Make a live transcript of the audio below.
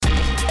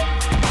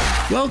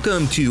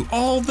Welcome to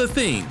All the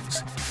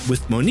Things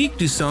with Monique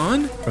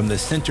Duson from the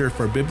Center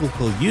for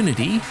Biblical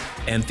Unity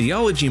and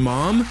Theology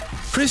Mom,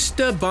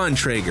 Krista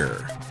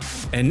Bontrager.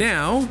 And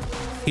now,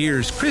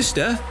 here's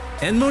Krista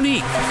and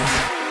Monique.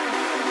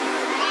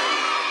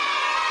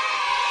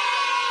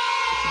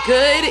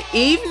 Good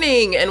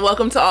evening and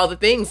welcome to All the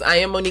Things. I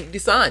am Monique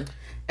Duson.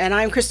 And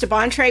I'm Krista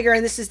Bontrager,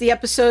 and this is the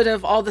episode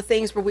of All the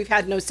Things where we've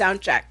had no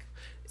sound check.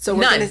 So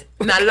Not at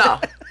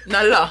all.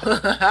 Not at all.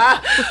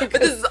 But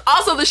this is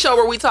also the show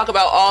where we talk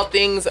about all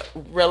things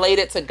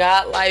related to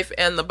God, life,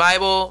 and the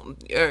Bible.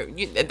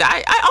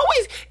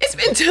 It's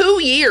been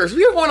 2 years.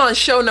 We are going on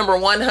show number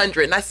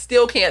 100, and I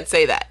still can't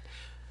say that.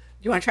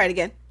 You want to try it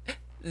again?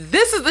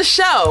 This is the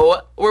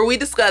show where we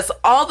discuss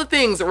all the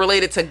things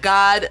related to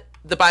God,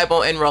 the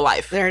Bible, and real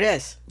life. There it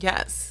is.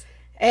 Yes.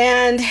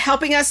 And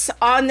helping us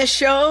on the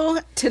show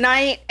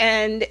tonight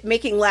and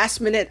making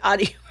last-minute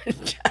audio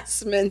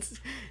adjustments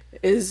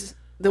is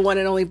the one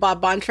and only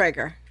Bob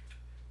Bontrager.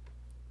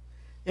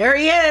 There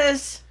he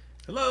is.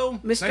 Hello.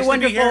 Mr. Nice Wonderful.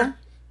 To be here.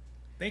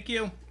 Thank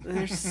you.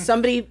 There's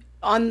somebody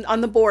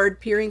on the board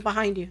peering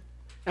behind you.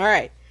 All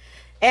right.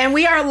 And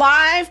we are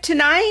live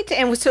tonight,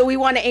 and so we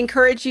want to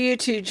encourage you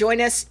to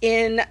join us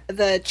in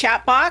the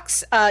chat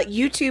box.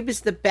 YouTube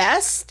is the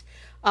best.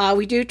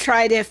 We do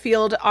try to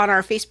field on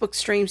our Facebook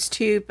streams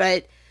too,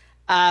 but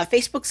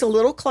Facebook's a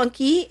little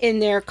clunky in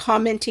their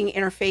commenting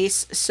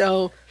interface,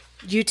 so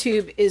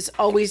YouTube is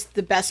always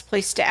the best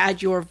place to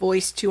add your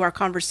voice to our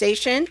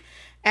conversation.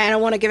 And I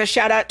want to give a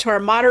shout out to our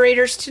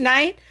moderators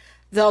tonight,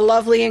 the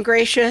lovely and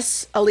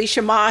gracious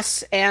Alicia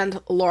Moss and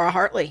Laura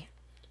Hartley.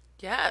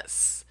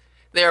 Yes.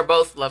 They are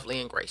both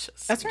lovely and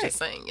gracious. That's right. Just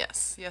saying,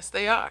 yes. Yes,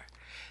 they are.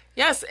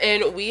 Yes,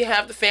 and we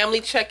have the family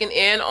checking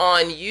in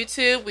on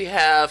YouTube. We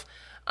have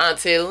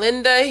Auntie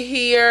Linda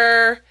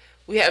here.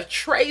 We have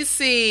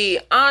Tracy,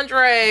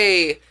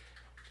 Andre,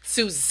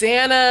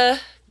 Susanna,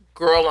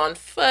 Girl on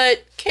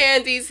Foot.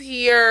 Candy's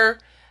here.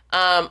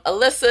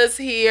 Alyssa's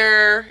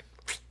here.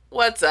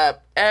 What's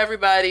up,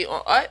 everybody?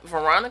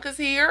 Veronica's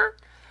here.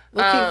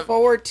 Looking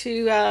forward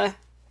to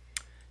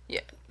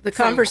the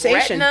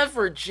conversation. From Gretna,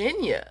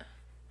 Virginia.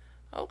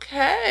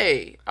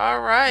 Okay. All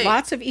right.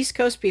 Lots of East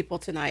Coast people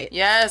tonight.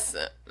 Yes.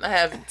 I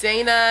have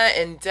Dana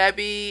and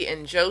Debbie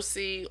and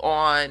Josie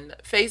on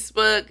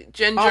Facebook.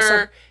 Ginger.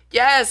 Awesome.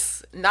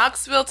 Yes.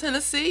 Knoxville,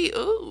 Tennessee.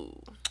 Ooh.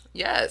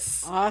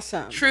 Yes.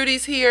 Awesome.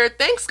 Trudy's here.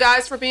 Thanks,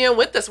 guys, for being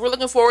with us. We're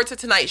looking forward to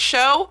tonight's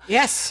show.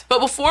 Yes. But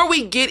before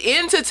we get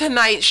into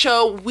tonight's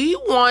show, we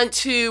want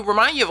to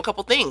remind you of a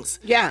couple things.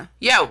 Yeah.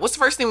 Yeah. What's the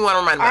first thing we want to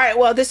remind you? All right.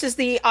 Well, this is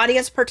the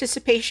audience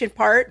participation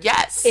part.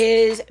 Yes.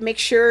 Is make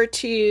sure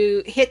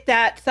to hit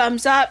that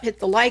thumbs up, hit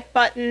the like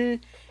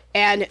button,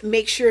 and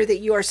make sure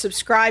that you are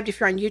subscribed. If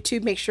you're on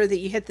YouTube, make sure that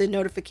you hit the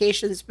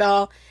notifications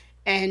bell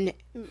and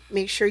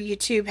make sure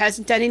YouTube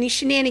hasn't done any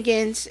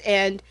shenanigans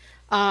and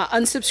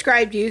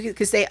unsubscribed you,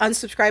 because they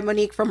unsubscribed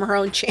Monique from her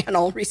own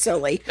channel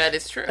recently. That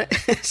is true.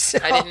 So,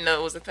 I didn't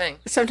know it was a thing.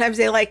 sometimes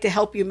they like to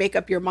help you make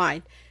up your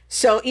mind.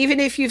 So even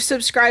if you've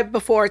subscribed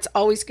before, it's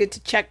always good to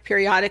check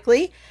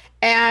periodically.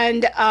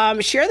 And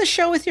share the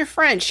show with your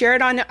friends. Share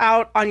it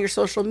out on your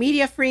social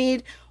media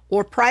feed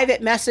or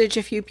private message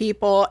a few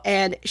people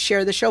and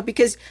share the show.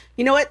 Because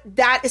you know what?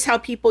 That is how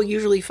people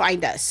usually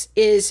find us,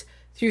 is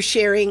through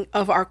sharing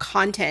of our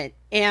content.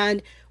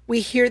 And we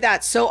hear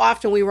that so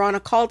often. We were on a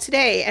call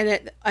today,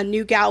 and a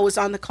new gal was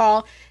on the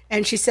call,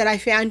 and she said, "I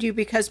found you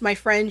because my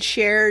friend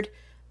shared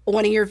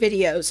one of your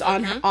videos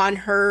on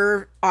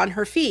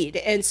her feed."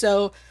 And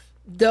so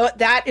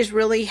that is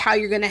really how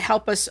you're going to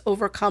help us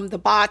overcome the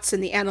bots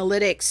and the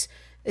analytics.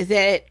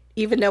 That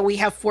even though we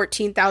have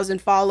 14,000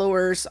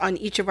 followers on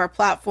each of our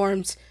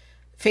platforms,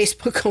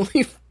 Facebook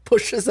only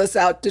pushes us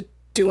out to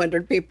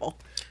 200 people.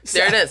 So.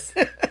 There it is.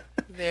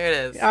 There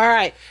it is. All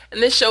right.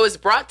 And this show is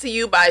brought to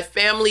you by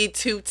Family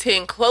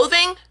 210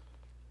 Clothing.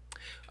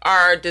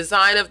 Our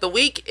design of the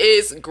week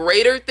is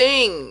Greater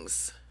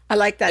Things. I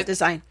like that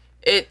design.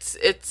 It's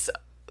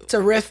a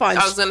riff on.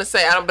 I was going to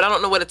say, I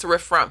don't know what it's a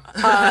riff from.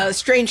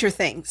 Stranger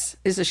Things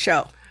is a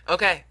show.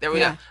 Okay, there we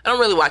go. I don't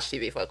really watch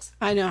TV, folks.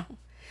 I know.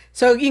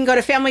 So you can go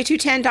to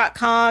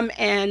family210.com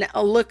and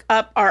look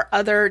up our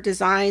other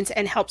designs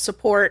and help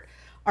support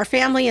our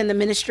family and the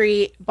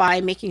ministry by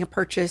making a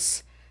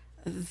purchase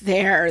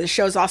there. The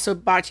show is also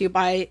brought to you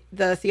by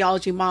the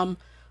Theology Mom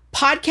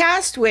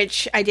podcast,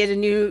 which I did a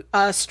new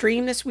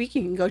stream this week.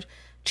 You can go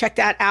check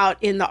that out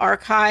in the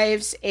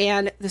archives,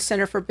 and the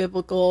Center for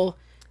Biblical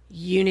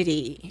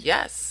Unity.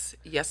 Yes,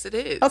 it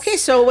is. Okay,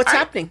 so what's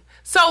happening?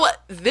 So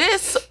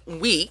this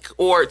week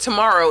or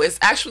tomorrow is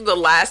actually the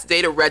last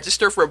day to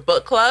register for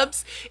book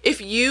clubs.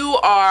 If you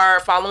are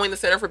following the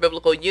Center for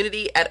Biblical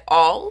Unity at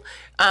all,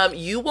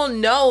 you will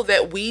know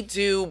that we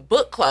do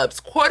book clubs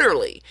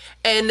quarterly.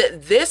 And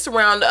this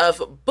round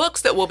of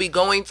books that we'll be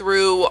going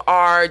through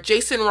are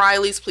Jason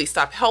Riley's Please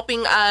Stop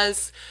Helping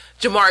Us,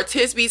 Jamar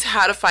Tisby's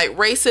How to Fight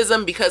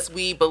Racism, because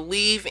we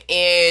believe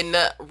in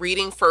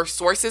reading first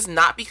sources,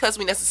 not because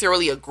we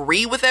necessarily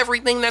agree with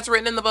everything that's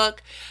written in the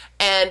book.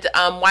 And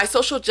Why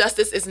Social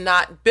Justice is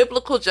Not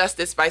Biblical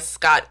Justice by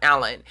Scott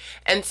Allen.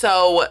 And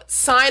so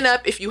sign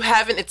up if you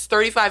haven't. It's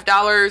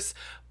 $35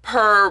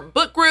 per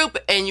book group,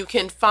 and you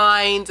can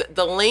find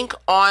the link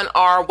on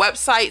our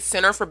website,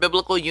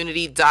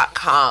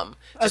 centerforbiblicalunity.com.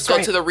 Just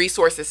go to the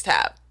resources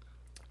tab.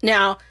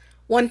 Now,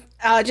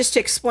 just to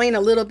explain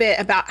a little bit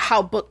about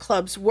how book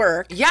clubs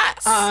work.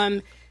 Yes.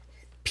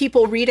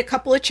 People read a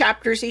couple of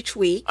chapters each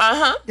week.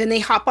 Then they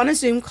hop on a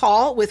Zoom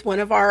call with one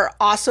of our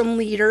awesome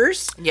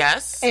leaders.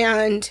 Yes.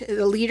 And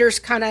the leaders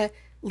kind of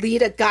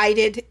lead a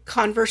guided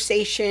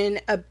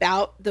conversation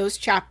about those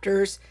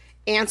chapters,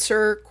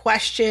 answer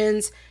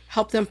questions,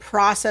 help them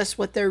process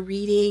what they're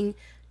reading.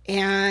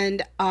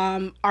 And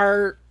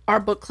our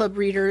book club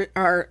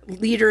our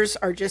leaders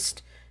are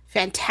just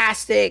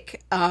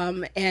fantastic,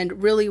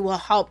 and really will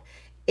help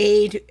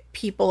aid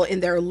people in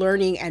their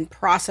learning and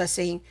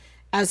processing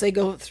as they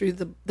go through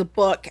the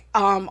book.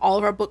 All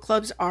of our book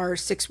clubs are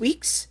 6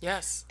 weeks.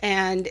 Yes.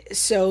 And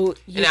so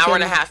an hour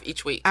and a half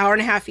each week. Hour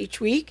and a half each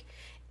week.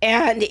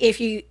 And if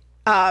you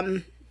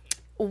you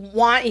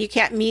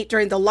can't meet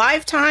during the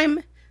live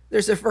time,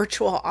 there's a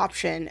virtual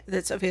option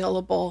that's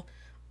available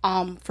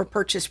for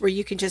purchase where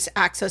you can just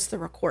access the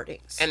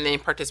recordings. And then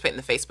participate in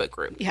the Facebook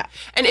group. Yeah.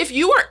 And if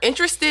you are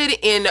interested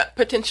in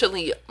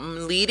potentially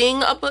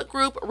leading a book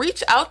group,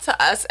 reach out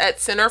to us at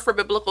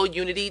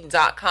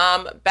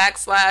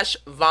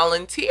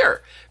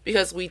centerforbiblicalunity.com/volunteer,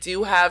 because we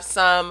do have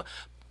some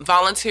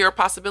volunteer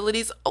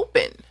possibilities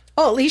open.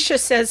 Oh, Alicia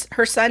says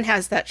her son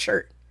has that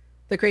shirt,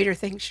 the Greater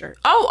Things shirt.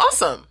 Oh,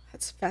 awesome.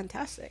 That's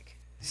fantastic.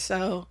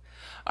 So...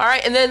 All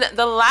right. And then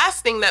the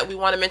last thing that we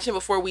want to mention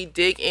before we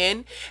dig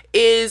in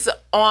is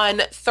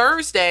on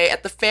Thursday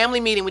at the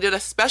family meeting, we did a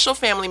special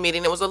family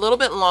meeting. It was a little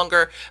bit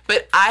longer,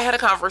 but I had a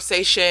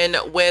conversation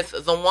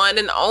with the one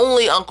and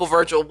only Uncle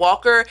Virgil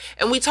Walker,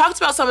 and we talked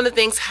about some of the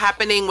things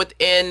happening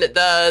within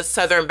the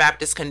Southern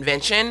Baptist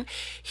Convention.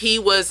 He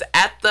was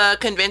at the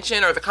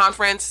convention or the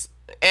conference,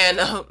 and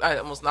I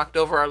almost knocked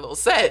over our little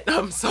set.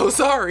 I'm so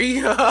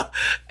sorry.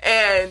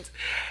 And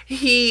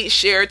he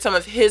shared some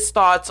of his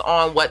thoughts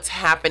on what's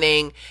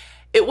happening.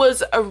 It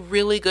was a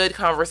really good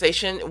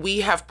conversation. We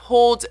have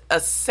pulled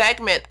a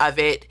segment of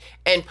it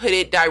and put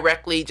it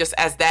directly just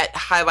as that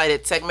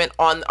highlighted segment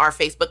on our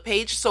Facebook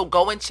page. So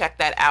go and check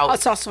that out. Oh,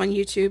 it's also on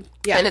YouTube.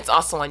 Yeah. And it's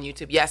also on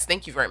YouTube. Yes.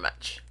 Thank you very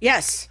much.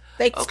 Yes.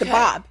 Thanks to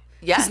Bob.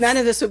 Yes. Because none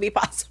of this would be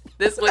possible.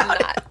 This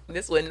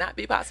would not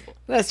be possible.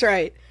 That's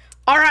right.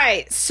 All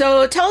right.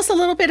 So tell us a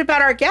little bit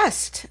about our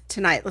guest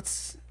tonight.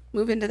 Let's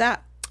move into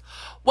that.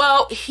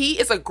 Well, he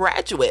is a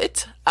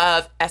graduate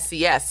of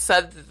SES,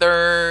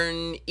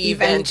 Southern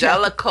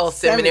Evangelical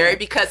Seminary,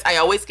 because I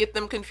always get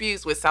them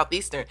confused with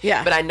Southeastern.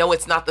 Yeah. But I know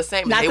it's not the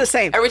same. Not the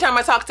same. Every time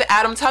I talk to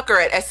Adam Tucker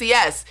at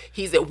SES,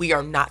 he said, we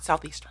are not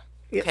Southeastern.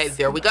 Yes. Okay,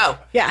 there we go.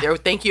 Yeah.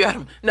 Thank you,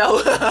 Adam.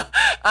 No.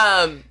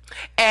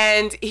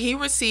 And he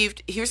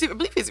received, I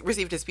believe he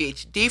received his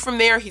PhD from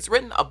there. He's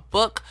written a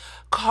book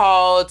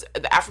called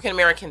The African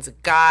American's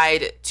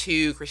Guide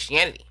to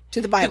Christianity. To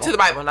the Bible. To the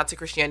Bible, not to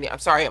Christianity. I'm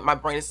sorry, my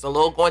brain is a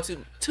little going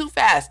too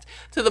fast.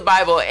 To the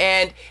Bible.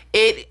 And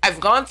I've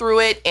gone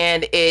through it,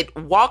 and it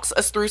walks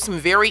us through some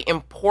very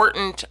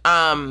important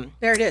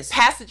there it is.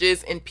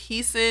 Passages and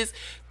pieces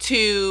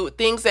to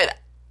things that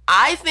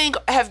I think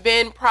have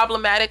been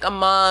problematic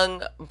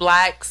among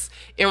Blacks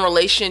in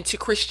relation to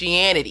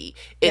Christianity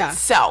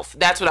itself.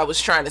 That's what I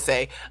was trying to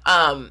say.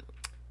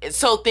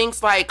 So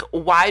things like,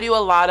 why do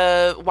a lot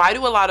of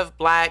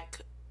Black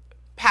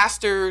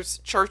pastors,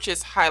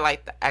 churches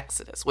highlight the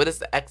Exodus? What does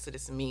the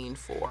Exodus mean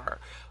for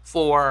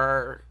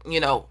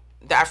the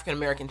African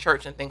American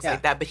church and things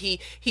like that? But he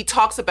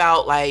talks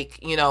about, like,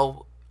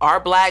 are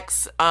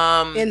Blacks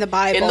in the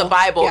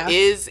Bible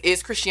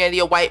is Christianity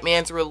a white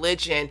man's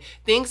religion?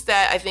 Things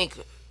that I think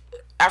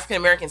African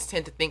Americans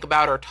tend to think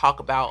about or talk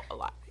about a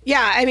lot.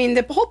 Yeah, I mean,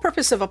 the whole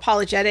purpose of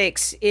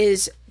apologetics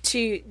is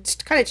it's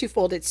kind of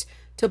twofold. It's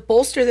to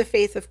bolster the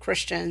faith of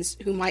Christians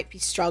who might be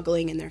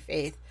struggling in their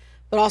faith,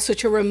 but also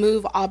to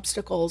remove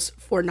obstacles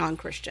for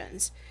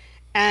non-Christians.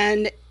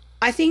 And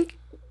I think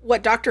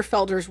what Dr.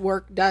 Felder's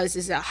work does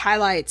is it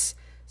highlights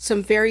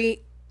some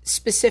very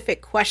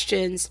specific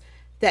questions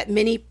that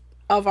many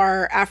of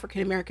our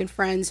African-American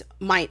friends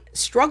might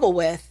struggle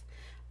with,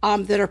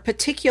 that are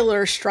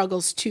particular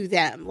struggles to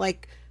them.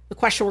 Like the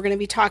question we're going to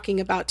be talking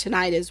about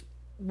tonight is,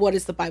 what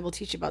does the Bible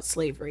teach about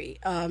slavery?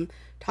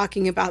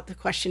 Talking about the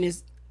question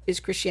is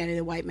Christianity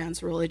the white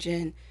man's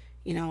religion?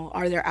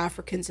 Are there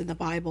Africans in the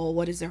Bible?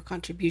 What is their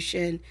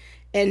contribution?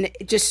 And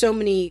just so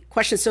many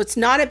questions. So it's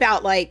not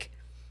about like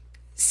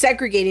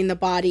segregating the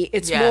body.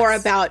 It's more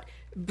about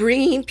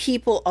bringing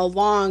people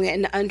along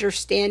and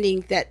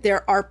understanding that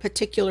there are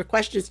particular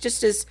questions.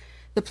 Just as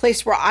the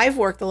place where I've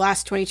worked the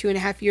last 22 and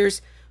a half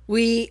years,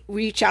 we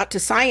reach out to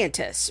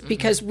scientists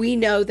because we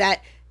know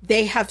that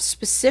they have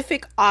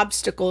specific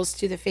obstacles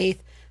to the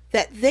faith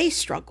that they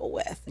struggle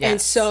with. Yes.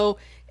 And so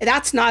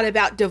that's not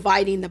about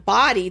dividing the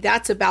body.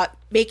 That's about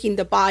making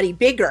the body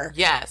bigger.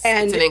 Yes,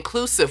 and it's an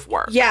inclusive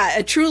work. Yeah,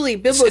 a truly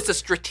biblical. It's a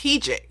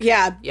strategic.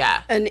 Yeah,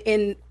 yeah,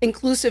 and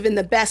inclusive in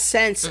the best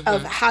sense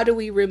of how do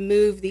we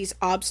remove these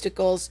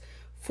obstacles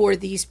for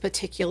these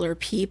particular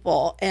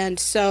people. And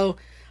so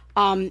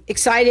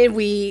excited.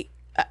 We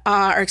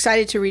are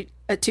excited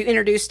to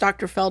introduce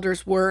Dr.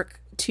 Felder's work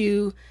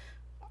to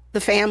the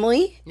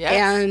family. Yes.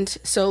 And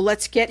so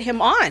let's get him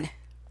on.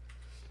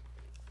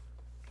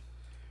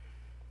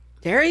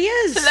 There he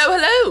is.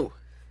 Hello.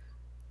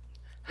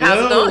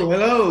 How's it going?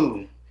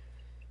 Hello.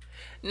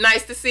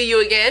 Nice to see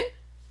you again.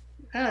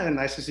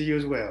 Nice to see you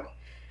as well.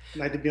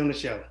 Nice to be on the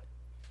show.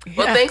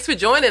 Well, Yeah. thanks for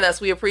joining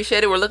us. We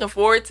appreciate it. We're looking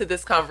forward to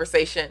this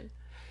conversation.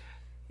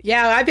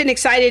 Yeah, I've been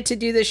excited to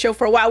do this show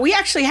for a while. We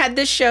actually had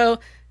this show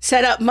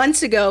set up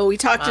months ago. We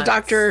talked to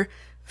Dr.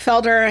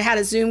 Felder, had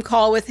a Zoom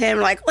call with him,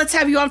 like, let's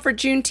have you on for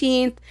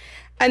Juneteenth.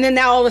 And then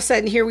now all of a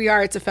sudden, here we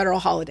are. It's a federal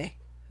holiday.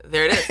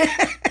 There it is.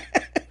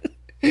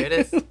 There it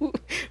is.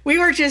 We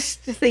were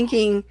just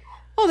thinking,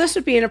 oh, this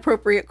would be an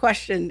appropriate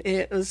question.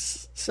 It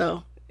was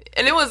so.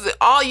 And it was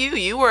all you.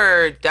 You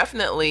were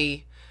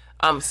definitely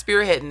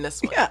spearheading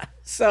this one. Yeah.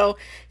 So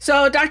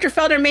Dr.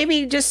 Felder,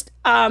 maybe just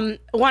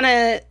want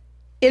to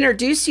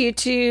introduce you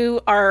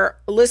to our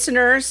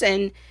listeners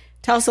and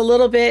tell us a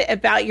little bit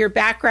about your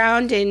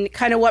background and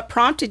kind of what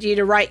prompted you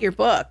to write your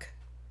book.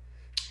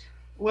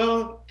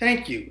 Well,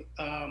 thank you.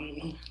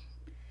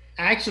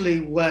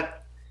 Actually,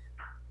 what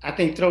I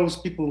think throws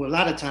people a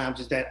lot of times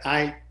is that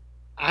I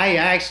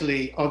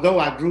actually, although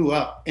I grew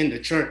up in the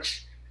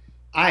church,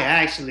 I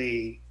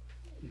actually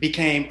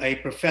became a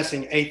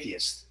professing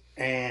atheist.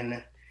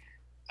 And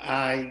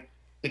I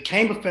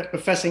became a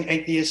professing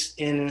atheist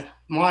in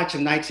March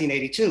of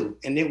 1982.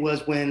 And it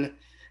was when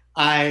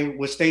I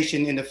was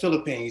stationed in the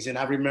Philippines. And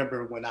I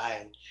remember when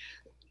I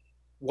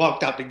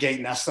walked out the gate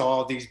and I saw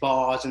all these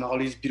bars and all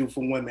these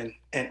beautiful women.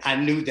 And I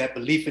knew that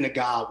belief in a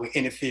God would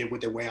interfere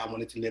with the way I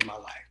wanted to live my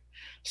life.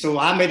 So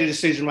I made a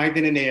decision right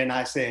then and there. And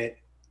I said,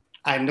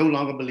 I no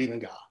longer believe in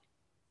God.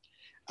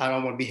 I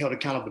don't want to be held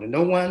accountable to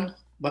no one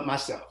but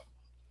myself.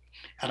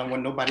 I don't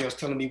want nobody else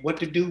telling me what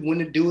to do, when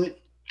to do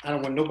it. I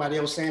don't want nobody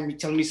else telling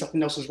me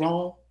something else is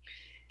wrong.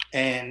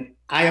 And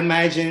I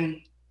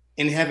imagine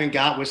in heaven,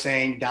 God was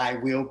saying, thy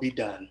will be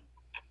done.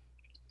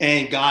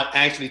 And God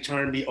actually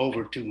turned me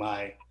over to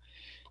my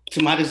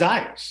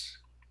desires.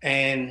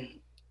 And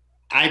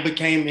I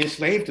became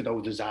enslaved to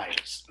those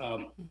desires.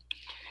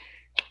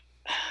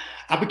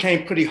 I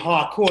became pretty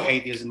hardcore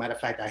atheist. As a matter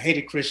of fact, I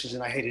hated Christians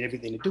and I hated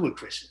everything to do with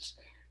Christians.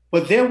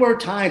 But there were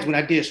times when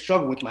I did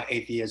struggle with my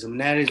atheism.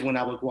 And that is when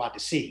I would go out to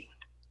sea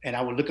and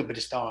I would look up at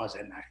the stars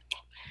at night.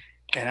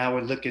 And I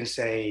would look and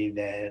say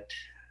that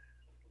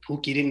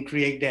Pookie didn't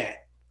create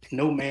that.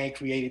 No man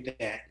created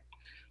that.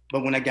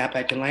 But when I got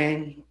back to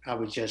land, I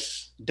would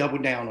just double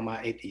down on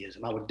my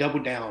atheism. I would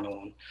double down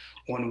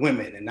on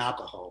women and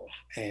alcohol.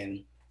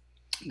 And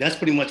that's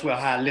pretty much how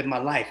I lived my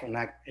life. When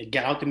I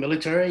got out the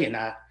military and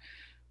I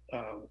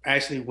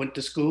actually went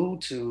to school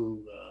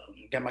to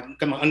got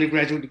my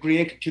undergraduate degree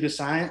in computer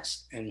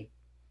science. And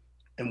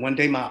one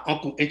day my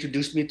uncle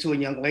introduced me to a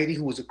young lady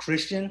who was a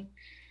Christian.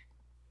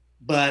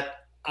 But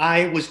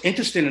I was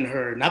interested in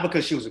her, not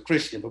because she was a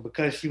Christian, but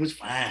because she was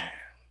fine.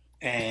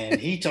 And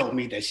he told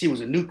me that she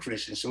was a new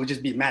Christian. So it would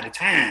just be a matter of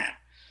time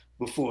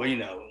before,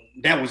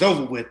 that was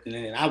over with. And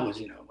then I was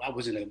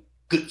in a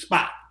good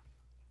spot.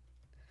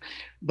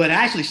 But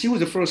actually, she was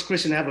the first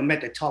Christian I ever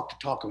met that talked the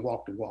talk and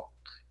walked the walk.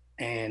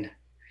 And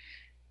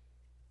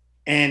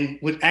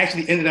what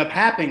actually ended up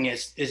happening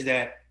is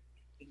that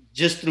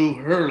just through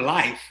her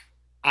life,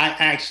 I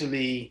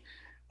actually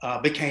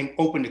became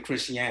open to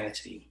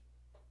Christianity.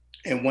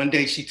 And one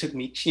day she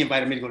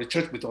invited me to go to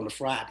church with her on a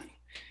Friday.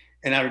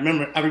 And I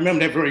remember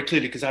that very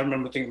clearly because I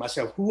remember thinking to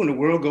myself, who in the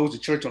world goes to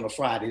church on a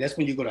Friday? That's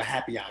when you go to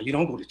happy hour. You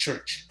don't go to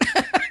church.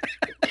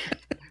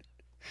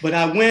 But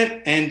I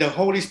went and the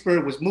Holy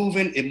Spirit was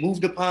moving. It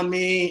moved upon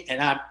me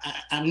and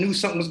I knew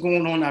something was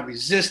going on. I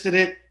resisted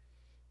it.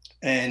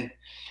 And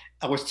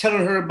I was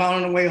telling her about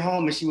it on the way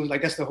home and she was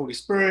like, that's the Holy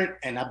Spirit.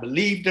 And I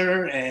believed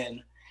her.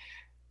 And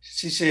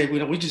she said,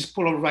 we just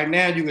pull over right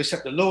now. You can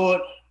accept the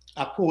Lord.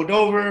 I pulled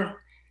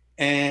over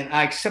and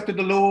I accepted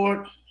the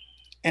Lord.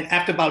 And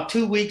after about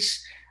 2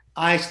 weeks,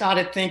 I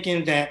started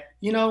thinking that,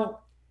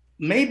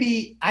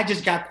 maybe I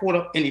just got caught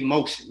up in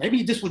emotion.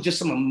 Maybe this was just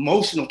some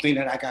emotional thing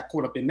that I got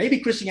caught up in. Maybe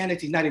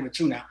Christianity is not even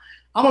true now.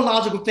 I'm a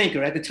logical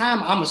thinker. At the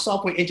time, I'm a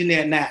software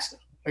engineer at NASA.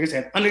 Like I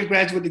said,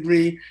 undergraduate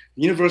degree,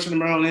 University of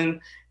Maryland,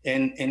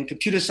 in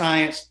computer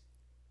science.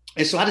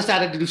 And so I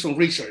decided to do some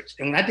research.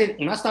 And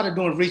when I started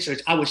doing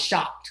research, I was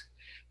shocked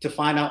to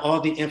find out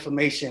all the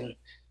information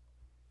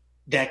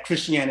that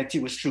Christianity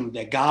was true,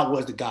 that God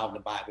was the God of the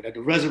Bible, that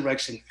the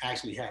resurrection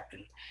actually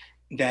happened,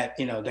 that,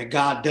 that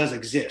God does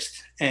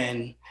exist.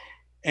 And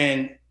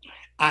I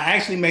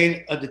actually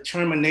made a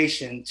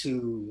determination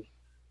to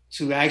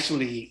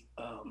actually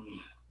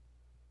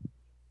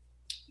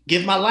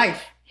give my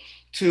life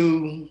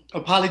to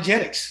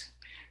apologetics,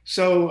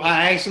 So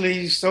I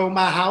actually sold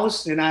my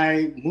house and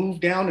I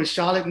moved down to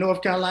Charlotte,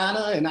 North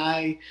Carolina, and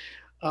I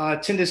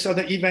attended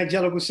Southern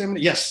Evangelical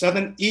Seminary. Yes,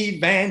 Southern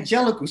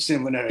Evangelical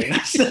Seminary.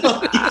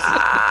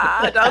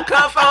 Don't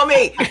come for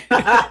me.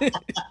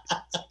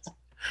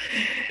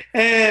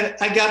 And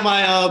I got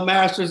my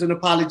master's in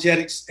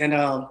apologetics, and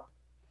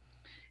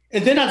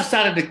then I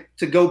decided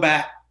to go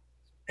back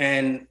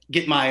and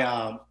get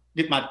my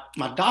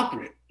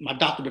doctorate, my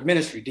doctorate of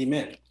ministry,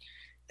 DMin.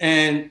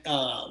 And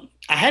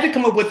I had to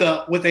come up with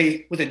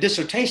a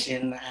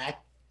dissertation. I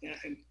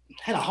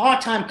had a hard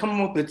time coming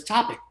up with the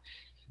topic.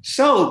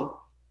 So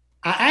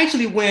I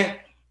actually went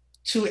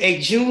to a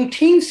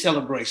Juneteenth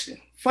celebration.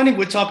 Funny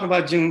we're talking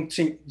about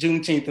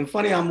Juneteenth, and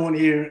funny I'm on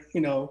here,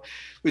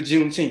 with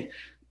Juneteenth.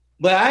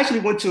 But I actually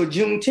went to a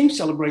Juneteenth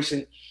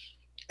celebration,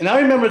 and I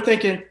remember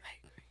thinking,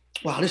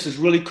 wow, this is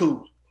really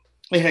cool.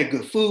 They had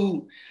good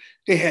food,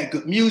 they had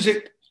good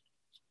music,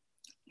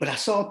 but I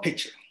saw a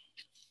picture.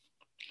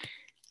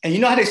 And you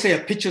know how they say a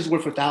picture's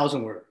worth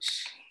 1,000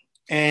 words?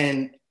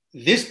 And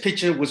this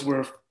picture was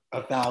worth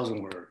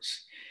 1,000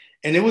 words.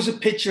 And it was a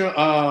picture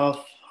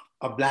of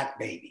a Black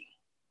baby.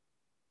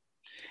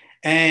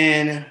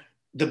 And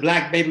the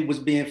Black baby was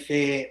being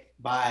fed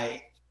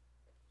by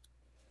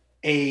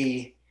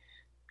a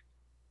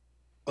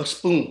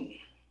spoon,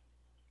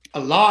 a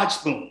large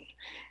spoon.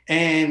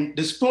 And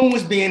the spoon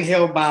was being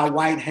held by a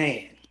white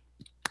hand.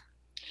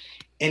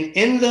 And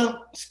in the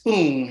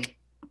spoon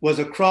was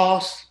a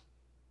cross,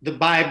 the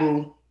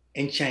Bible,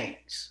 and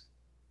chains.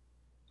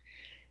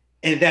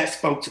 And that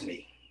spoke to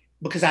me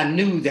because I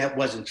knew that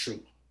wasn't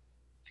true.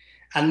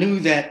 I knew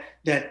that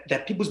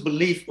people's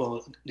belief,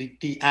 or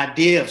the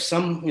idea of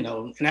some,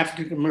 an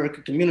African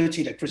American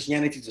community, that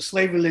Christianity is a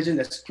slave religion,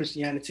 that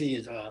Christianity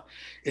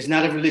is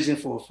not a religion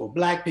for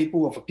Black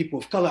people or for people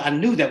of color. I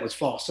knew that was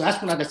false. So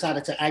that's when I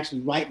decided to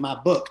actually write my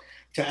book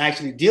to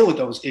actually deal with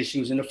those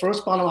issues. And the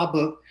first part of my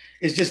book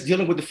is just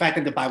dealing with the fact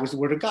that the Bible is the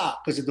word of God.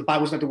 Because if the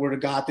Bible is not the word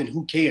of God, then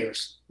who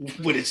cares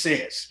what it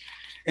says?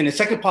 And the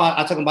second part,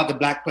 I talk about the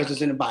Black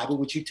presence in the Bible,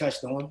 which you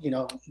touched on,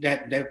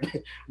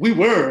 that we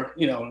were,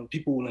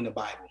 people in the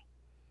Bible.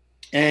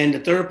 And the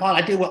third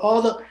part, I deal with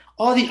all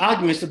the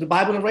arguments of the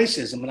Bible and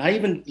racism. And I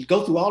even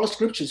go through all the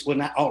scriptures, well,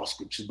 not all the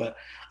scriptures, but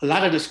a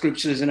lot of the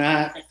scriptures. And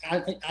I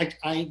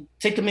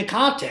take them in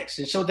context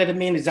and show that it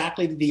means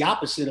exactly the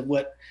opposite of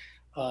what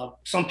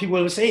some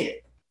people have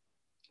said.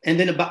 And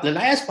then about the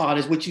last part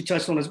is what you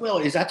touched on as well,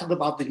 is I talk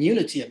about the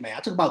unity of man. I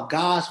talk about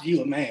God's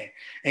view of man,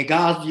 and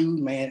God's view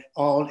of man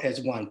all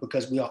as one,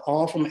 because we are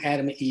all from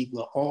Adam and Eve.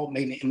 We're all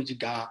made in the image of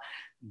God.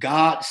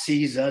 God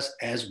sees us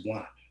as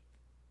one.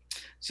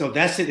 So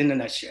that's it in a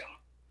nutshell.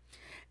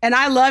 And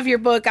I love your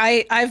book.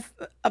 I've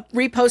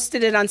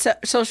reposted it on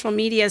social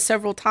media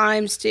several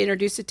times to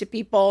introduce it to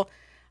people.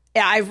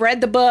 I've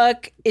read the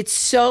book. It's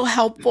so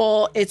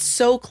helpful. It's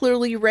so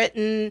clearly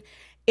written.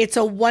 It's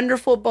a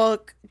wonderful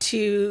book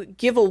to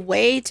give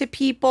away to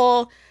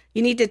people.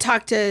 You need to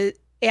talk to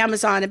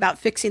Amazon about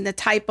fixing the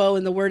typo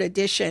in the word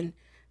edition.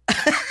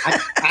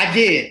 I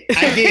did.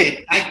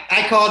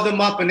 I called them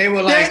up and they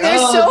were like, they're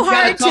so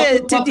hard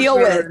to deal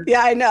with.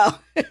 Yeah, I know.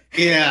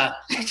 Yeah.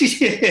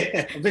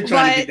 I've been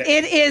trying to do that.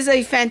 It is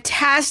a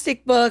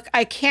fantastic book.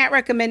 I can't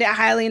recommend it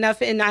highly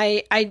enough. And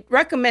I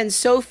recommend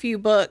so few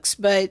books,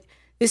 but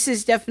this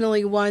is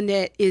definitely one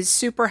that is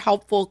super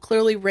helpful,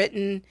 clearly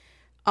written,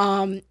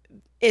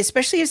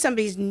 especially if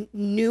somebody's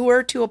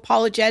newer to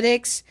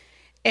apologetics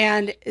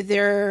and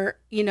they're,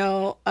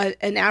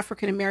 an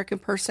African-American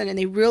person and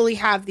they really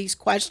have these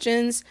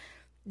questions.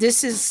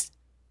 This is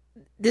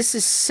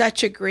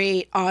such a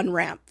great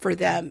on-ramp for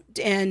them.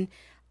 And,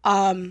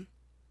 I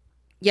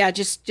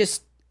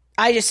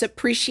just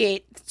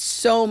appreciate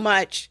so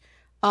much,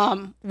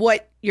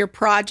 what your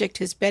project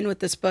has been with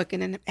this book,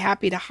 and I'm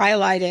happy to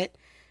highlight it.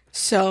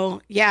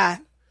 So, yeah.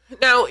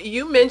 Now,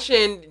 you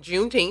mentioned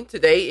Juneteenth.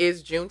 Today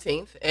is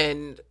Juneteenth,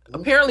 and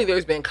apparently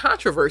there's been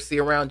controversy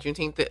around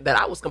Juneteenth that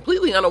I was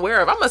completely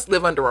unaware of. I must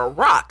live under a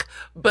rock,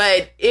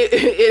 but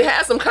it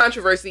has some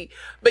controversy.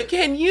 But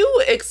can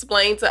you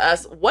explain to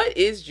us, what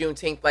is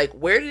Juneteenth? Like,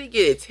 where did it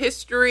get its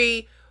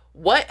history?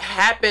 What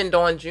happened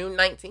on June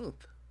 19th?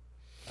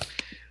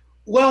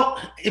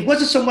 Well, it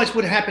wasn't so much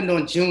what happened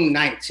on June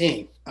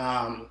 19th.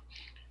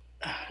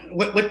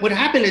 What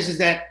happened is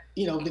that,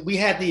 we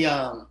had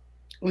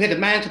the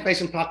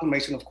Emancipation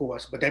Proclamation, of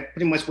course, but that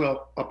pretty much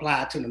will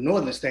apply to the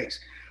northern states.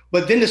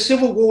 But then the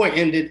Civil War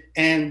ended,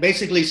 and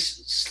basically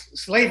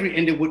slavery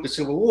ended with the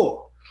Civil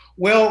War.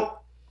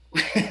 Well,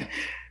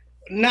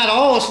 not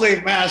all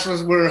slave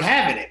masters were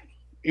having it.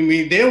 I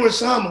mean, there were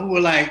some who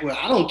were like, well,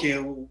 I don't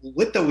care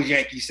what those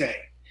Yankees say.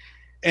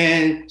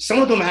 And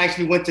some of them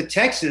actually went to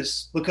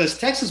Texas, because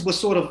Texas was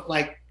sort of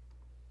like,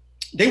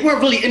 they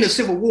weren't really in the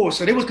Civil War,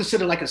 so they was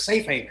considered like a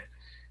safe haven.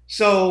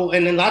 So,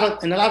 and a lot of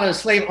the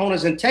slave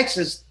owners in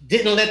Texas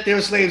didn't let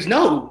their slaves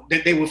know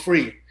that they were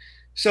free.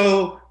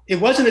 So it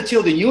wasn't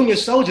until the Union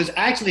soldiers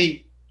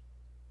actually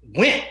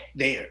went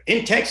there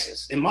in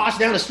Texas and marched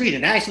down the street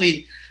and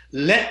actually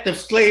let the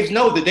slaves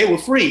know that they were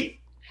free,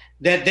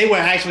 that they were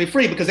actually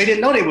free because they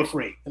didn't know they were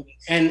free.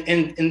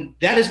 And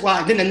that is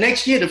why then the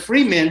next year, the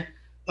freemen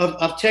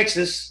of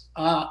Texas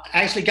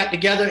actually got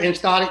together and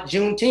started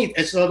Juneteenth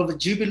as sort of a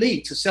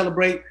jubilee to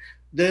celebrate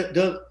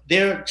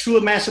their true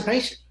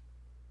emancipation.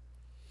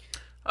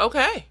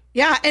 Okay.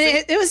 Yeah,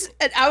 and it was.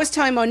 I was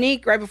telling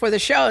Monique right before the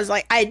show, I was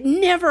like, I'd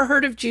never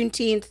heard of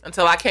Juneteenth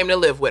until I came to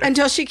live with her.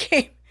 Until she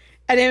came,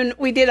 and then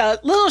we did a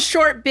little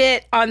short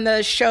bit on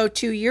the show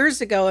 2 years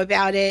ago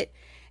about it,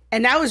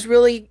 and that was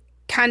really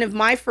kind of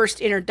my first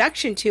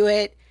introduction to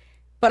it.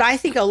 But I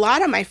think a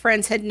lot of my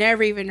friends had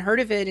never even heard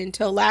of it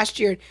until last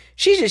year.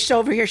 She's just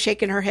over here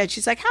shaking her head.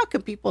 She's like, "How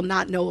can people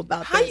not know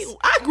about this?"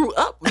 I grew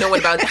up knowing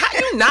about it. How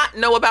do you not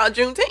know about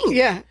Juneteenth?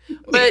 Yeah,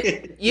 but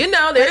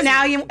there's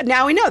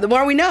now we know. The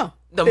more we know.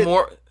 The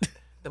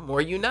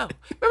more you know.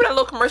 Remember that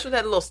little commercial that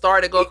had a little star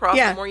to go across?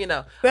 Yeah, the more you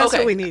know. That's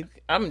what we need.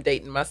 I'm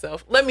dating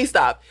myself. Let me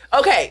stop.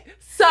 Okay,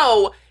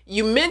 so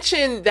you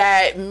mentioned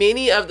that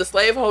many of the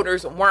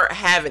slaveholders weren't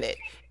having it.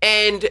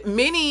 And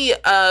many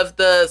of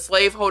the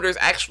slaveholders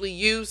actually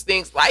used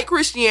things like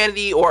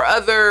Christianity or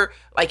other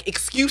like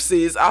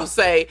excuses, I'll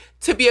say,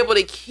 to be able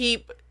to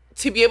keep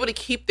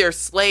their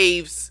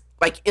slaves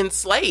like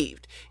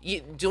enslaved,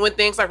 doing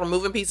things like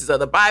removing pieces of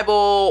the Bible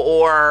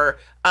or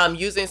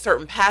using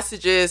certain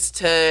passages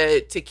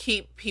to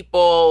keep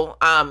people,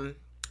 from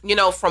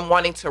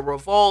wanting to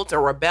revolt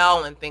or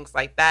rebel and things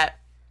like that.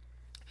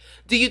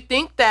 Do you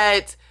think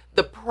that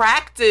the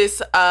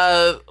practice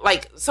of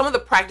like some of the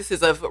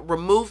practices of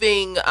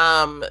removing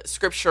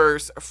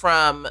scriptures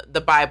from the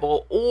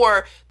Bible,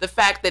 or the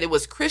fact that it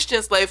was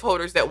Christian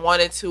slaveholders that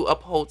wanted to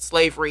uphold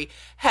slavery,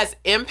 has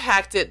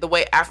impacted the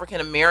way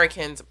African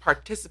Americans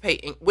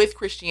participate with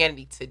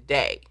Christianity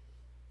today?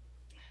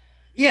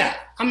 Yeah,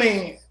 I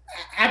mean,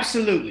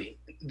 absolutely.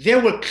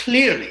 There were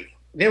clearly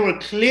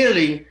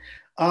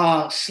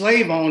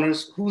slave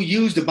owners who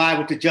used the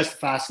Bible to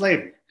justify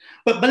slavery.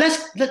 But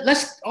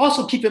let's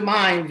also keep in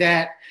mind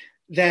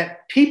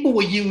that people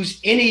will use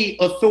any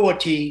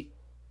authority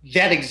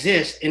that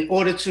exists in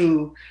order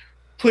to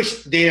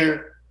push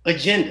their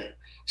agenda.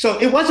 So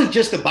it wasn't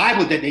just the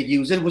Bible that they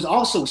used; it was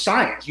also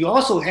science. You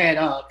also had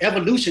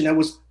evolution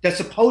that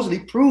supposedly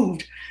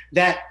proved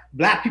that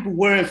Black people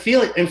were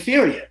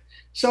inferior.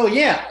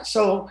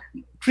 So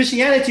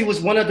Christianity was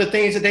one of the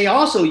things that they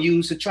also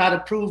used to try to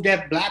prove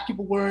that Black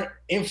people were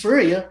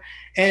inferior,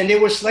 and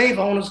there were slave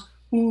owners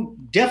who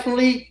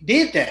definitely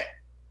did that.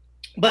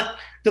 But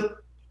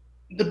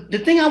the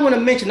thing I want to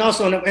mention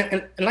also,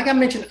 and like I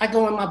mentioned, I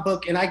go in my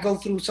book and I go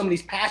through some of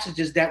these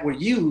passages that were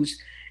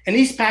used, and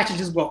these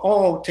passages were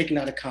all taken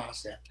out of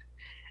concept.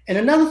 And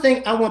another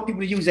thing I want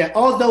people to use that,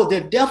 although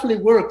there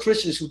definitely were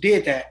Christians who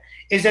did that,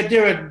 is that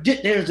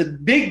there's a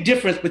big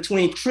difference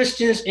between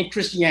Christians and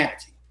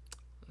Christianity.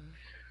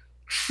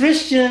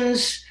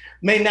 Christians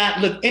may not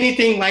look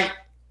anything like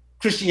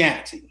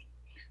Christianity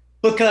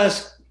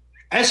because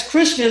as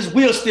Christians,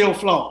 we are still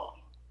flawed.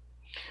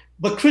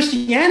 But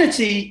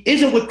Christianity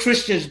isn't what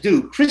Christians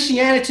do.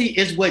 Christianity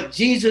is what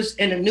Jesus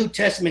in the New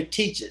Testament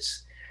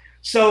teaches.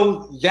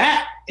 So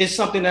that is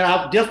something that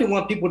I definitely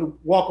want people to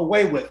walk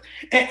away with.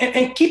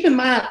 And keep in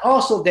mind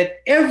also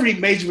that every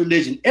major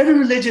religion, every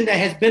religion that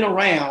has been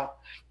around,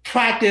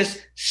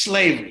 practiced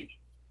slavery.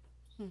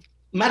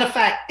 Matter of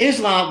fact,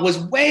 Islam was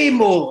way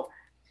more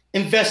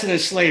invested in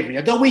slavery.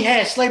 Although we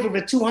had slavery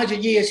for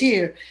 200 years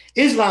here,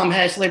 Islam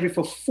had slavery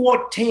for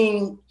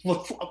 14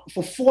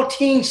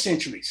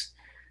 centuries.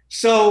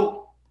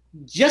 So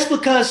just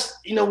because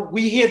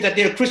we hear that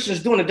there are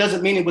Christians doing it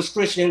doesn't mean it was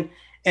Christian.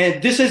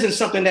 And this isn't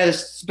something that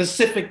is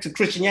specific to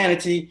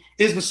Christianity.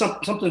 It was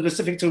something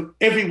specific to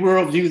every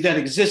worldview that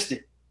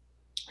existed.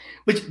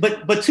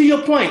 But to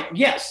your point,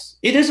 yes,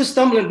 it is a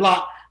stumbling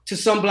block to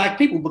some Black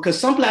people, because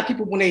some Black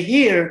people, when they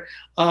hear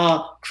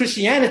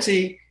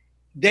Christianity,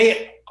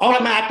 they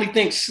automatically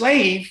think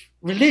slave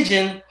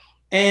religion.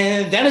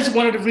 And that is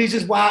one of the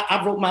reasons why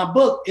I wrote my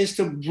book, is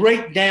to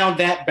break down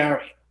that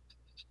barrier.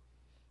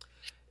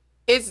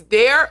 Is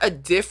there a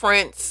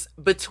difference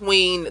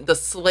between the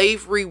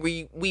slavery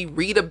we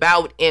read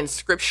about in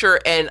scripture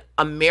and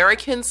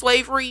American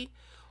slavery?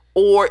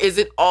 Or is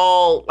it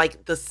all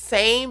like the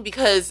same?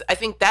 Because I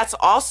think that's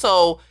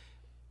also,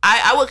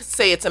 I would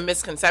say it's a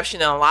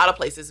misconception in a lot of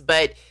places,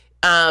 but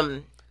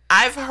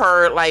I've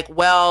heard like,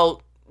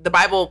 well, the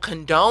Bible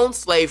condones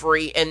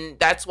slavery, and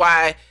that's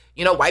why,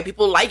 white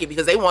people like it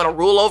because they want to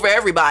rule over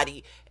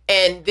everybody.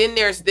 And then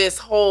there's this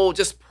whole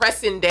just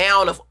pressing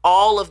down of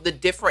all of the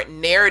different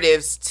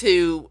narratives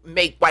to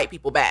make white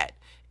people bad.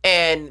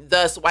 And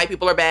thus white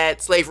people are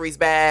bad, slavery's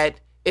bad.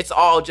 It's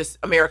all just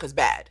America's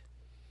bad.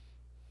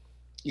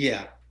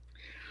 Yeah.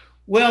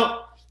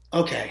 Well,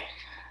 okay.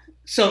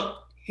 So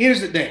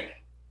here's the thing.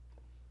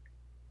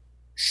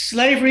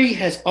 Slavery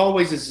has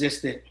always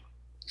existed.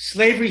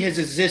 Slavery has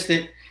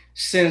existed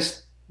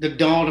since the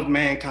dawn of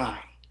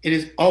mankind. It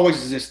has always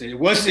existed. It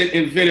wasn't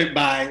invented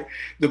by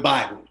the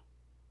Bible.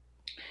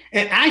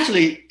 And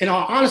actually, in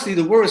all honesty,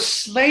 the word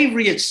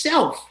slavery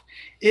itself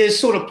is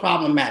sort of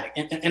problematic.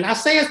 And I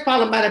say it's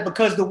problematic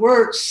because the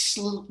word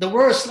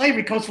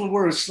slavery comes from the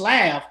word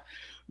Slav,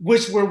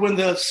 which were when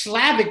the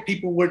Slavic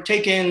people were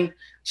taking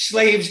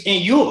slaves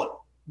in Europe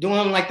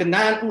during like the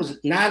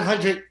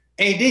 900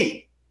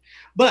 AD.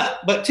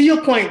 But to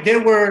your point,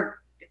 there were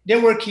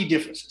key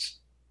differences.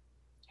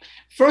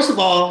 First of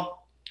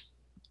all,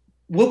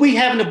 what we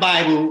have in the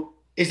Bible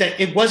is that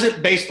it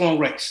wasn't based on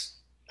race.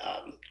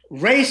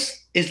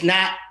 Race is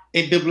not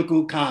a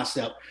biblical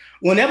concept.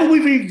 Whenever we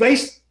read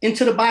race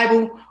into the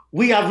Bible,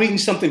 we are reading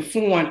something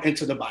foreign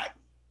into the Bible.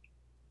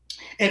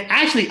 And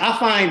actually, I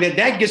find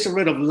that gets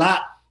rid of a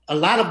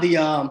lot of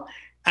the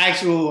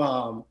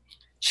actual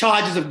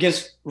charges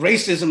against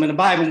racism in the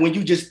Bible when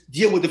you just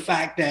deal with the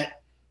fact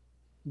that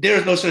there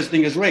is no such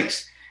thing as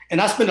race. And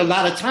I spend a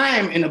lot of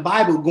time in the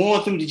Bible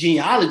going through the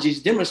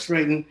genealogies,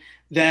 demonstrating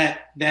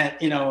that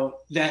the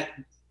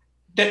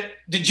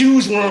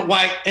Jews weren't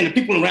white and the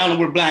people around them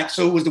were black.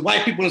 So it was the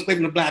white people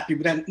enslaving the black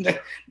people.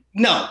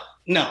 No,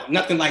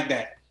 nothing like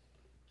that.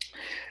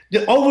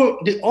 The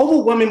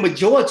overwhelming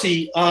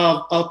majority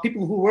of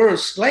people who were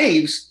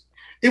slaves,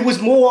 it was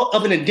more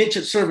of an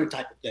indentured servant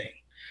type of thing,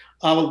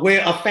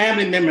 where a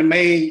family member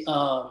may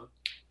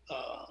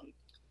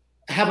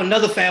have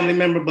another family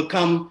member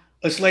become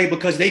a slave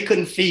because they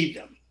couldn't feed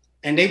them,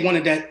 and they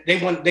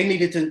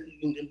needed to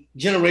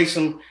generate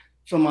some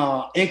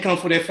income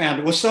for their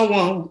family, or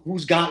someone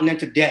who's gotten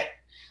into debt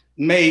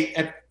may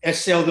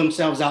sell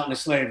themselves out into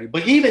slavery.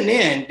 But even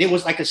then, there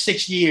was like a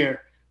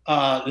 6-year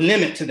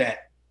limit to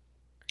that.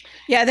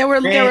 Yeah, there were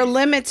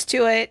limits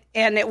to it,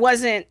 and it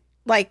wasn't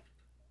like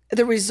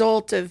the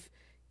result of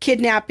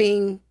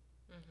kidnapping.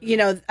 You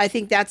know, I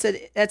think that's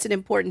an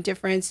important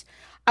difference.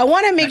 I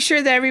want to make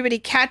sure that everybody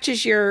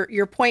catches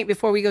your point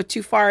before we go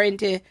too far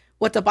into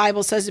what the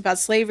Bible says about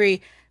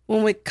slavery.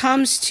 When it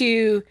comes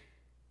to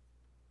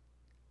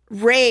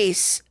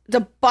race,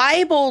 the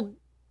Bible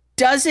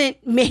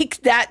doesn't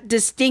make that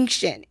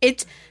distinction.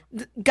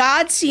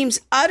 God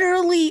seems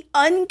utterly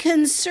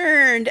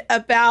unconcerned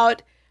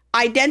about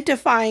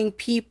identifying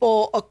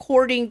people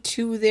according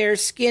to their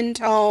skin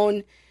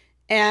tone.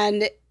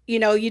 And,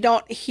 you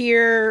don't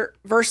hear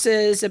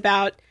verses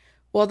about,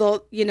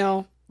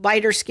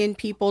 lighter skinned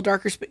people,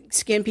 darker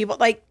skinned people.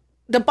 Like,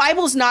 the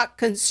Bible's not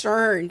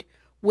concerned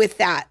with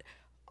that.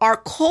 Our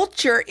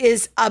culture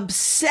is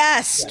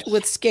obsessed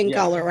with skin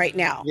color right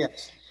now.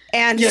 Yes.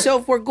 And so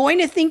if we're going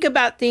to think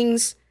about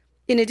things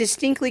in a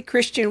distinctly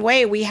Christian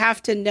way, we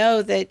have to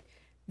know that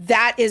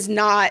is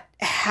not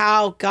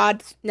how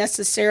God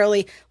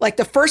necessarily, like,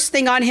 the first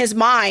thing on his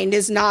mind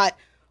is not,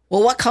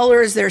 well, what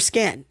color is their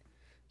skin?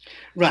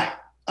 Right.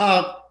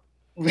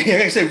 Like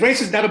I said,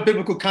 race is not a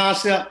biblical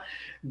concept.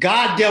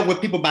 God dealt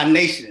with people by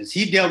nations.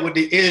 He dealt with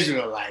the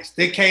Israelites,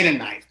 the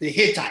Canaanites, the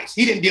Hittites.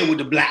 He didn't deal with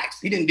the blacks.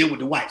 He didn't deal with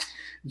the whites.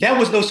 There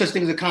was no such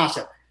thing as a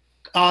concept.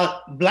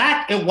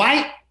 Black and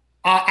white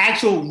are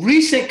actual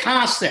recent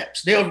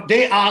concepts.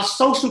 They are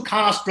social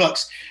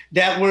constructs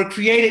that were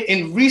created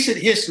in recent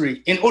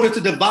history in order to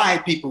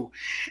divide people.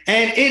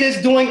 And it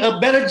is doing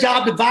a better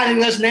job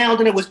dividing us now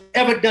than it was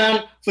ever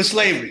done for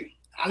slavery.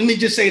 Let me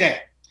just say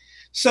that.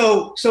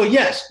 So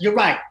yes, you're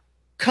right.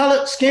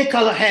 Skin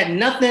color had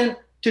nothing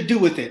to do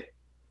with it.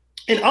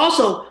 And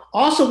also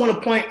want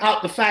to point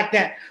out the fact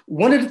that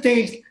one of the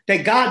things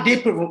that God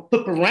did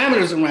put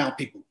parameters around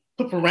people,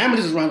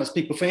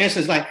 For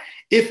instance, like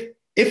if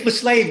a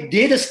slave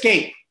did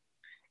escape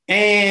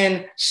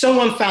and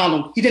someone found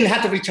him, he didn't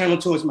have to return him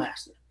to his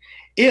master.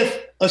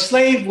 If a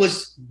slave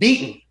was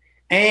beaten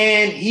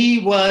and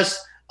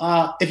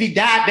if he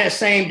died that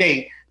same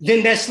day,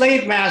 then that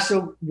slave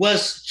master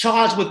was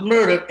charged with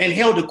murder and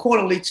held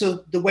accordingly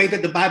to the way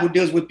that the Bible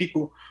deals with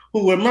people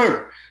who were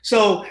murdered.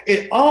 So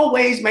it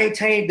always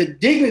maintained the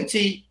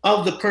dignity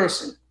of the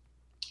person.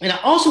 And I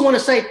also want to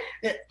say,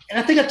 and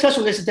I think I touched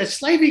on this, is that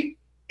slavery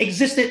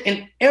existed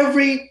in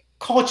every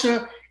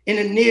culture in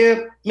the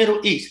near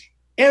Middle East.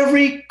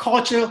 Every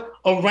culture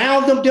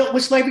around them dealt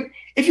with slavery.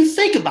 If you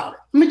think about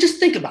it, just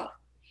think about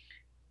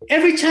it.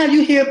 Every time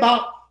you hear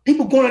about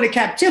people going into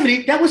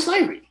captivity, that was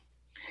slavery.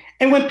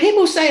 And when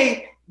people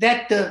say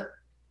that the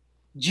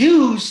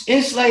Jews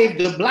enslaved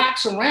the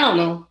blacks around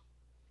them,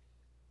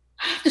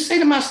 I have to say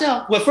to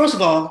myself, well, first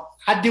of all,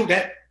 I do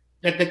that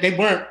they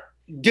weren't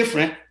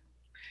different.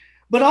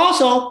 But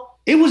also,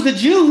 it was the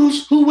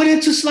Jews who went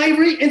into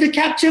slavery, into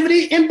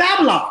captivity in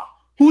Babylon,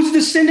 who's a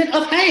descendant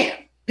of Ham,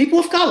 people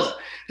of color.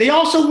 They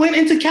also went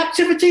into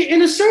captivity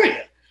in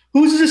Assyria,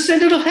 who's a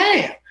descendant of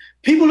Ham,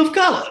 people of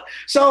color.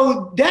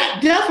 So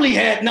that definitely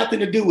had nothing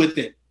to do with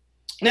it.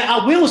 Now,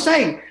 I will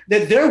say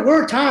that there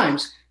were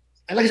times,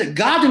 and like I said,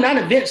 God did not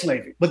invent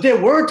slavery, but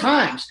there were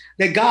times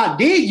that God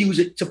did use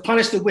it to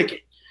punish the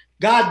wicked.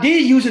 God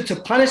did use it to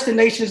punish the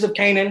nations of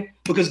Canaan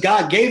because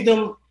God gave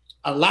them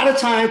a lot of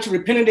time to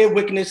repent of their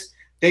wickedness.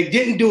 They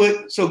didn't do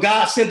it, so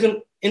God sent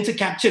them into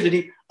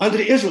captivity under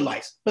the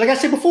Israelites. But like I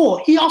said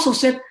before, he also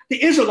sent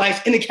the Israelites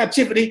into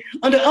captivity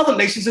under other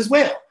nations as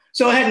well.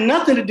 So it had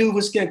nothing to do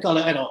with skin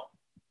color at all.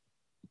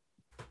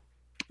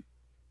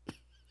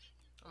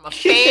 I'm gonna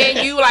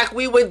fan you like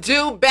we would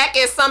do back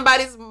at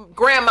somebody's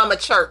grandmama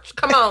church.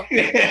 Come on.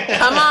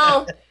 Come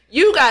on.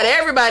 You got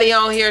everybody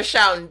on here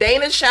shouting.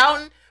 Dana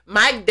shouting.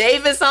 Mike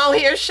Davis on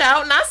here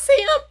shouting. I see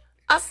him.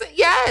 I said,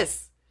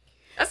 yes.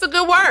 That's a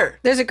good word.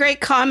 There's a great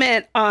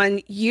comment on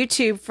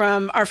YouTube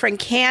from our friend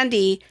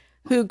Candy,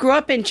 who grew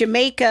up in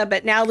Jamaica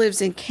but now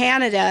lives in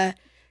Canada.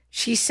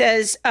 She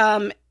says,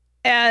 she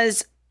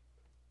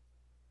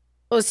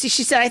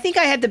said, I think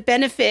I had the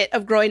benefit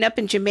of growing up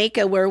in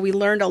Jamaica, where we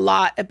learned a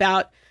lot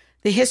about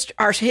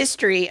our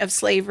history of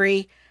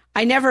slavery.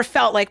 I never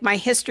felt like my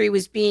history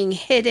was being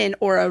hidden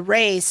or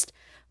erased.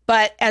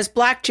 But as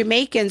Black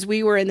Jamaicans,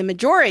 we were in the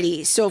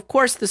majority. So, of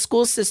course, the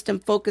school system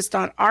focused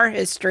on our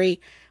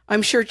history.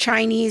 I'm sure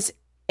Chinese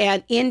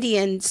and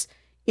Indians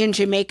in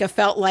Jamaica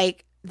felt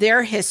like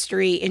their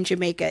history in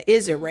Jamaica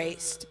is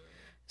erased.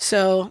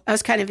 So that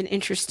was kind of an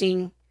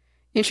interesting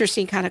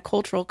kind of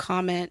cultural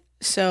comment.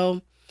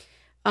 So,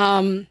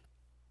 yeah,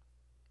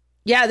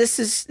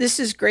 this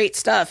is great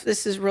stuff.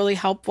 This is really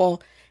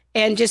helpful.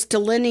 And just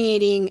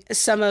delineating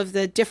some of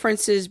the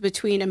differences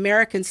between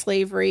American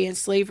slavery and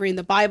slavery in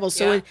the Bible.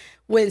 So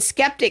when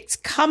skeptics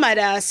come at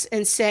us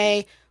and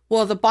say,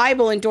 well, the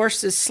Bible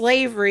endorses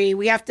slavery,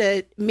 we have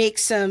to make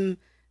some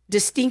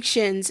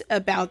distinctions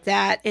about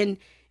that. And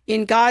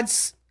in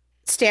God's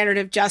standard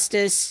of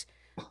justice,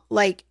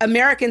 like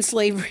American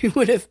slavery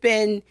would have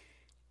been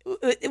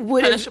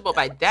punishable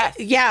by death.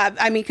 Yeah,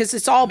 I mean, because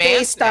it's all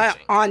based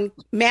on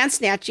man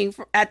snatching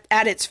at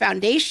its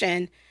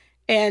foundation.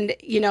 And,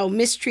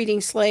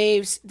 mistreating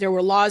slaves, there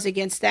were laws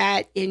against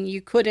that, and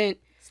you couldn't.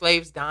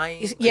 Slaves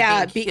dying.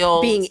 Yeah,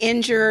 being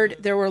injured.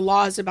 There were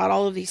laws about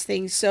all of these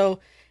things. So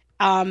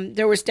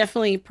there was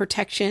definitely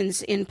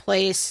protections in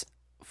place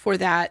for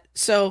that.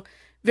 So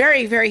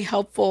very, very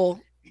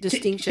helpful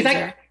distinctions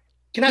there.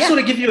 Can I sort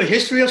of give you a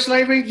history of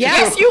slavery?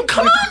 Yes, you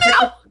come on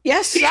now.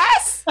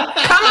 Yes. Come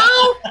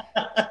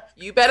on.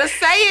 You better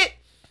say it.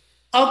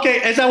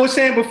 Okay, as I was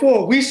saying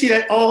before, we see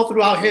that all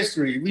throughout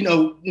history. We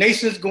know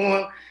nations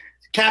going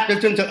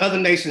captive into other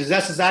nations.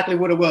 That's exactly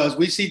what it was.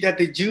 We see that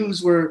the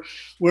Jews were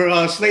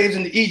slaves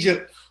in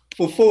Egypt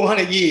for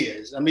 400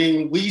 years. I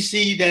mean, we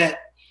see that,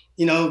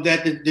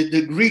 that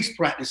the Greeks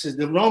practice it,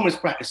 the Romans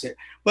practice it.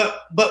 But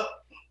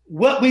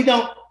what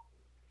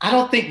I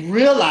don't think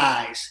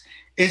realize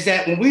is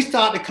that when we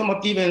start to come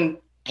up even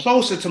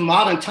closer to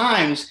modern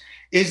times,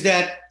 is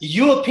that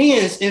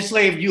Europeans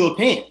enslaved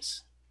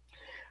Europeans.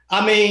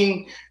 I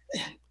mean,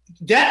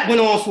 that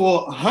went on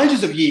for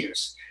hundreds of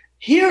years.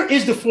 Here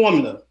is the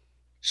formula.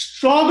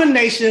 Stronger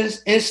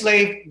nations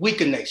enslaved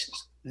weaker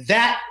nations.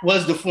 That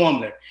was the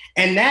formula.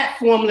 And that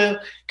formula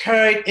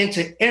carried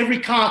into every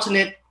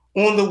continent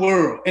in the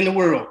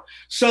world.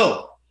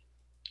 So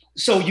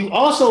you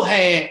also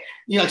had,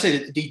 like I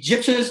said, the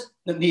Egyptians,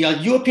 the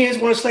Europeans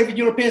were enslaved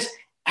Europeans,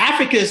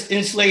 Africans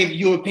enslaved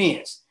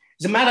Europeans.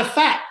 As a matter of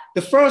fact,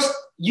 the first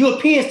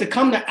Europeans to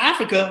come to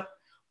Africa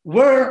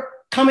were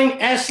coming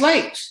as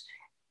slaves.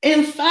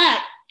 In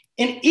fact,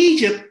 in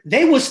Egypt,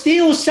 they were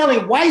still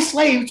selling white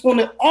slaves on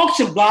the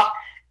auction block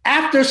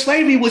after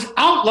slavery was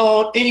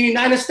outlawed in the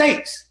United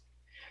States.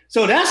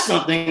 So that's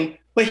something.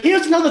 But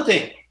here's another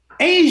thing.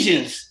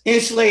 Asians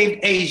enslaved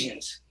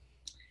Asians.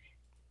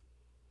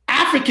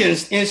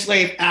 Africans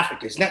enslaved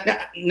Africans. Now,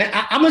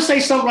 I'm going to say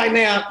something right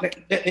now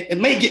that it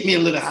may get me a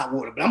little hot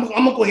water, but I'm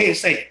going to go ahead and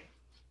say it.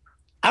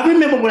 I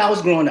remember when I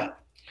was growing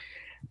up,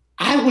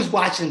 I was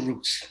watching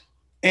Roots,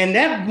 and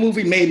that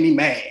movie made me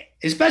mad,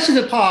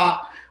 especially the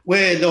part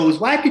where those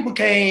white people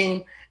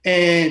came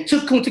and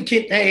took Kunta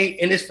Kinte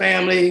and his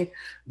family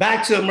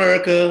back to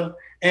America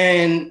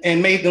and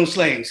made them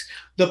slaves.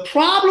 The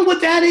problem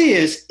with that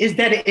is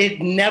that it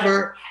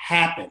never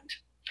happened.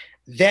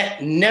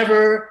 That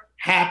never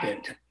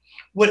happened.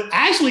 What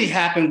actually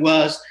happened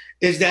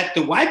is that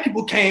the white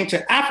people came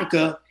to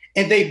Africa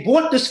and they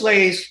bought the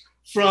slaves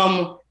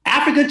from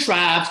African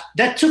tribes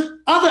that took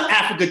other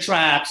African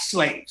tribes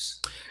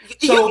slaves.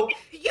 So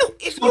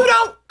if you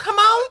don't come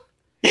on.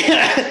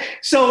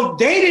 So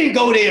they didn't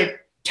go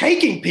there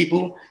taking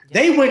people.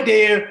 They went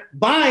there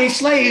buying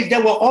slaves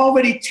that were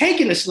already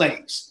taking the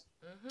slaves.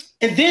 Mm-hmm.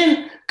 And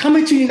then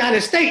coming to the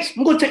United States,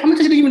 I'm going to take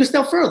it even a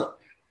step further.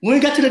 When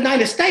we got to the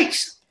United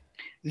States,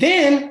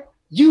 then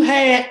you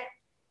had,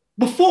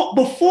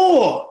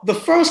 before the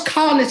first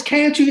colonists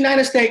came to the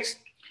United States,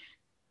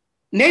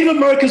 Native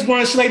Americans were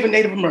enslaving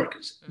Native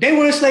Americans. They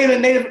were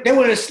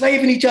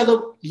enslaving each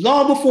other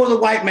long before the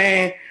white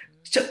man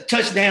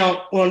touched down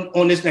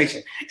on this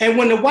nation. And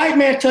when the white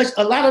man touched,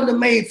 a lot of them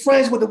made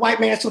friends with the white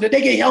man so that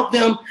they could help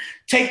them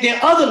take their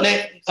other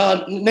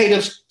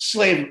native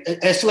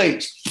as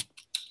slaves.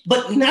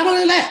 But not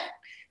only that,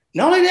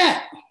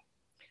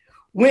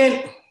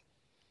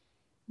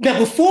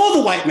 before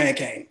the white man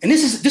came, and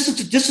this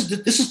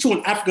is true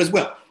in Africa as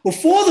well.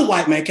 Before the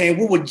white man came,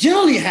 what would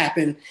generally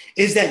happen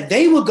is that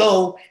they would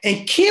go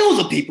and kill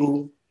the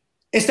people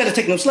instead of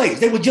taking them slaves.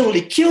 They would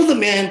generally kill the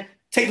men,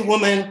 take the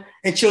women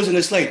and children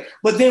as slaves.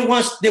 But then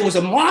once there was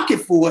a market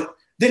for it,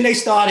 then they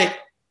started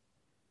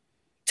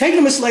taking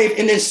them as slaves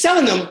and then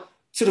selling them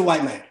to the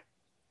white man.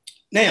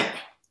 Now,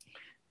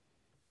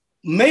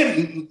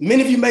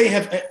 many of you may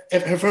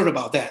have heard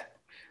about that,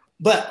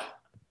 but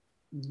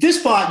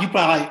this part you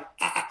probably,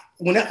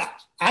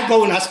 I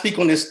go and I speak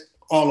on this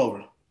all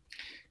over.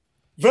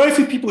 Very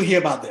few people hear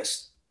about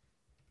this.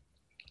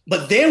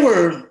 But there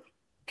were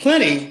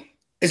plenty,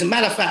 as a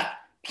matter of fact,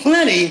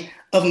 plenty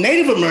of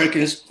Native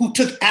Americans who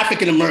took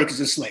African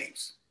Americans as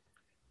slaves.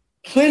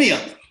 Plenty of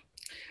them.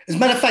 As a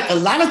matter of fact, a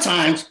lot of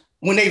times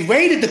when they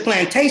raided the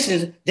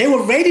plantations, they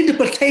were raiding the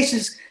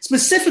plantations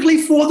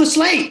specifically for the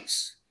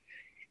slaves.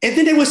 And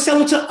then they were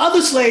selling to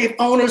other slave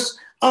owners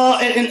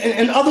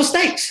in other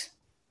states.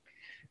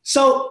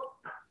 So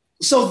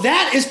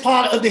that is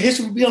part of the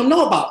history we don't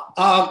know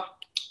about.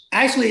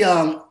 Actually,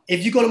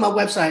 if you go to my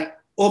website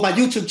or my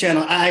YouTube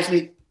channel,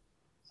 I've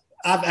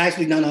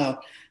actually done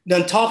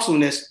talks on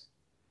this.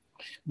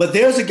 But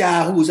there's a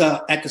guy who's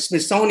at the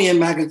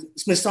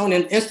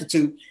Smithsonian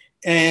Institute,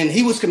 and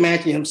he was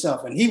Comanche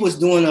himself, and he was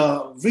doing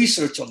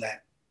research on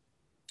that.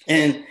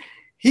 And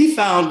he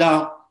found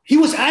out, he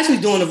was actually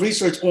doing the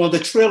research on the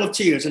Trail of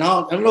Tears. And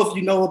I don't know if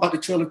you know about the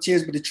Trail of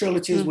Tears, but the Trail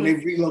of Tears, when they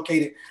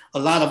relocated a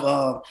lot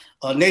of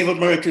Native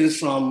Americans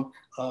from,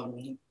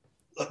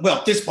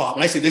 this part,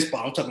 when I say this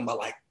part, I'm talking about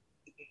like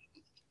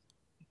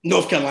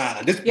North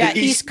Carolina. The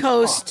East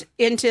Coast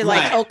into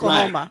like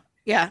Oklahoma.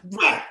 Right. Yeah.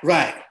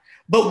 Right.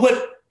 But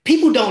what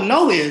people don't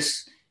know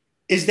is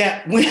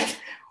that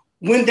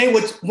when they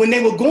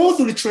were going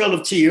through the Trail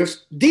of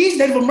Tears, these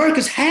Native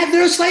Americans had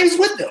their slaves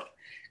with them.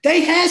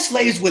 They had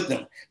slaves with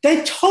them.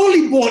 They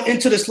totally bought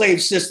into the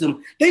slave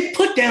system. They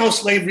put down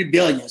slave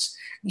rebellions.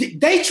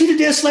 They treated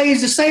their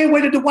slaves the same way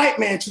that the white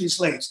man treated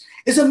slaves.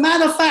 As a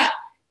matter of fact,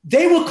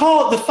 they were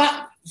called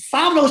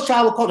five of those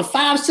tribes were called the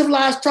 5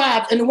 civilized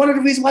tribes. And one of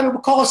the reasons why they were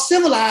called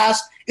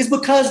civilized is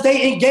because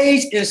they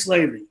engaged in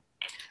slavery.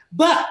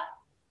 But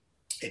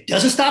it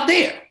doesn't stop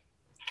there.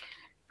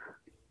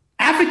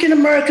 African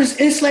Americans,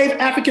 enslaved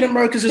African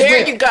Americans as well.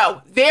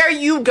 There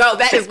you go.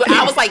 That is what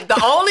I was like, the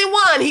only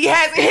one he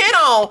hasn't hit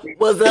on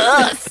was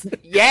us.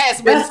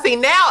 Yes, but see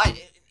now,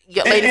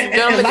 ladies and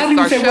gentlemen, a lot of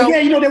people say,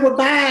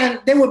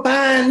 they were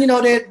buying,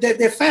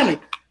 their family.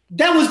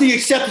 That was the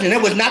exception.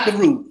 That was not the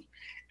rule.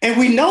 And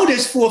we know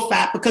this for a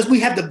fact because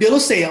we have the bill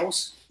of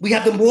sales, we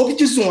have the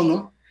mortgages on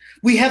them,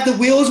 we have the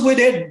wills where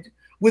they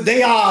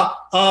are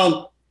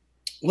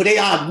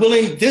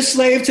willing this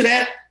slave to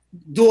that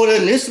daughter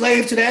and this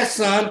slave to that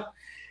son.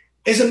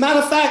 As a matter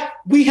of fact,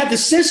 we have the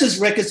census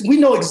records. We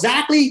know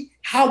exactly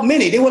how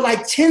many. There were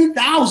like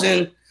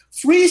 10,000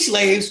 free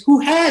slaves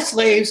who had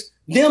slaves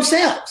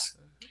themselves.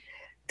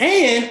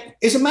 And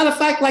as a matter of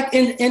fact, like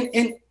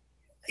in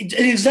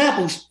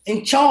examples,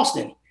 in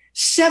Charleston,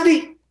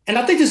 70, and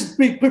I think this is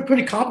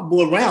pretty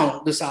comparable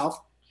around the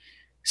South,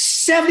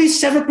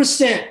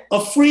 77%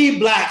 of free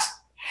Blacks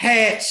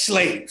had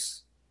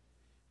slaves.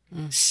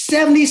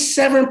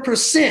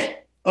 77%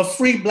 of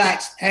free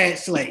Blacks had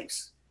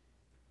slaves.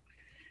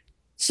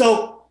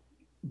 So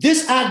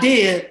this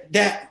idea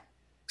that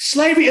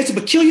slavery is a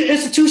peculiar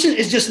institution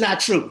is just not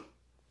true.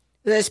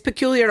 It's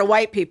peculiar to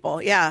white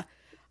people. Yeah.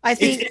 I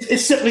think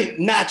it's simply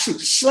not true.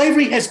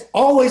 Slavery has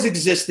always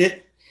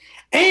existed.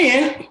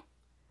 And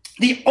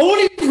the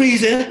only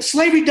reason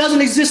slavery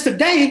doesn't exist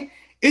today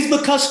is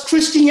because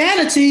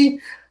Christianity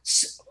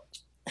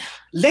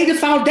laid the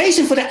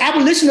foundation for the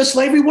abolition of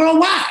slavery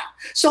worldwide.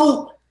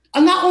 So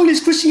not only is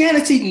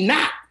Christianity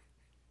not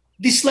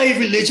the slave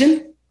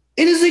religion,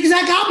 it is the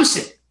exact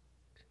opposite.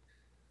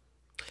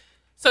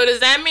 So does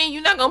that mean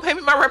you're not going to pay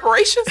me my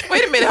reparations?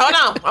 Wait a minute. Hold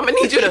on. I'm going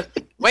to need you to...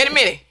 Wait a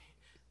minute.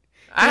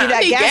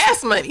 I need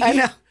gas money. I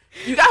know.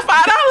 You got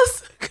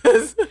 $5?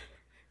 Because...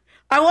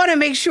 I want to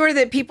make sure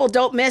that people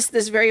don't miss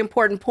this very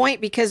important point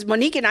because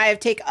Monique and I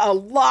have taken a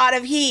lot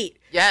of heat.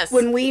 Yes.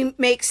 When we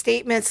make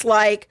statements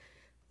like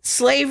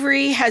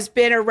slavery has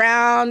been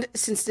around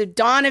since the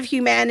dawn of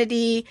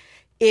humanity.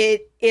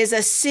 It is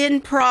a sin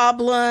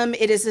problem.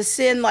 It is a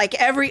sin like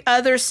every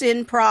other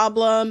sin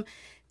problem.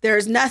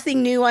 There's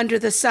nothing new under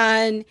the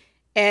sun.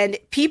 And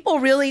people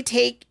really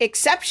take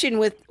exception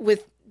with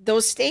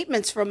those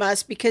statements from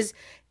us because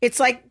it's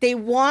like they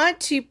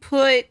want to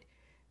put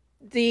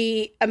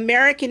the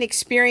American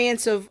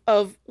experience of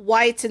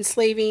whites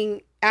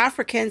enslaving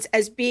Africans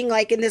as being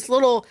like in this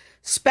little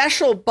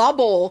special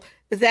bubble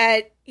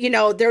that,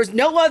 there's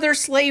no other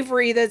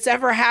slavery that's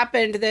ever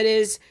happened that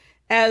is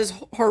as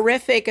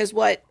horrific as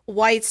what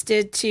whites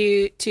did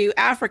to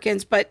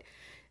Africans. But,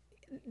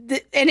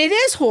 and it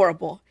is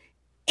horrible.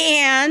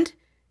 And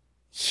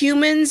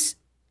humans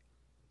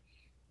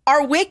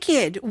are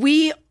wicked.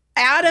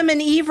 Adam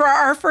and Eve are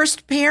our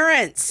first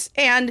parents.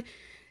 And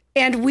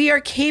we are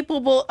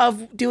capable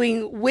of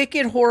doing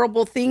wicked,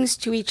 horrible things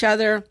to each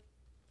other.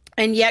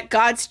 And yet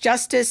God's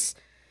justice,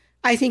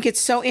 I think it's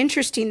so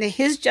interesting that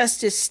his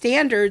justice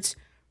standards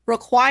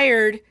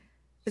required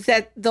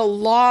that the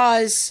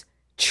laws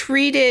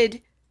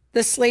treated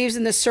the slaves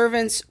and the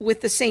servants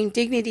with the same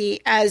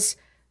dignity as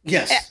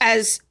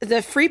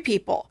the free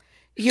people.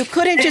 You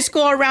couldn't just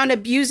go around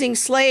abusing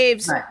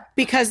slaves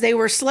because they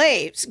were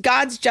slaves.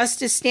 God's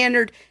justice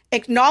standard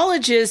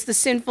acknowledges the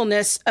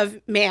sinfulness of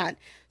man.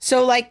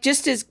 So like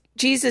just as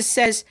Jesus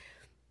says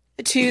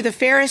to the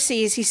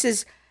Pharisees, he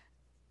says,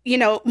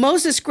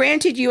 Moses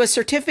granted you a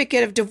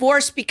certificate of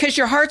divorce because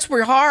your hearts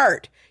were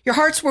hard. Your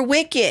hearts were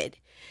wicked.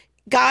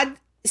 God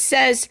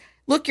says,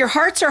 look, your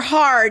hearts are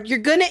hard. You're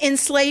going to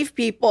enslave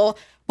people,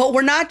 but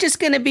we're not just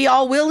going to be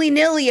all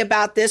willy-nilly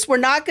about this. We're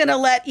not going to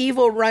let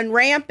evil run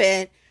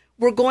rampant.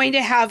 We're going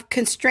to have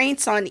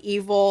constraints on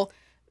evil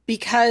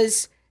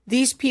because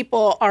these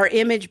people are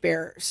image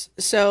bearers.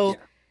 So,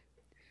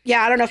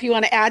 I don't know if you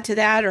want to add to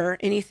that or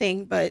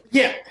anything, but.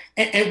 Yeah.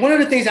 And one of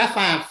the things I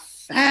find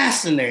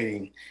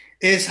fascinating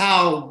is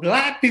how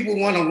Black people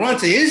want to run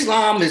to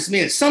Islam as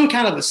being some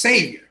kind of a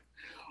savior.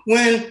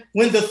 When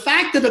the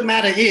fact of the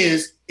matter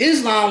is,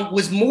 Islam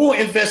was more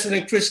invested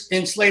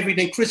in slavery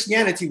than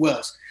Christianity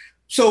was.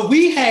 So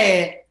we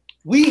had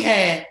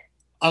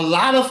a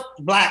lot of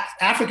Black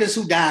Africans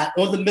who died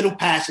on the Middle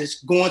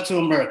Passage going to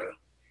America.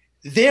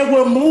 There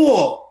were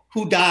more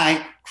who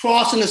died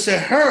crossing the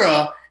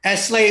Sahara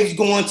as slaves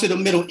going to the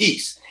Middle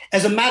East.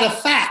 As a matter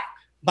of fact,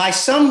 by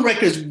some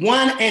records,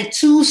 1 and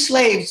 2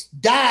 slaves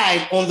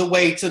died on the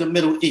way to the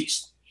Middle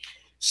East.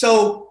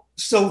 So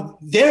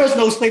there is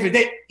no slavery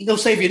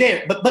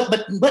there. But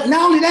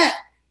not only that,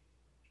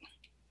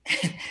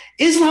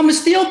 Islam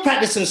is still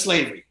practicing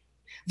slavery.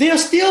 There are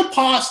still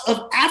parts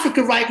of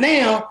Africa right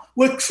now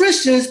where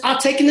Christians are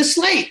taking the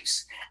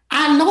slaves.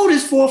 I know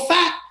this for a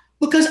fact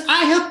because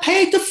I have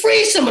paid to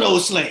free some of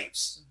those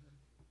slaves.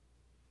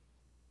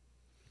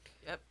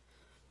 Yep.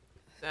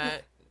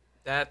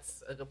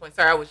 That's a good point.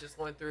 Sorry, I was just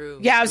going through.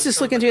 Yeah, I was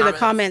just looking through the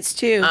comments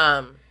too.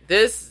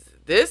 This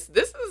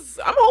is,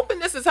 I'm hoping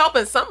this is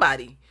helping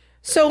somebody.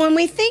 So when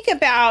we think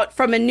about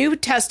from a New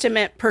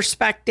Testament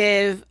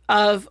perspective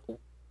of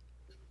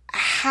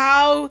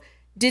how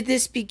did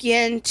this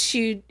begin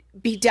to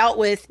be dealt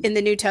with in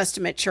the New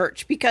Testament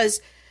church?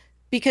 Because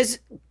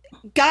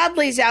God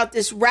lays out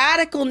this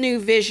radical new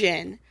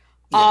vision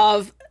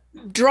of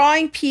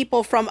drawing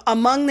people from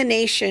among the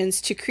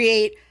nations to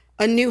create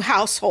a new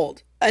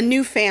household, a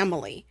new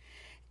family.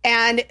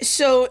 And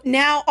so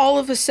now all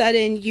of a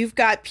sudden you've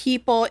got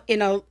people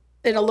in a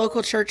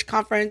local church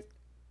conference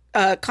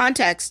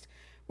context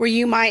where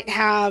you might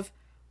have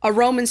a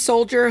Roman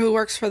soldier who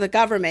works for the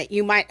government.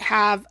 You might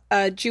have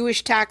a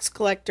Jewish tax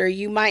collector.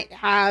 You might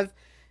have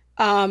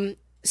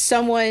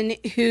someone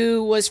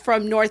who was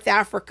from North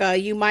Africa.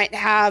 You might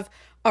have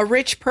a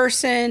rich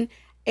person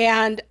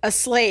and a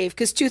slave,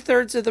 because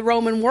 2/3 of the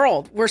Roman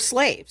world were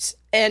slaves.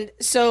 And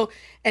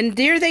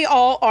there they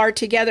all are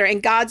together,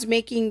 and God's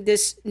making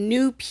this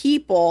new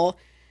people.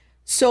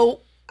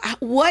 So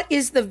what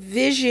is the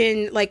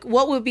vision? Like,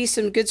 what would be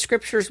some good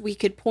scriptures we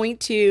could point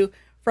to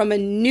from a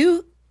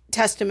New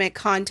Testament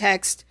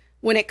context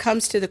when it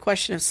comes to the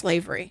question of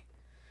slavery?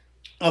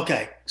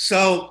 Okay,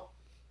 so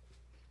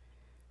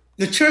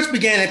the church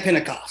began at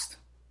Pentecost,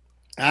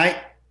 all right?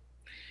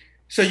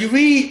 So you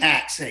read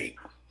Acts 8,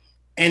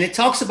 and it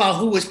talks about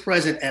who was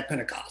present at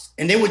Pentecost.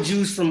 And there were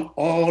Jews from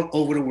all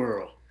over the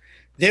world.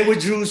 There were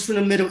Jews from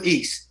the Middle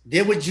East.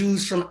 There were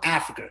Jews from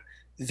Africa.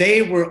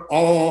 They were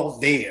all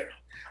there.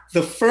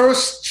 The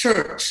first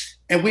church,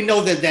 and we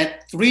know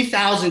that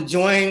 3,000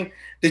 joined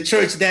the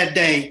church that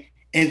day,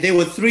 and there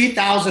were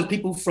 3,000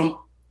 people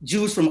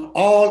Jews from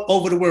all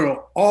over the world,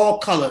 all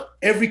color,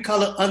 every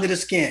color under the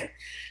skin.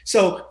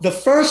 So the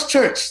first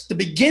church, the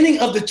beginning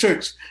of the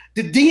church,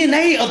 the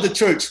DNA of the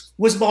church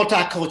was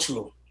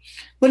multicultural.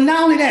 But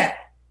not only that,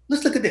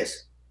 let's look at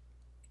this.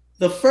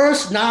 The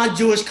first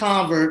non-Jewish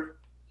convert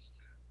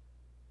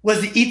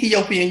was the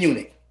Ethiopian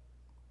eunuch.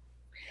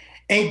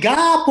 And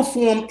God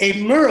performed a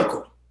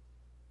miracle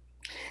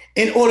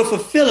in order for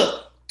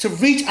Philip to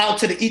reach out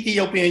to the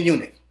Ethiopian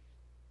eunuch.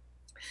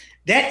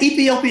 That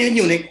Ethiopian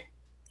eunuch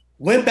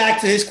went back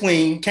to his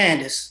queen,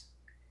 Candace,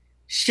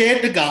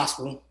 shared the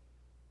gospel.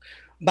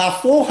 By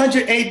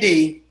 400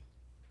 AD,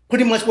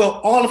 pretty much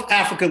all of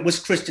Africa was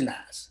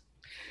Christianized.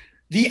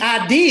 The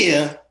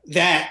idea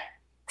that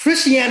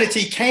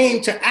Christianity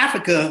came to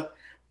Africa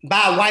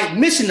by white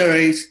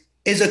missionaries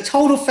is a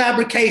total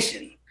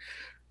fabrication.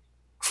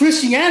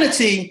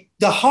 Christianity,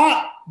 the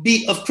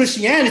heartbeat of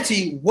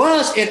Christianity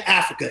was in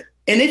Africa,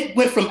 and it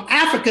went from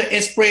Africa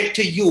and spread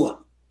to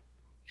Europe.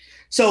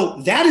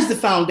 So that is the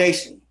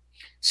foundation.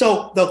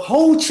 So the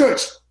whole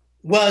church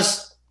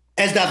was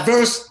as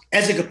diverse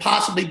as it could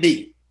possibly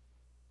be.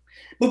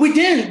 But we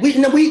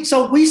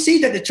see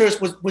that the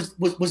church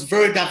was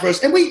very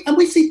diverse, and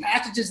we see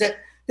passages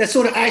that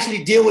sort of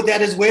actually deal with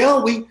that as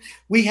well.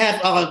 We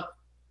have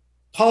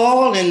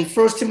Paul in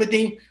 1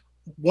 Timothy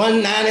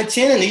 1, 9 and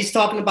 10, and he's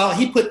talking about,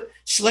 he put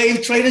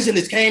slave traders in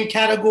the same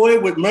category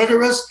with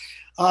murderers.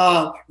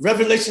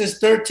 Revelations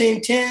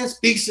 13:10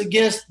 speaks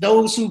against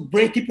those who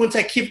bring people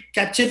into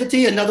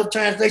captivity. Another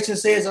translation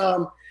says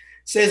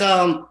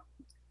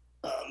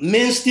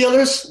men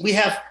stealers. We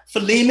have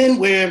Philemon,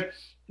 where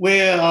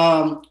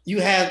you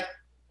have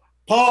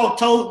Paul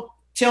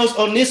tells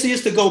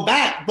Onesimus to go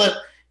back, but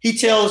he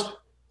tells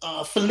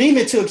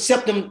Philemon to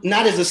accept him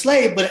not as a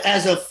slave, but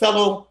as a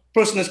fellow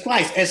person of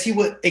Christ, as he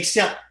would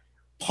accept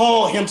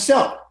Paul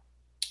himself.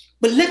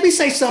 But let me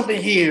say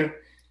something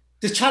here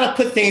to try to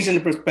put things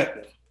into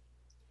perspective.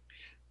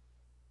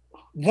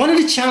 one of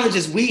the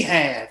challenges we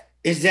have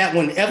is that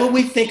whenever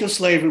we think of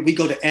slavery, we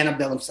go to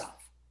antebellum South.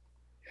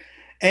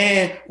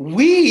 And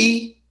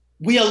we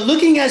are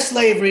looking at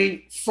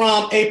slavery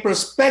from a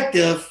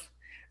perspective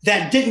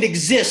that didn't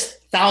exist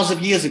thousands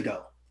of years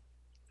ago.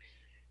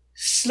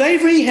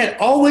 Slavery had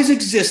always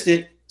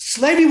existed.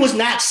 Slavery was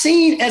not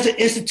seen as an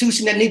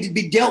institution that needed to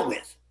be dealt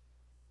with.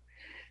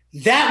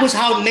 That was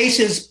how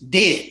nations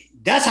did.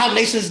 That's how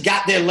nations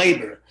got their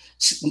labor.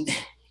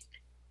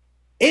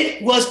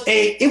 It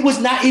was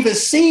not even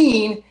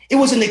seen. It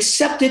was an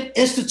accepted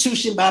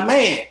institution by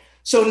man.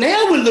 So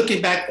now we're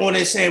looking back on it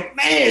and saying,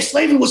 man,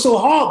 slavery was so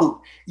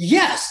horrible.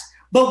 Yes,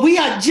 but we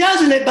are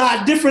judging it by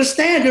a different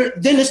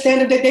standard than the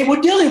standard that they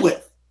were dealing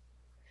with.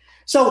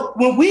 So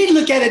when we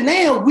look at it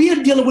now, we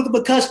are dealing with it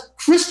because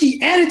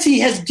Christianity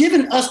has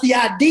given us the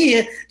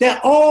idea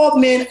that all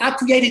men are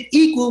created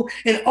equal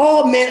and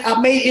all men are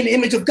made in the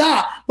image of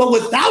God. But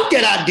without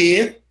that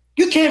idea,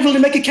 you can't really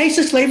make a case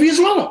that slavery is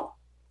wrong.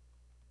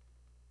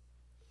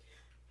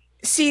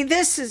 See,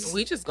 this is...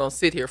 We just gonna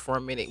sit here for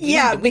a minute.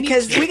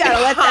 Because we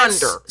gotta let that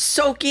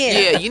soak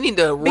in. Yeah, you need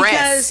to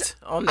rest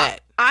on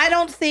that. I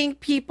don't think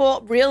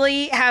people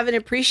really have an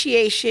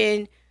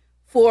appreciation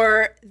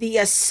for the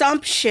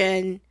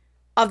assumption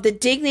of the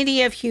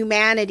dignity of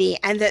humanity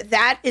and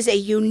that is a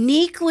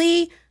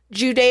uniquely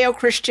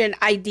Judeo-Christian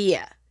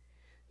idea.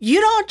 You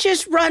don't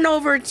just run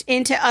over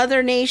into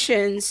other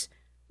nations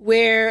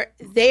where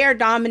they are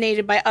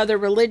dominated by other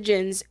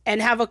religions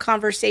and have a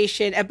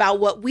conversation about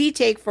what we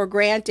take for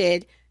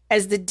granted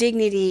as the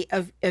dignity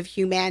of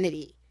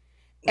humanity.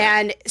 Right.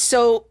 And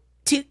so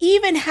to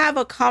even have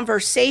a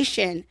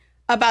conversation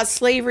about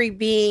slavery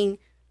being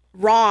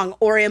wrong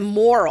or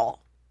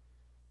immoral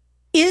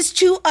is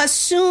to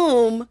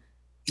assume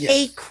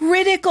a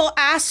critical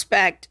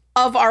aspect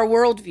of our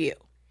worldview.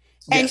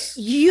 And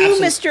you,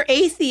 absolutely. Mr.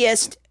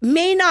 Atheist,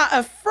 may not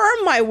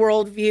affirm my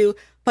worldview,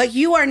 but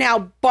you are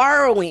now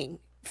borrowing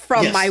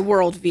from my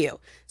worldview.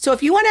 So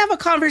if you want to have a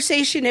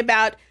conversation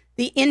about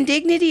the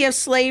indignity of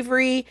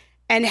slavery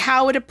and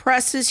how it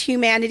oppresses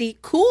humanity,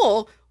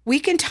 cool, we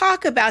can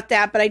talk about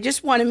that. But I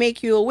just want to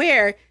make you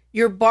aware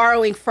you're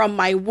borrowing from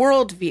my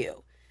worldview.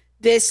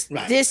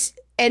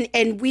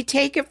 And we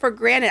take it for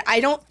granted. I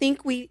don't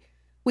think we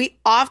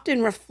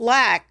often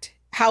reflect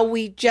how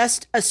we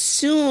just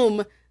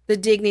assume the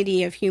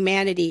dignity of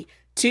humanity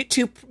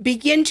to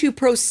begin to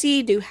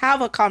proceed to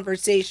have a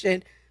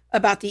conversation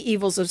about the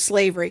evils of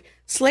slavery.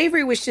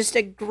 Slavery was just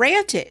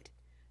granted.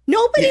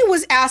 Nobody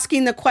was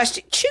asking the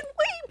question, should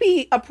we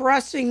be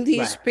oppressing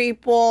these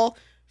people?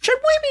 Should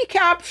we be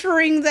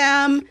capturing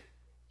them?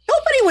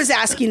 Nobody was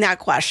asking that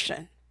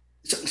question.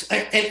 So,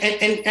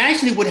 and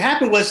actually what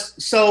happened was,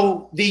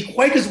 so the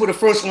Quakers were the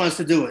first ones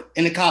to do it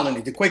in the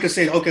colony. The Quakers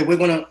said, okay, we're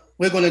not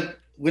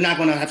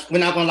gonna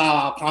allow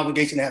our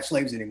congregation to have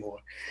slaves anymore.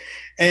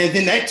 And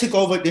then that took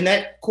over, then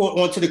that caught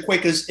on to the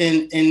Quakers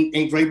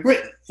in Great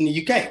Britain, in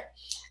the UK.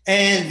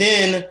 And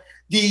then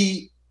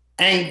the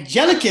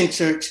Anglican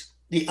Church,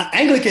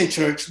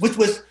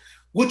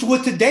 which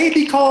would today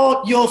be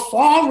called your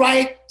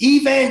far-right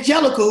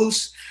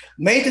evangelicals,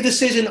 made the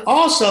decision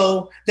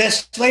also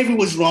that slavery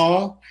was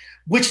wrong,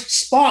 which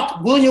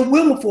sparked William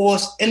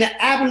Wilberforce and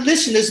the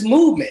abolitionist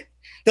movement.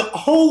 The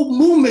whole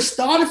movement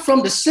started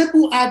from the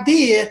simple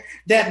idea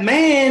that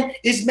man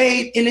is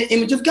made in the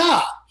image of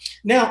God.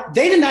 Now,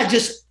 they did not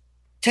just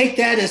take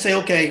that and say,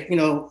 okay,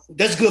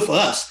 that's good for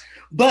us.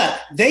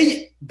 But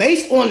they,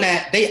 based on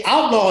that, they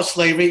outlawed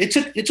slavery. It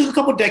took a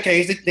couple of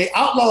decades. They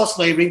outlawed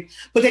slavery,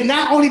 but they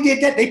not only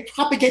did that, they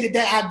propagated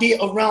that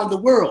idea around the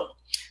world.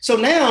 So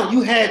now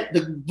you had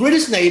the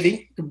British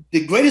Navy,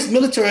 the greatest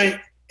military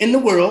in the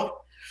world,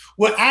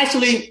 were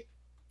actually,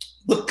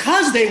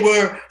 because they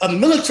were a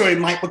military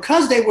might,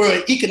 because they were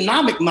an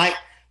economic might,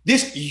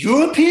 this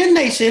European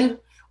nation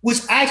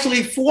was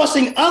actually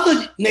forcing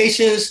other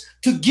nations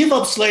to give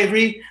up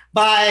slavery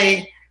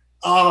by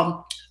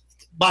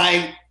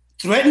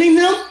threatening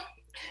them.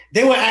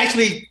 They were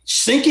actually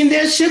sinking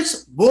their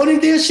ships, boarding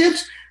their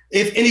ships.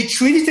 If any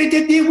treaties they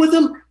did with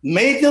them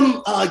made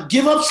them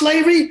give up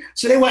slavery.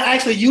 So they were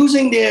actually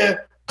using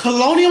their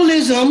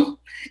colonialism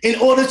in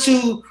order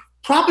to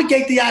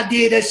propagate the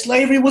idea that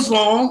slavery was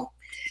wrong.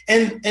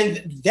 And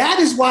that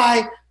is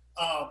why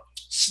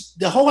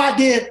the whole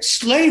idea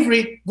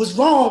slavery was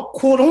wrong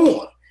caught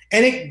on.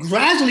 And it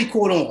gradually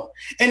caught on.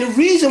 And the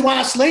reason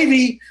why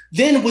slavery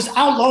then was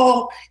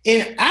outlawed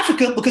in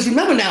Africa, because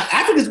remember now,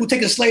 Africans were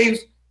taking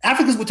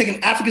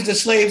Africans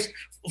as slaves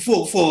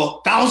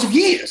for thousands of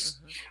years.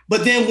 Mm-hmm.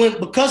 But then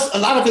because a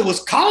lot of it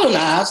was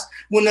colonized,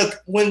 when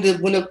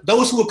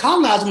those who were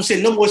colonized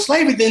said no more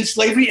slavery, then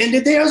slavery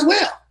ended there as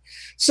well.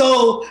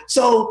 So,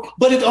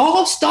 but it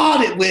all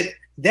started with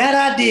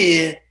that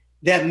idea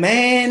that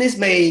man is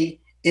made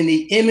in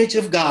the image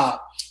of God.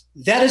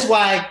 That is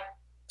why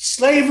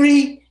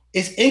slavery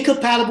is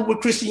incompatible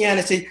with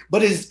Christianity,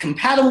 but it is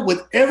compatible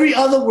with every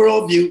other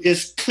worldview.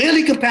 It's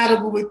clearly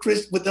compatible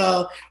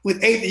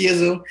with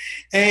atheism,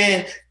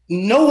 and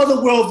no other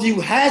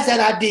worldview has that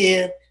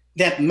idea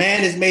that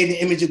man is made in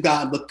the image of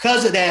God. And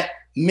because of that,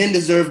 men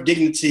deserve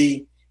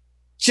dignity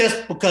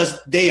just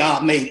because they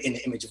are made in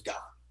the image of God.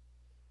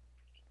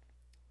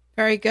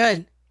 Very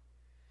good.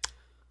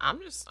 I'm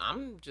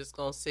just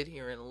gonna sit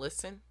here and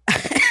listen.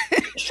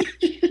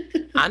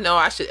 I know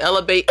I should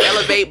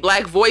elevate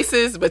Black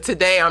voices, but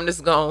today I'm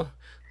just gonna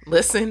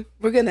listen.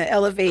 We're gonna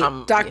elevate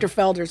Dr.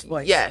 Felder's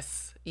voice.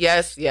 Yes.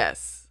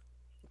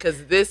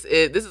 Because this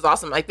is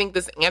awesome. I think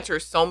this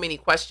answers so many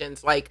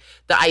questions, like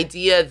the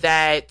idea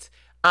that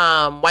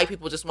white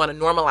people just want to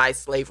normalize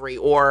slavery,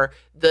 or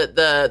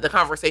the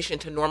conversation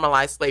to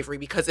normalize slavery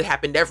because it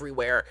happened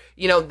everywhere.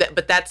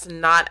 But that's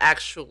not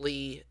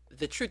actually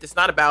the truth. It's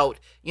not about,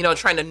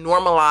 trying to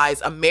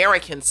normalize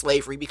American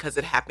slavery because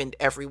it happened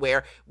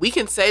everywhere. We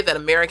can say that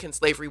American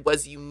slavery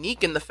was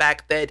unique in the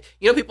fact that,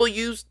 people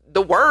used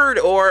the word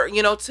or,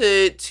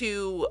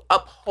 to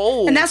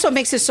uphold. And that's what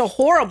makes it so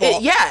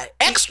horrible.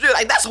 Extra,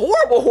 like that's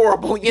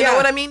horrible. You know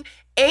what I mean?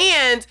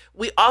 And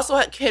we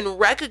also can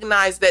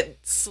recognize that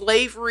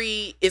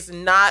slavery is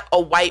not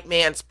a white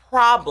man's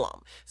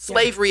problem.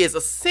 Slavery is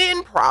a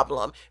sin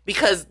problem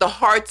because the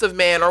hearts of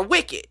man are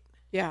wicked.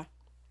 Yeah.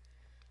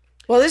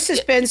 Well, this has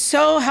been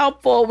so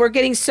helpful. We're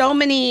getting so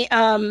many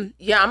I'm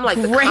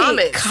like great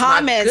the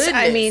comments.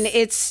 I mean,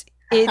 it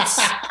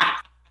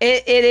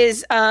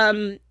is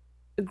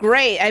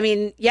great. I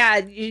mean,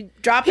 you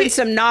dropping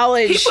some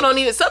knowledge.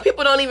 Some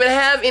people don't even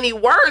have any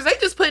words. They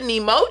just put in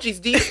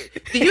emojis.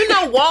 Do you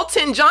know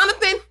Walton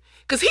Jonathan?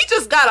 Because he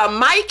just got a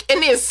mic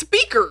and then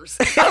speakers.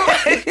 I'm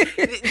like,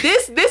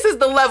 this is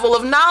the level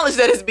of knowledge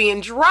that is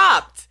being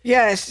dropped.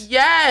 Yes.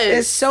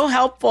 It's so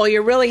helpful.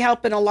 You're really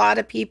helping a lot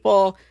of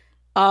people.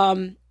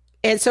 And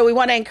so we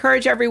want to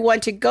encourage everyone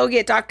to go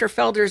get Dr.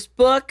 Felder's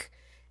book.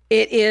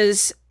 It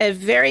is a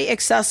very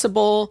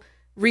accessible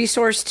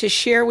resource to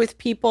share with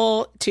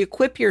people, to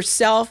equip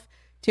yourself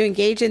to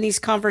engage in these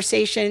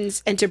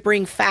conversations and to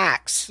bring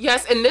facts.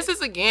 Yes, and this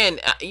is, again,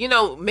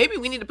 maybe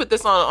we need to put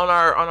this on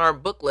our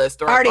book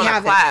list or on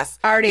our class.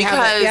 I already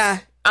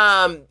have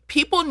it.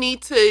 People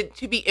need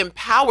to be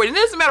empowered. And it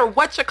doesn't matter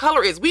what your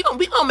color is. We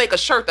gonna make a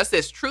shirt that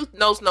says truth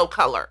knows no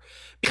color.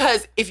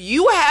 Because if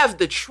you have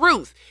the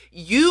truth,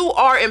 you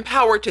are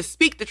empowered to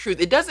speak the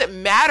truth. It doesn't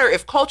matter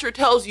if culture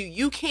tells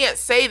you can't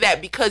say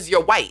that because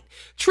you're white.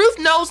 Truth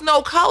knows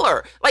no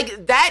color.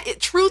 Like that,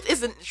 truth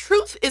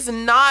is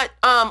not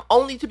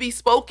only to be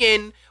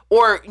spoken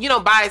or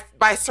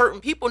by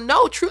certain people.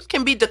 No, truth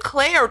can be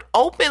declared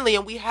openly,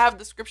 and we have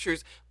the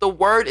scriptures. The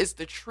word is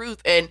the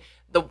truth, and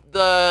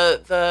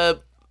the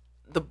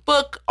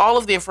book, all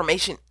of the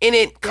information in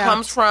it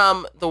comes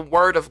from the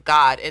word of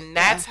God, and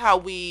that's how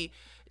we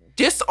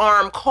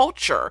disarm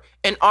culture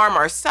and arm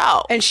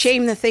ourselves and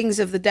shame the things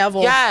of the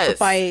devil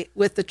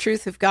with the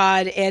truth of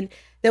God, and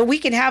that we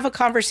can have a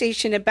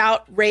conversation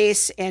about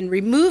race and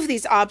remove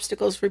these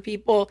obstacles for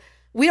people.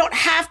 We don't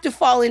have to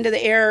fall into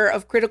the error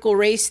of critical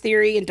race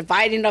theory and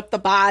dividing up the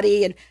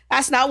body, and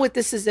that's not what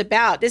this is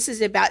about. This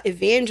is about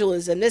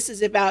evangelism. This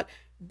is about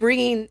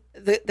bringing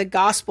the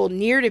gospel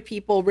near to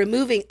people,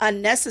 removing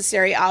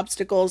unnecessary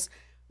obstacles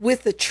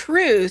with the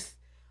truth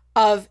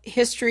of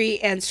history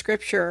and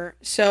scripture.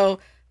 So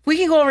we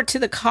can go over to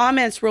the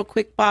comments real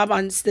quick, Bob,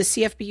 on the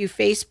CFBU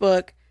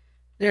Facebook.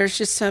 There's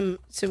just some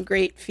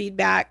great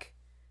feedback.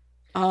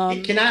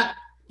 Can I?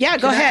 Yeah,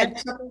 go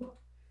ahead.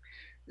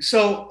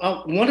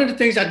 So one of the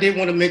things I did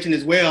want to mention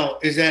as well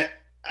is that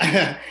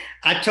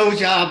I told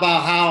y'all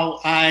about how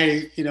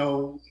I,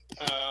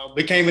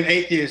 became an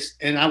atheist,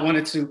 and I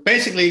wanted to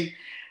basically,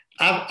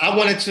 I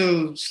wanted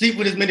to sleep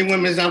with as many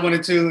women as I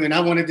wanted to, and I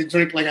wanted to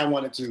drink like I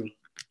wanted to.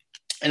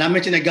 And I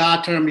mentioned that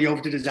God turned me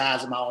over to the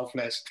desires of my own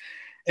flesh.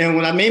 And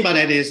what I mean by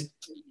that is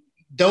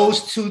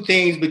those two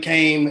things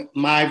became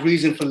my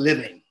reason for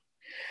living.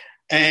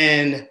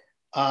 And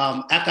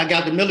after I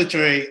got the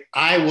military,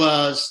 I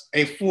was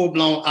a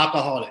full-blown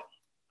alcoholic.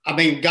 I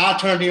mean, God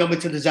turned me over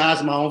to the desires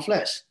of my own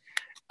flesh.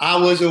 I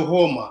was a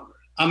whoremonger.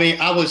 I mean,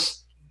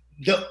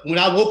 when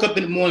I woke up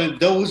in the morning,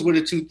 those were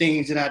the two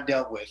things that I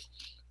dealt with.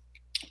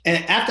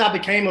 And after I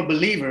became a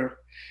believer,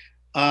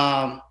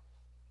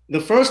 the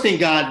first thing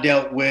God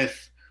dealt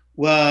with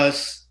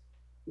was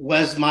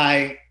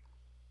my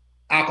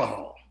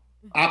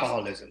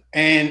alcoholism.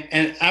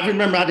 And I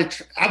remember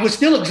I was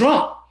still a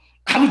drunk.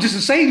 I was just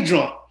a saved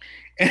drunk.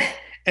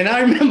 And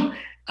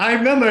I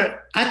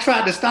remember I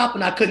tried to stop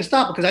and I couldn't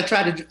stop because I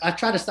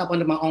tried to stop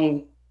under my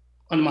own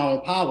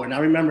power. And I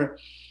remember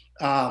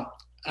I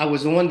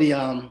was on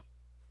the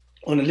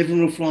living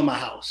room floor of my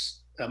house.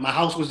 My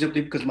house was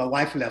empty because my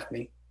wife left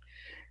me.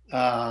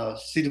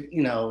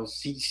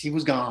 She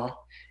was gone.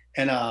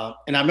 And I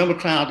remember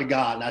crying out to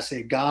God, and I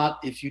said, God,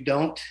 if you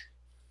don't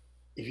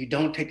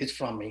take this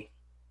from me,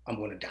 I'm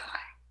going to die.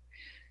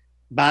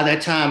 By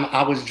that time,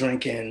 I was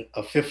drinking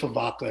a fifth of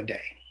vodka a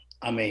day.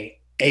 I mean,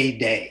 a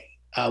day.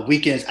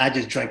 Weekends, I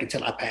just drank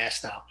until I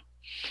passed out.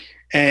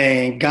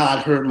 And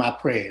God heard my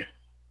prayer.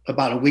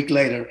 About a week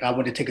later, I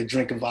went to take a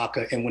drink of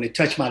vodka, and when it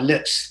touched my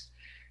lips,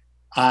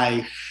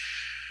 it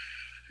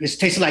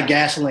tasted like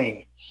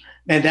gasoline.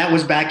 And that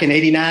was back in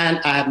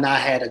 '89. I have not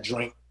had a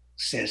drink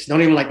since.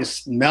 Don't even like the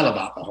smell of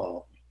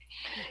alcohol.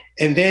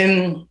 And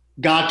then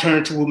God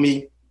turned to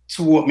me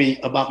toward me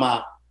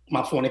about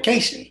my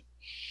fornication.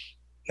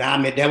 Now, I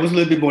mean, that was a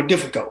little bit more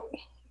difficult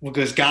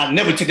because God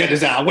never took that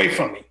desire away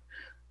from me.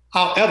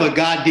 However,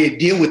 God did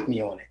deal with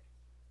me on it.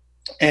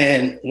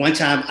 And one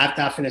time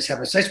after I finished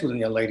having sex with a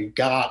young lady,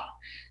 God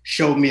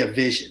showed me a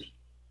vision.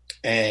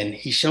 And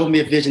he showed me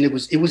a vision.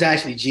 It was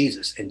actually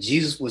Jesus. And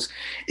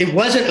it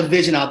wasn't a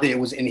vision out there, it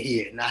was in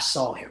here. And I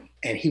saw him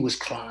and he was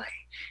crying.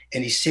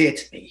 And he said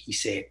to me, he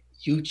said,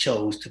 you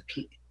chose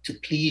to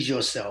please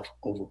yourself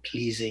over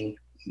pleasing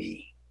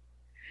me.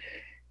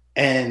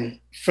 And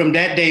from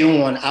that day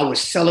on, I was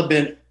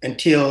celibate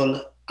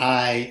until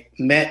I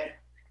married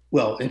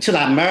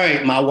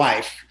my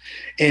wife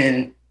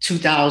in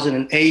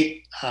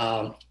 2008.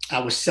 I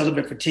was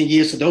celibate for 10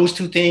 years. So those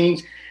two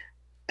things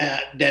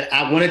that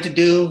I wanted to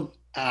do,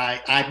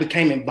 I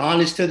became in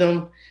bondage to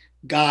them.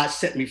 God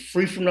set me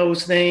free from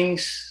those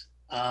things.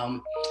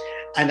 And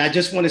I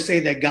just want to say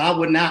that God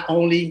would not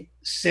only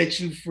set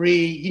you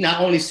free, he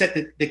not only set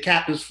the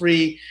captives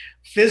free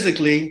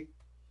physically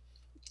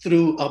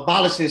through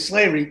abolishing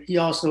slavery, he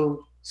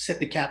also set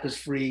the captives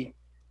free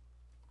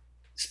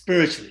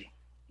spiritually,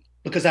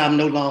 because I'm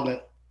no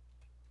longer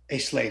a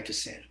slave to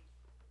sin.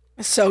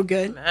 So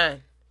good.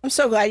 Man. I'm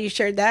so glad you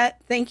shared that.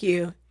 Thank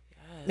you.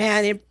 Yes.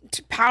 Man, it's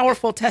a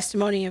powerful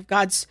testimony of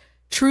God's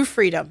true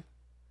freedom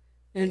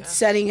and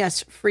setting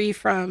us free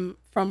from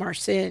our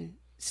sin.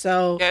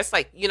 So yeah, it's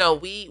like,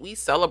 we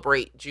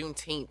celebrate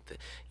Juneteenth,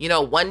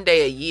 one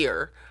day a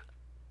year,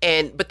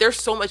 but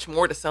there's so much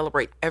more to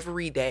celebrate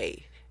every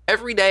day.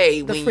 Every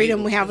day, the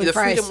freedom we have in Christ.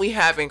 The freedom we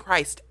have in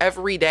Christ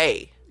every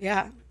day.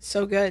 Yeah,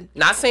 so good.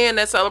 Not saying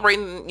that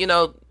celebrating,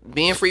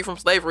 being free from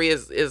slavery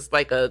is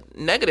like a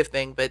negative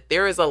thing, but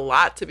there is a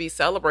lot to be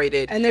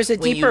celebrated. And there's a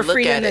deeper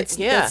freedom that's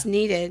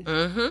needed.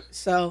 Mm-hmm.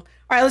 So, all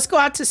right, let's go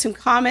out to some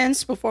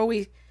comments before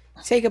we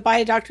say goodbye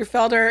to Dr.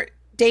 Felder.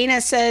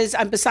 Dana says,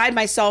 I'm beside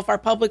myself. Our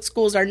public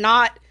schools are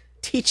not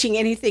teaching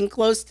anything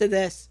close to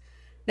this.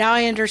 Now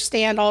I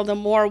understand all the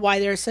more why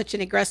there's such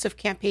an aggressive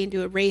campaign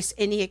to erase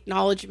any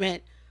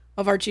acknowledgement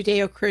of our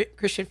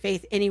Judeo-Christian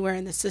faith anywhere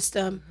in the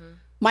system. Mm-hmm.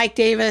 Mike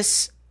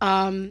Davis,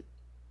 who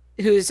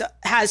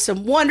has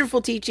some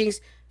wonderful teachings.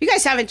 If you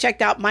guys haven't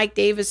checked out Mike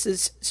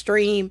Davis's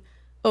stream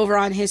over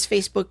on his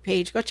Facebook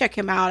page, go check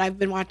him out. I've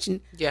been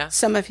watching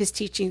some of his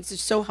teachings.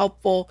 It's so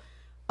helpful.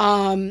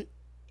 And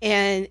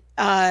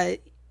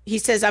he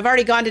says, I've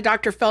already gone to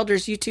Dr.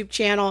 Felder's YouTube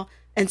channel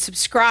and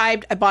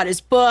subscribed. I bought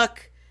his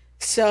book.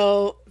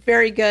 So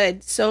very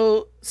good.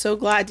 So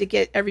glad to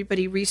get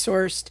everybody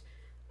resourced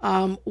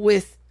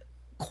with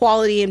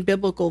quality and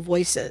biblical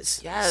voices.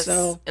 Yes.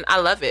 And I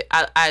love it.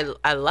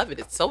 I love it.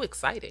 It's so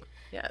exciting.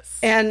 Yes.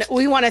 And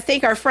we want to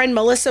thank our friend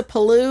Melissa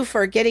Palou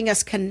for getting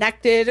us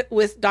connected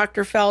with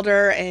Dr.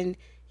 Felder. And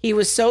he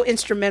was so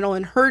instrumental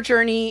in her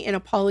journey in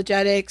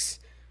apologetics.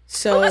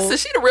 So Melissa,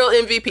 she the real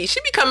MVP.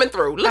 She be coming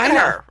through. Look at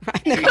her.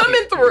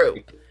 Coming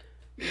through.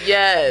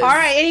 Yes. All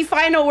right. Any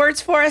final words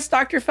for us,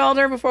 Dr.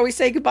 Felder, before we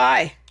say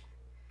goodbye?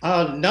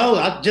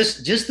 No,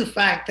 just the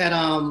fact that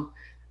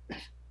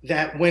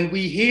that when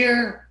we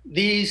hear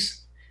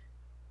these,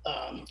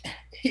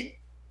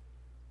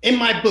 in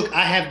my book,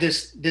 I have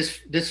this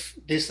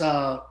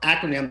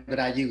acronym that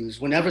I use.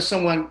 Whenever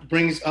someone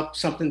brings up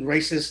something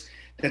racist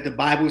that the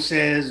Bible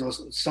says or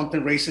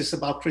something racist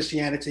about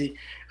Christianity,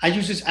 I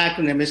use this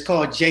acronym. It's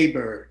called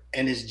JBIRD,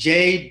 and it's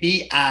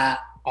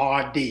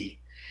JBIRD.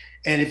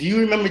 And if you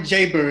remember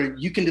JBIRD,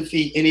 you can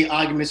defeat any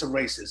arguments of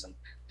racism.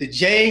 The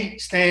J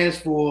stands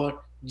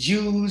for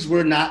Jews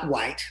were not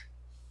white.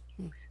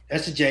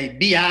 That's the J.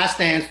 BI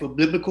stands for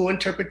biblical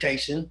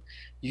interpretation.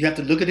 You have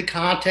to look at the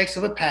context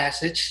of a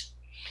passage.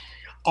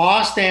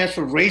 R stands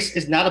for race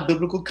is not a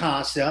biblical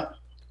concept.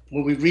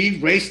 When we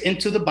read race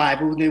into the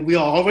Bible, then we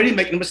are already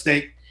making a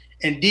mistake.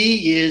 And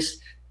D is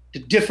the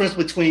difference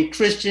between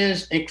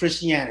Christians and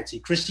Christianity.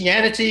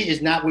 Christianity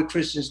is not what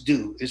Christians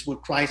do. It's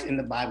what Christ in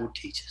the Bible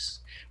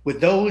teaches.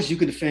 With those, you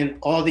can defend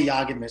all the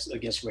arguments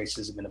against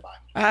racism in the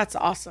Bible. That's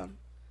awesome.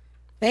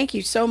 Thank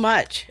you so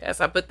much. Yes,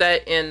 I put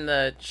that in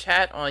the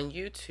chat on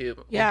YouTube.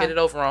 We'll get it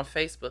over on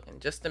Facebook in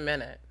just a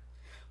minute.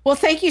 Well,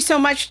 thank you so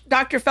much,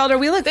 Dr. Felder.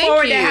 We look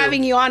forward to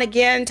having you on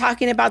again,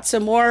 talking about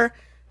some more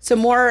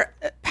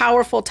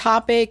powerful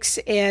topics,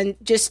 and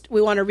just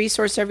we want to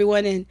resource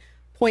everyone and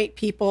point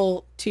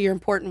people to your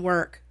important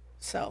work.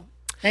 So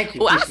thank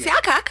you. Well, I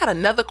got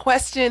another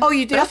question. Oh,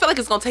 you do? But I feel like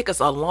it's going to take us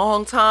a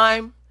long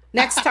time.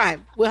 Next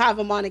time, we'll have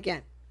them on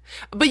again.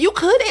 But you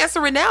could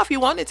answer it now if you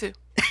wanted to.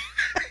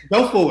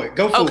 Go for it.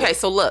 Okay,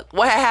 so look,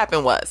 what had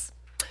happened was,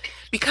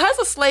 because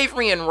of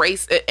slavery and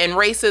race and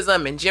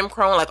racism and Jim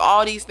Crow, like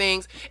all these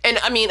things, and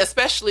I mean,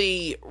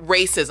 especially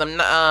racism,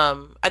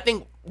 I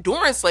think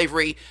during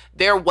slavery,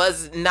 there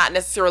was not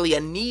necessarily a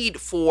need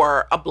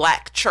for a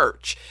black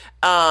church.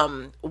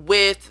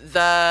 With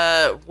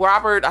the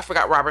I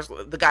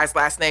forgot the guy's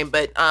last name,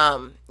 but,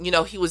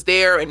 he was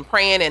there and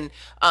praying, and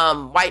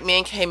white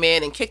men came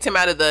in and kicked him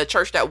out of the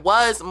church that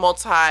was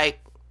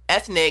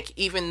multi-ethnic,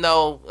 even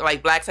though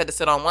like blacks had to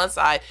sit on one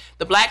side.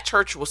 The black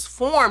church was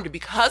formed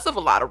because of a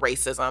lot of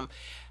racism.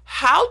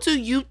 How do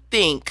you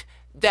think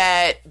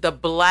that the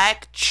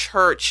Black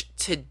church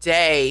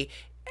today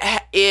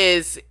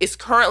is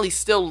currently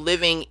still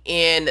living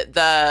in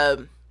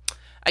the,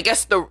 I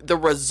guess, the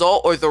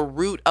result or the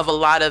root of a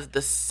lot of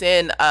the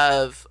sin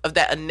of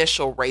that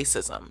initial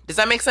racism. Does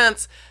that make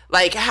sense?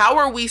 Like, how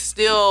are we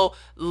still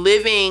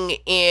living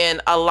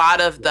in a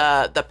lot of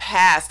the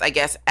past, I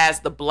guess, as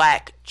the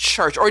Black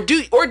church? Or do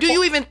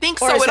you even think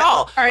so at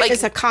all? Or like,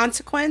 as a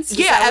consequence?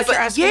 Yeah,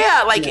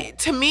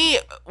 to me,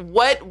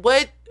 what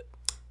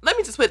let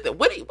me just put it,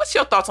 what's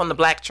your thoughts on the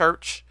Black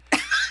church?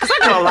 Because I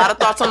got a lot of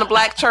thoughts on the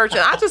Black church,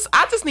 and I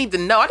just need to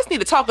know. I just need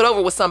to talk it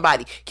over with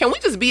somebody. Can we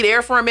just be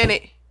there for a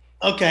minute?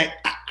 Okay,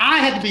 I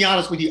have to be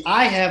honest with you.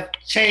 I have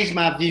changed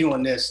my view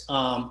on this.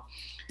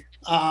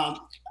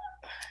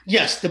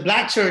 Yes, the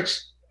Black church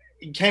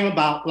came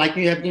about, like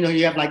you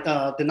have like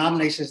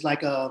denominations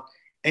like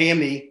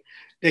AME.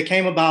 They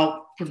came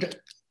about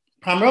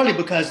primarily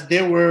because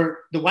the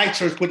white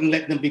church wouldn't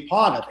let them be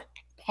part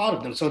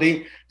of them. So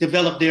they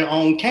developed their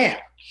own camp,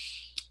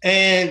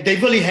 and they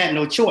really had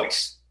no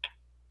choice.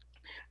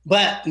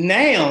 But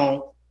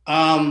now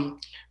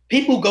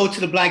people go to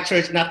the Black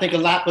church, and I think a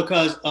lot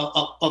because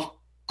of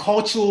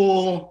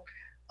cultural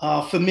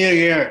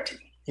familiarity.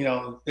 You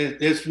know,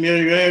 there's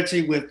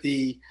familiarity with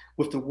the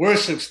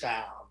worship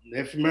style.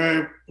 There's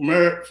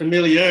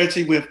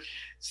familiarity with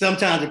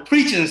sometimes the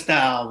preaching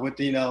style, with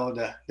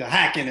the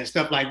hacking and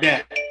stuff like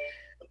that.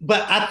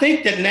 But I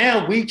think that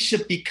now we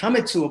should be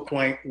coming to a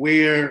point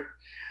where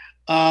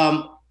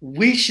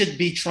we should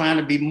be trying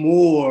to be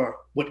more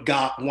what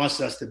God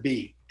wants us to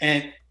be.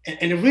 And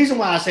the reason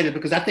why I say that,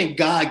 because I think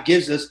God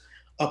gives us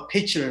a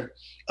picture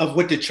of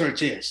what the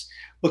church is.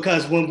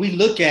 Because when we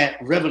look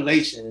at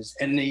Revelations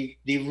and the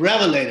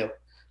revelator,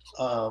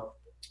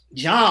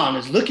 John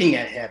is looking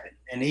at heaven,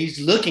 and he's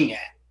looking at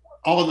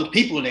all the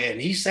people there,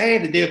 and he's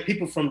saying that there are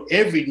people from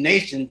every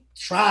nation,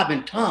 tribe,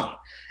 and tongue,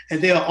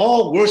 and they are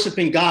all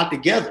worshiping God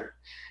together.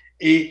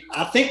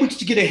 I think we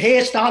should get a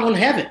head start on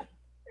heaven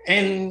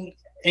and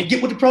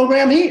get with the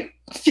program here.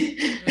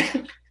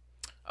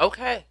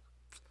 Okay.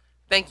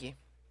 Thank you.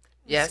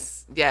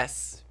 Yes.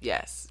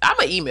 I'm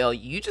going to email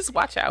you. You just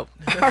watch out.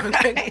 All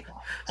right.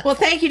 Well,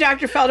 thank you,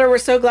 Dr. Felder. We're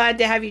so glad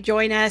to have you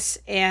join us,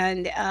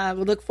 and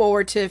we look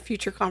forward to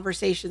future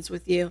conversations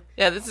with you.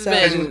 Yeah, this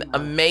has been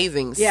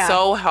amazing. Yeah.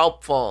 So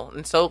helpful,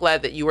 and so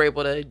glad that you were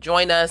able to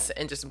join us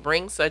and just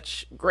bring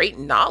such great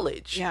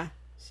knowledge. Yeah.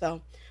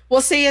 So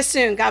we'll see you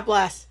soon. God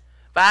bless.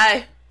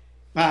 Bye.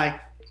 Bye.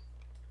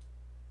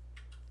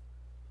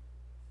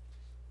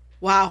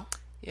 Wow.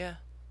 Yeah.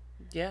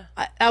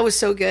 That was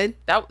so good.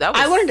 That was,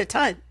 I learned a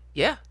ton.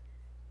 Yeah.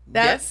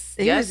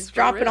 He was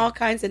dropping all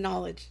kinds of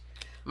knowledge.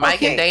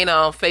 Mike and Dana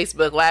on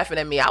Facebook laughing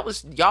at me. I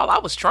was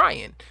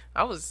trying.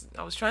 I was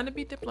trying to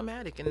be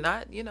diplomatic and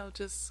not,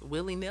 just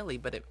willy-nilly,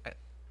 but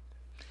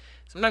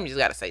sometimes you just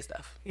got to say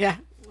stuff. Yeah.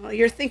 Well,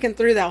 you're thinking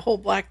through that whole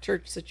Black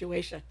church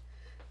situation.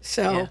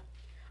 So, yeah.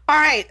 All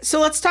right.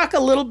 So let's talk a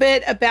little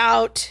bit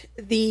about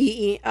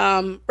the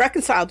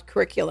reconciled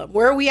curriculum.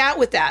 Where are we at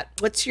with that?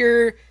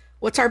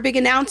 What's our big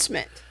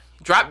announcement?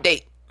 Drop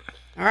date.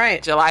 All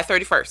right. July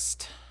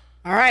 31st.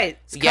 All right.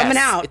 It's coming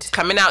out. It's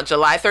coming out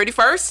July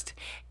 31st.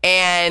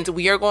 And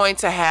we are going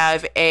to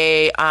have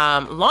a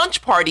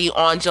launch party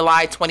on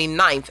July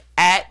 29th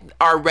at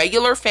our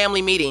regular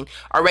family meeting.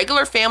 Our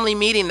regular family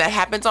meeting that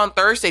happens on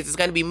Thursdays is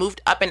going to be moved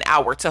up an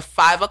hour to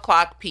 5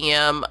 o'clock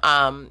p.m.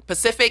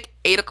 Pacific,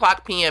 8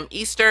 o'clock p.m.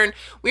 Eastern.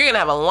 We're going to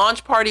have a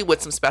launch party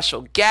with some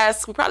special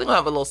guests. We're probably going to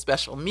have a little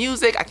special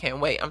music. I can't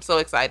wait. I'm so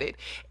excited.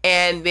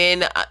 And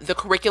then the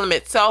curriculum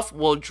itself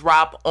will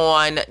drop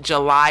on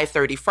July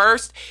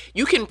 31st.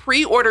 You can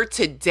pre-order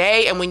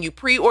today, and when you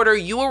pre-order,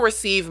 you will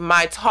receive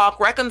my talk,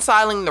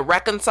 Reconciling the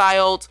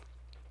Reconciled,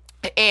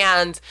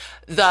 and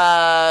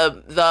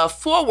the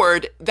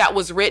foreword that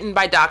was written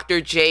by Dr.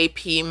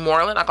 J.P.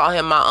 Moreland. I call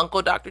him my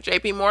uncle, Dr.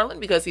 J.P.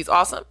 Moreland, because he's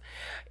awesome.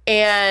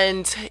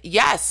 And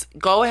yes,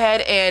 go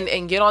ahead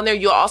and get on there.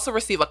 You'll also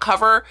receive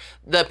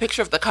the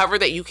picture of the cover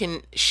that you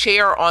can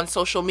share on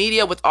social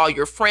media with all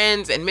your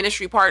friends and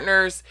ministry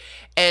partners,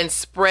 and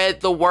spread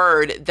the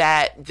word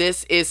that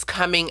this is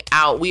coming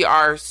out. We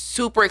are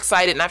super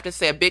excited, and I have to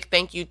say a big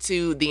thank you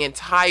to the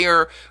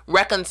entire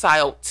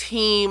Reconcile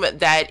team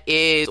that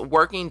is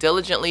working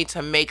diligently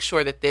to make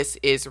sure that this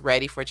is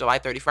ready for July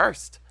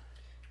 31st.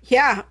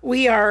 Yeah,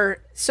 we are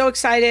so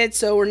excited.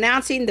 So we're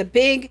announcing the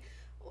big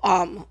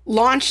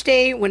launch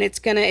day when it's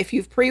gonna, if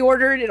you've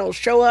pre-ordered, it'll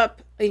show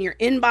up in your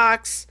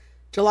inbox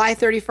July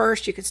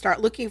 31st. You can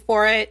start looking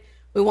for it.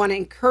 We want to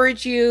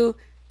encourage you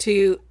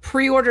to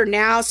pre-order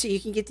now so you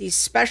can get these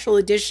special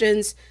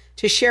editions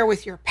to share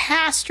with your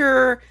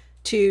pastor,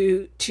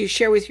 to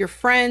share with your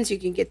friends. You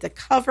can get the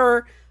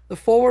cover, the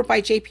foreword by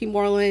J.P.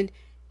 Moreland,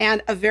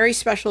 and a very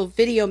special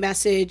video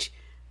message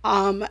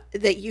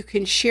that you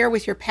can share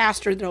with your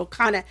pastor that'll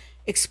kind of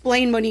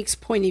explain Monique's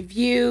point of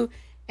view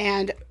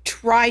and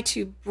try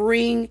to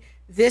bring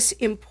this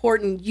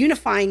important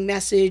unifying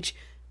message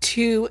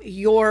to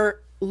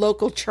your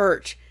local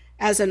church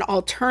as an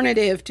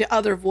alternative to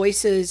other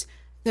voices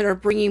that are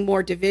bringing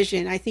more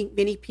division. I think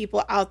many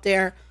people out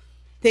there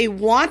they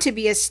want to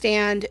be a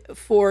stand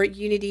for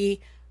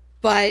unity,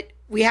 but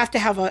we have to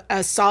have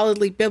a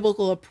solidly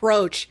biblical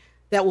approach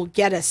that will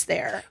get us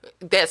there.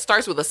 That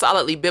starts with a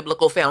solidly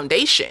biblical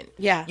foundation.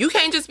 Yeah. You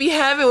can't just be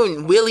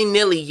having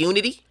willy-nilly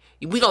unity.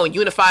 We gonna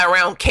unify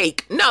around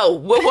cake. No,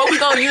 what we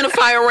gonna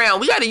unify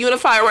around? We got to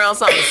unify around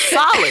something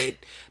solid.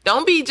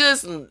 Don't be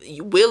just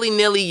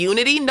willy-nilly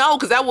unity. No,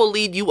 because that will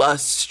lead you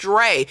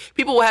astray.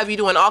 People will have you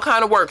doing all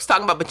kind of works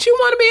talking about, but you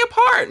want to be a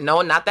part.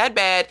 No, not that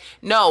bad.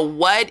 No,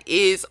 what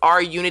is our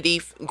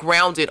unity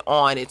grounded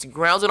on? It's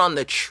grounded on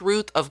the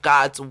truth of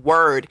God's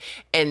word.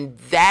 And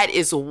that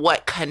is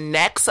what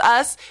connects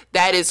us.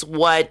 That is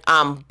what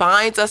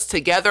binds us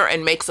together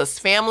and makes us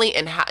family.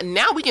 And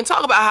now we can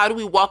talk about how do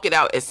we walk it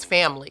out as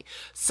family.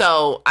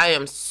 So I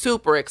am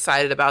super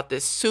excited about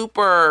this,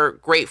 super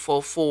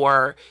grateful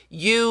for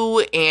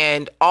you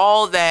and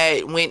all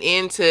that went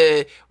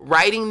into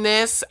writing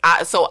this.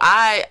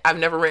 I've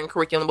never written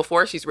curriculum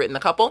before. She's written a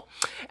couple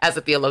as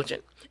a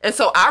theologian. And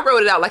so I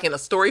wrote it out like in a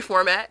story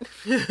format,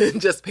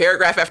 just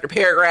paragraph after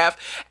paragraph.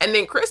 And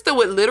then Krista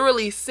would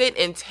literally sit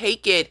and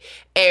take it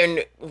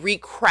and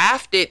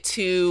recraft it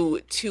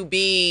to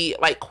be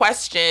like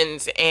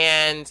questions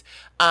and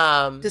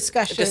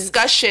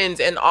discussions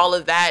and all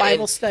of that.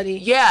 Bible study.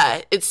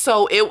 Yeah.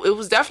 It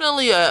was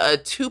definitely a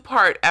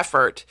 2-part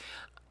effort.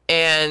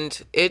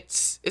 And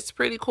it's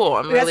pretty cool.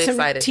 I'm really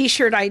excited.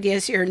 T-shirt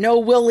ideas here. No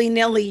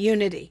willy-nilly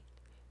unity.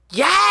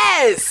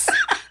 Yes.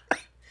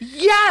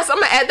 Yes, I'm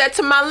gonna add that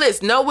to my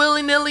list. No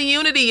willy-nilly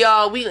unity,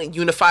 y'all. We can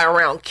unify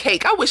around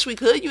cake. I wish we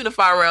could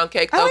unify around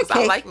cake though, because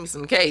I like me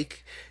some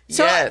cake.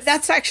 So yes.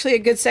 That's actually a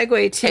good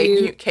segue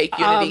to cake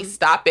unity.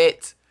 Stop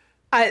it.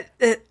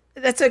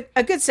 That's a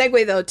good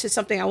segue though to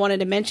something I wanted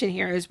to mention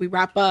here as we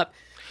wrap up.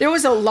 There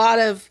was a lot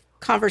of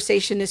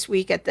conversation this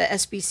week at the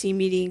SBC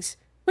meetings.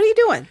 What are you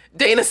doing?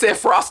 Dana said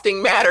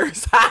frosting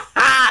matters.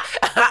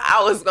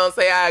 I was going to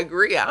say I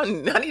agree. I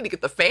need to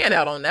get the fan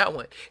out on that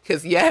one.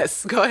 Because,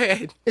 yes, go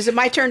ahead. Is it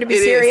my turn to be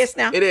serious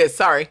now? It is.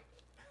 Sorry.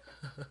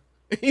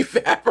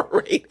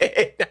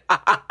 Evaporated.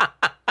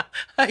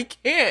 I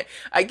can't.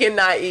 I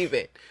cannot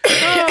even.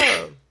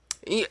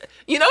 You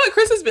know what?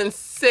 Chris has been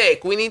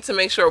sick. We need to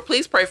make sure.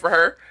 Please pray for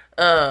her.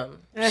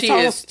 She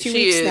is 2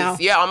 weeks now.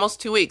 Yeah,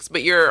 almost 2 weeks.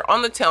 But you're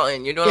on the tail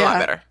end. You're doing a lot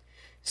better.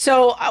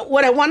 So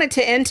what I wanted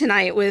to end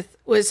tonight with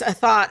was a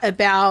thought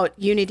about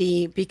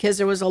unity, because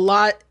there was a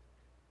lot,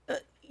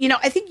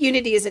 I think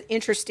unity is an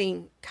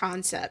interesting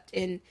concept,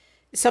 and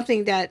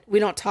something that we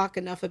don't talk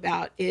enough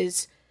about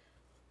is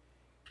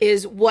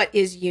what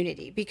is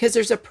unity, because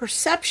there's a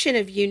perception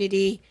of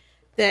unity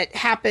that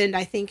happened,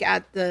 I think,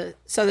 at the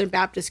Southern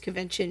Baptist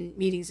Convention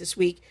meetings this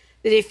week,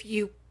 that if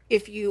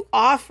you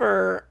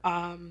offer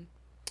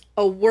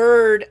a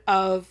word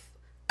of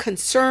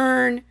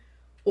concern,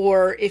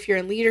 or if you're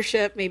in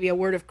leadership, maybe a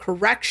word of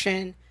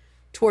correction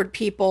toward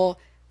people,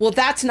 well,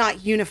 that's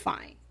not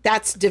unifying.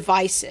 That's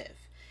divisive.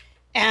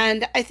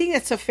 And I think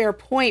that's a fair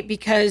point,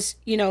 because,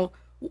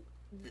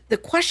 the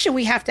question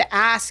we have to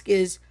ask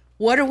is,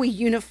 what are we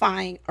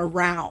unifying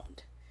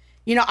around?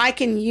 I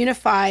can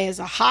unify as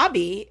a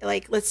hobby.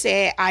 Like, let's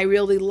say I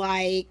really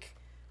like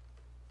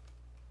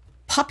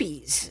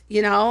puppies,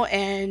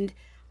 and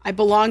I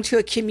belong to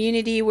a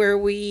community where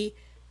we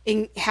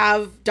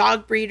have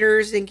dog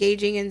breeders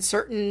engaging in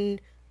certain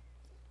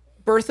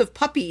birth of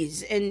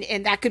puppies,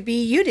 and that could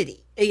be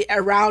unity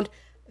around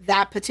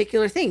that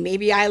particular thing.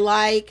 Maybe I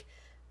like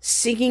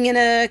singing in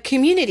a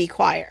community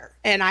choir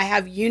and I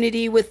have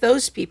unity with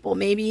those people.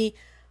 Maybe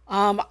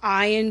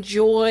I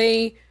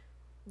enjoy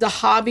the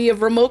hobby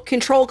of remote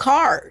control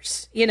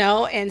cars,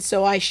 and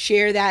so I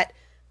share that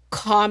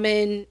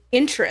common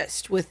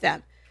interest with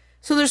them.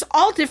 So there's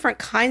all different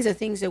kinds of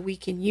things that we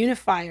can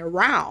unify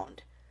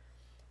around.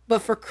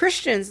 But for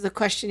Christians, the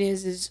question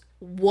is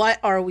what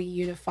are we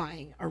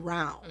unifying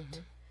around?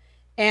 Mm-hmm.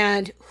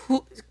 And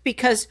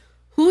because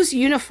who's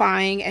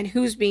unifying and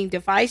who's being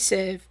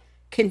divisive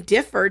can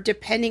differ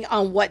depending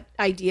on what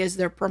ideas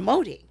they're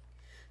promoting.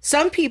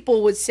 Some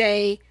people would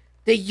say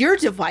that you're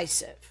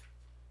divisive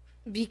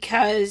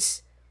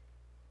because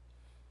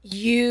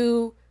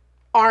you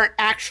aren't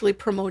actually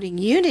promoting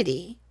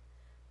unity,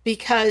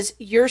 because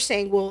you're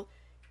saying, well,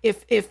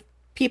 if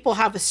people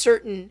have a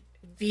certain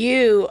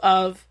view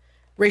of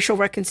racial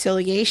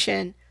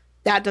reconciliation,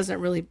 that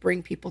doesn't really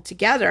bring people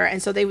together.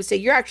 And so they would say,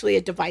 you're actually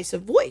a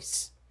divisive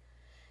voice.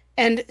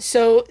 And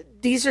so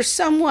these are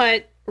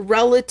somewhat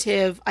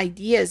relative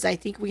ideas. I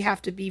think we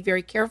have to be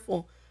very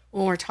careful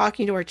when we're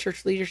talking to our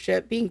church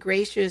leadership, being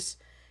gracious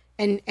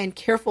and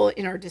careful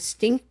in our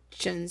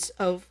distinctions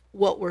of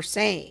what we're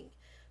saying.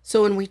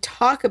 So when we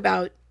talk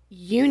about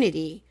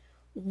unity,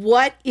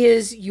 what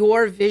is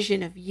your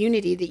vision of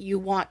unity that you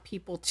want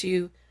people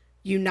to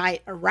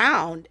unite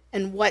around,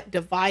 and what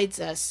divides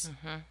us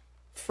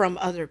from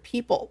other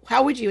people?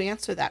 How would you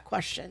answer that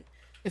question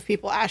if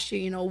people ask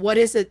you, what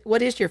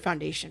is your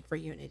foundation for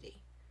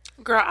unity?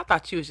 Girl, I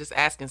thought you was just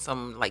asking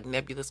some like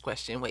nebulous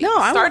question. Wait, No,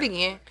 start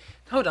again.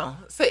 Hold on.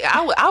 Say,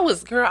 I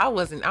was, girl. I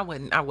wasn't all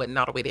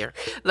the way there.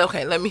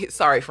 Okay,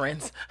 sorry,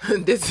 friends.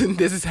 This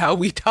is how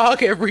we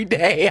talk every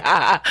day.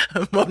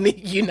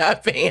 Monique, you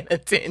not paying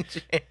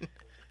attention.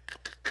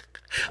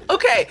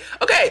 Okay.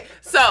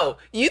 So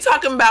you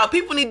talking about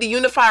people need to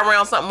unify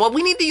around something? Well,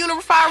 we need to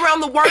unify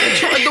around the word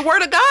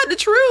of God, the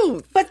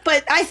truth.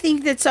 But I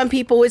think that some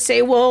people would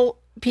say, well,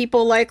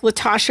 people like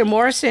Latasha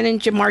Morrison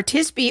and Jamar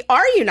Tisby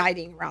are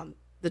uniting around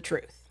the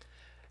truth.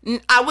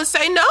 I would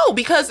say no,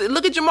 because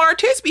look at Jamar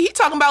Tisby. He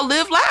talking about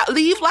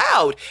leave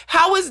loud.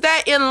 How is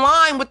that in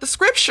line with the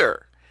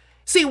scripture?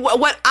 See,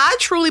 what I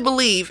truly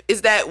believe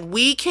is that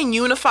we can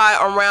unify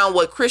around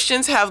what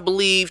Christians have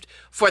believed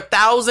for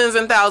thousands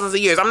and thousands of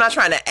years. I'm not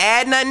trying to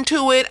add nothing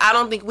to it. I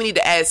don't think we need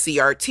to add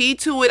CRT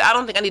to it. I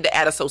don't think I need to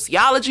add a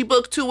sociology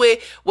book to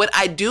it. What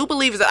I do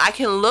believe is that I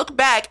can look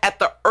back at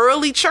the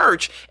early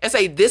church and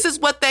say, this is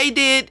what they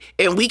did,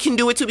 and we can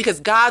do it too,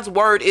 because God's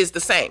word is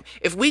the same.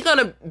 If we're going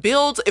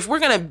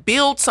to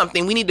build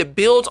something, we need to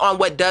build on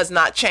what does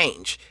not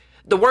change.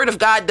 The word of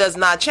God does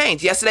not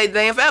change. Yesterday,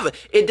 today, and forever.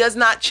 It does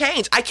not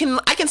change. I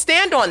can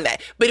stand on that.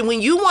 But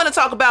when you want to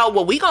talk about,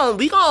 well, we gonna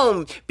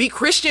be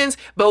Christians,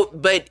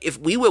 but if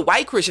we were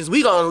white Christians,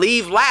 we gonna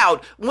leave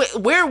loud.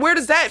 Where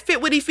does that fit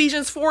with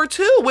Ephesians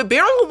 4:2? We're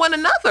bearing with one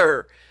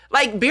another.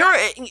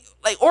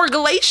 Or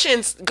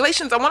Galatians,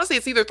 I want to say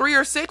it's either 3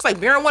 or 6, like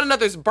bearing one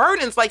another's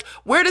burdens. Like,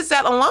 where does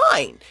that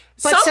align?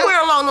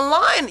 Somewhere along the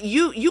line,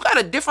 you got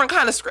a different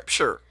kind of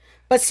scripture.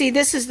 But see,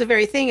 this is the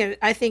very thing,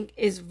 I think,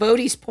 is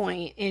Voddie's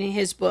point in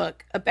his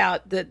book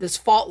about this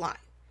fault line.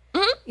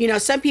 Mm-hmm. You know,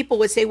 some people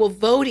would say, well,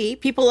 Voddie,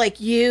 people like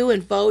you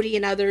and Voddie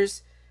and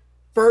others,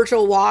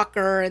 Virgil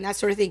Walker and that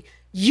sort of thing,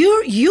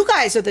 you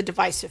guys are the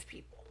divisive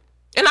people.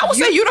 And I would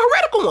say you're the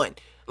heretical one.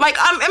 Like,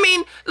 I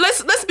mean,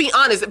 let's be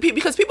honest,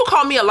 because people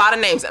call me a lot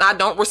of names and I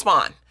don't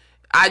respond.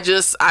 I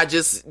just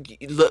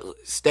look,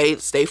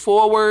 stay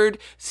forward,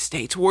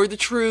 stay toward the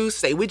truth,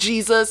 stay with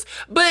Jesus.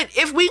 But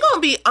if we gonna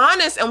be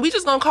honest and we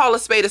just gonna call a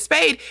spade,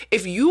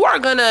 if you are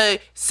gonna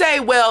say,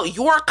 well,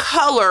 your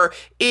color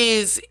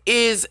is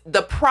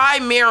the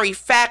primary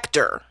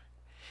factor,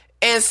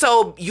 and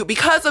so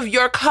because of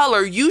your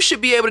color, you should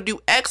be able to do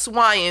X,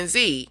 Y, and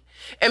Z.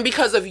 And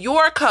because of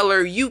your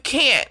color, you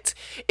can't.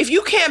 If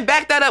you can't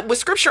back that up with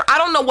scripture, I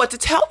don't know what to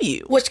tell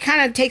you. Which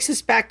kind of takes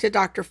us back to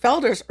Dr.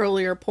 Felder's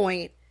earlier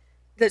point,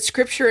 that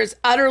scripture is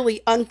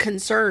utterly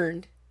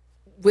unconcerned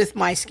with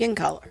my skin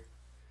color.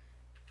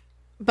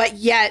 But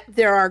yet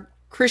there are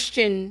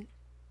Christian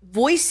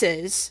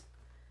voices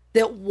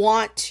that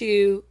want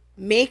to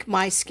make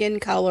my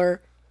skin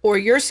color or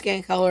your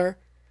skin color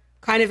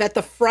kind of at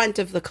the front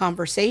of the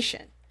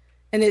conversation.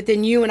 And that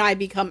then you and I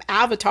become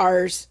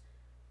avatars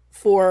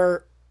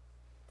for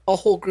a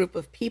whole group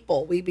of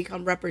people. We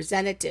become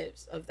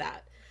representatives of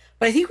that.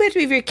 But I think we have to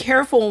be very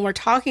careful when we're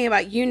talking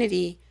about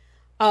unity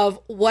of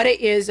what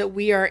it is that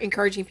we are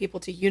encouraging people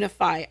to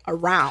unify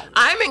around.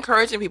 I'm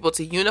encouraging people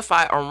to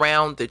unify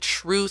around the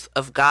truth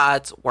of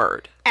God's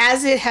word,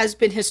 as it has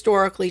been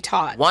historically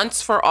taught.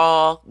 Once for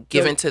all,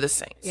 given to the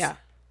saints. Yeah.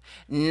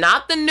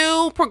 Not the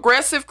new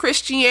progressive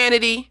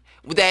Christianity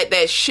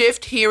that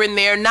shift here and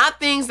there, not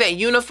things that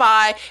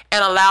unify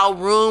and allow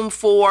room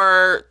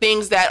for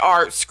things that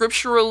are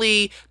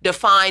scripturally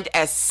defined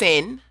as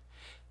sin.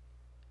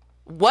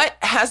 What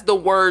has the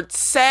word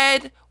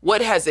said?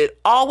 What has it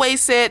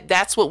always said?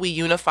 That's what we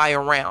unify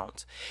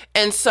around.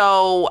 And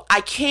so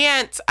I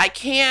can't,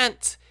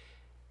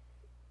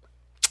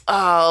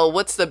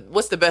 what's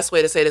the best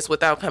way to say this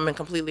without coming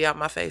completely out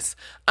my face?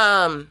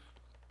 I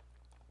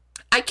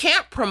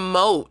can't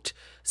promote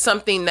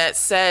something that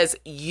says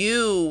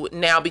you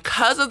now,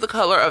 because of the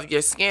color of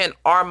your skin,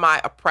 are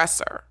my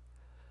oppressor,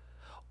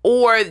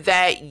 or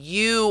that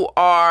you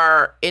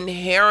are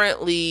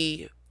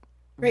inherently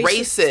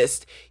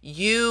racist.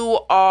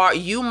 You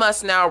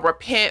must now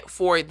repent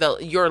for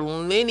your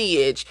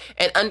lineage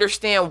and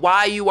understand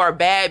why you are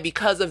bad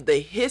because of the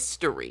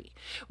history.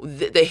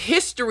 The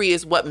history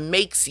is what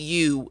makes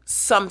you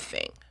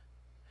something.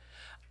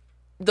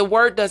 The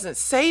word doesn't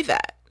say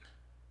that.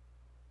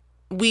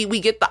 We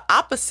get the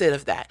opposite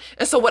of that.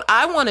 And so what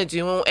I want to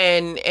do,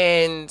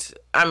 and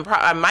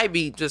I might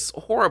be just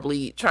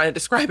horribly trying to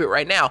describe it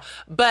right now,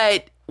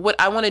 but what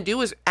I want to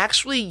do is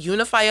actually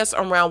unify us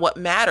around what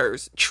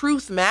matters.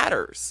 Truth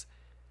matters.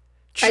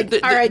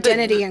 Our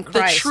identity in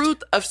Christ. The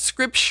truth of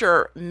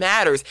scripture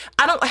matters.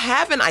 I don't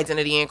have an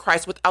identity in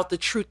Christ without the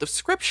truth of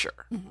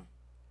scripture. Mm-hmm.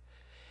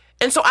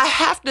 And so I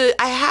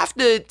have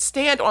to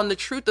stand on the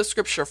truth of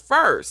scripture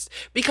first,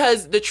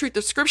 because the truth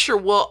of scripture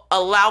will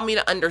allow me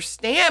to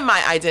understand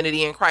my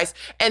identity in Christ,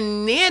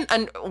 and then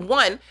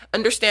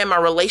understand my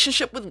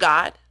relationship with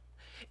God.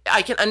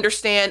 I can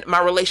understand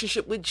my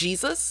relationship with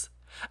Jesus.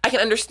 I can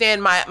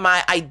understand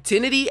my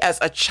identity as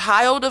a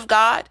child of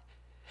God,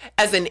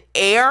 as an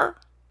heir.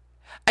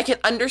 I can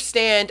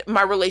understand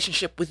my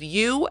relationship with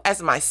you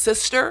as my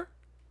sister.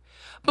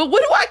 But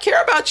what do I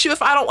care about you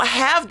if I don't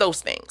have those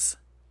things?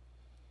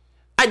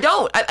 I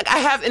don't. I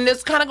have, and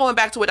it's kind of going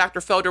back to what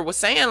Dr. Felder was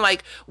saying.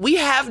 Like, we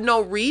have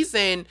no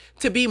reason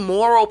to be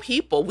moral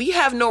people. We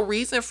have no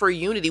reason for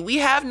unity. We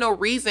have no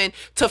reason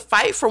to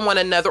fight for one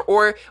another,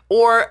 or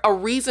a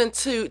reason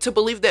to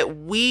believe that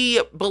we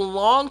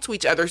belong to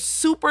each other,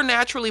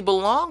 supernaturally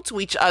belong to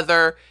each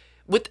other,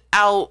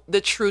 without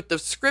the truth of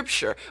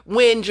Scripture.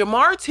 When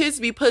Jemar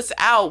Tisby puts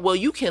out, well,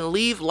 you can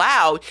leave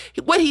loud,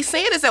 what he's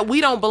saying is that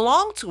we don't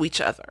belong to each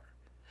other.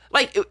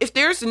 Like, if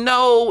there's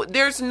no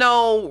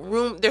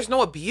room, there's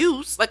no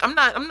abuse. Like, I'm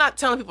not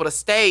telling people to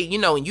stay,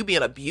 and you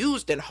being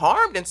abused and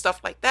harmed and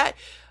stuff like that.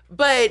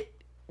 But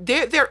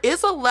there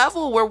is a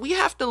level where we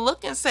have to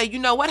look and say, you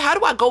know what? How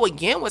do I go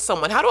again with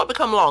someone? How do I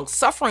become long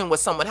suffering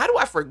with someone? How do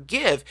I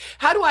forgive?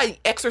 How do I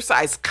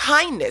exercise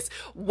kindness?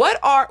 What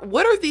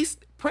are these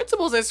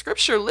principles in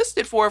Scripture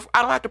listed for if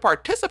I don't have to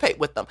participate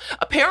with them?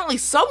 Apparently,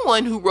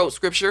 someone who wrote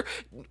Scripture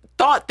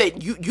thought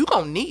that you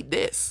gonna need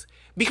this.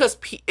 Because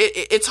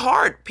it's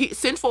hard.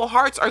 Sinful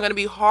hearts are going to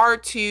be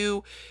hard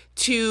to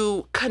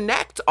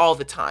connect all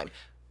the time.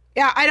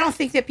 Yeah, I don't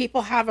think that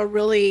people have a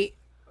really.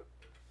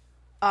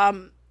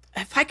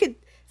 If I could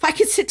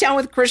sit down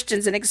with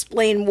Christians and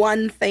explain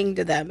one thing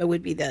to them, it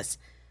would be this: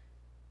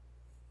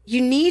 you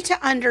need to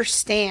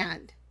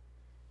understand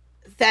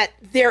that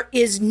there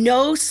is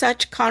no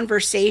such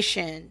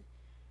conversation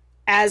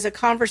as a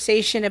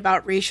conversation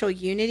about racial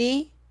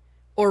unity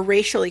or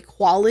racial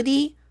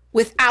equality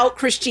without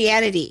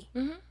Christianity,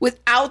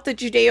 without the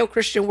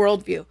Judeo-Christian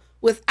worldview,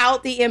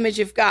 without the image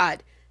of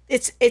God.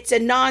 It's a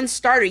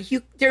non-starter.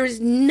 There is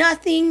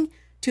nothing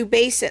to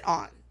base it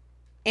on.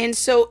 And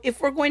so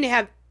if we're going to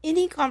have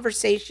any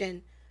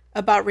conversation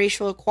about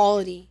racial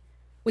equality,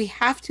 we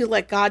have to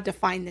let God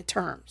define the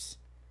terms.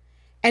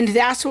 And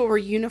that's what we're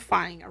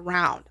unifying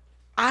around.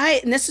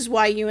 And this is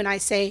why you and I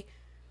say,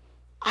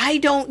 I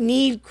don't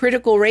need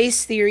critical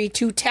race theory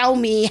to tell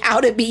me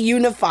how to be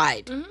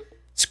unified.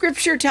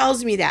 Scripture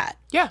tells me that.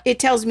 Yeah. It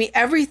tells me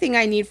everything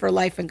I need for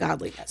life and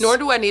godliness. Nor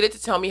do I need it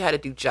to tell me how to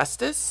do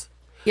justice.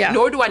 Yeah.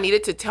 Nor do I need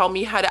it to tell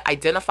me how to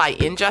identify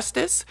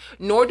injustice.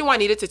 Nor do I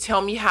need it to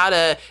tell me how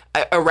to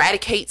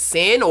eradicate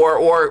sin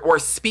or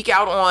speak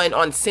out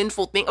on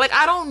sinful things. Like,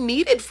 I don't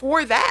need it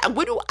for that.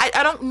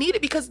 I don't need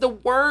it because the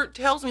word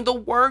tells me, the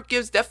word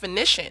gives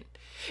definition.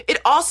 It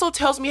also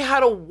tells me how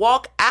to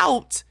walk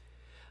out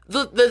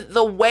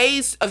the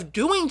ways of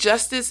doing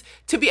justice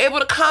to be able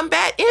to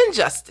combat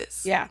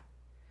injustice. Yeah.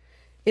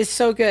 It's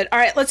so good. All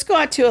right, let's go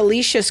out to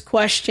Alicia's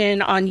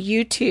question on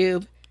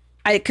YouTube,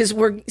 because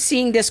we're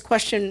seeing this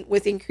question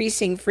with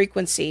increasing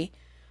frequency.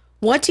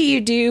 What do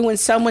you do when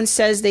someone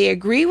says they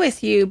agree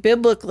with you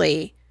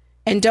biblically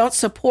and don't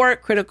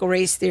support critical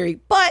race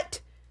theory,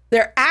 but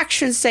their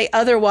actions say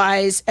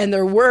otherwise and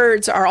their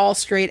words are all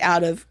straight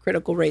out of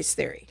critical race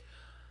theory?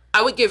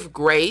 I would give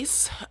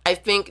grace. I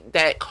think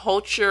that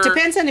culture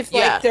depends on if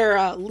they're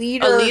a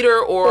leader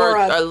or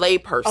a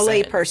layperson.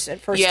 A layperson,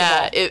 first of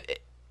all.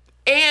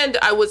 And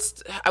I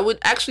would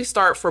actually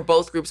start for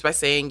both groups by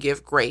saying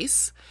give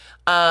grace.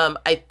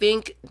 I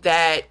think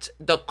that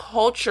the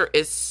culture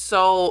is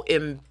so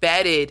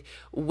embedded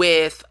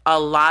with a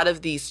lot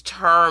of these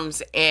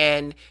terms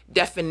and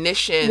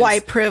definitions.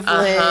 White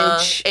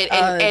privilege.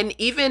 And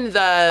even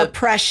the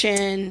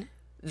oppression.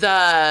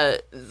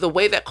 The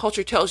way that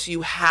culture tells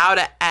you how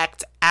to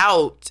act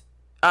out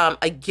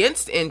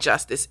against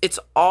injustice. It's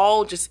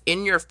all just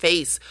in your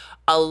face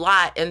a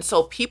lot. And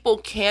so people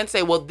can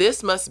say, well,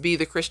 this must be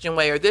the Christian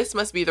way or this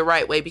must be the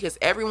right way because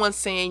everyone's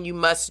saying you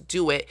must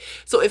do it.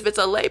 So if it's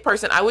a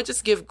layperson, I would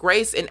just give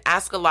grace and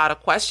ask a lot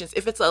of questions.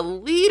 If it's a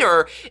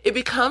leader, it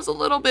becomes a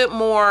little bit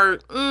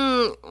more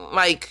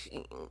like,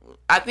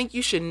 I think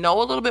you should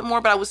know a little bit more,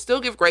 but I would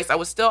still give grace. I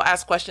would still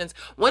ask questions.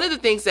 One of the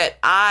things that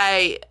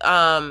I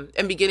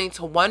am beginning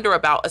to wonder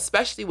about,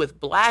 especially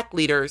with Black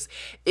leaders,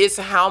 is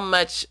how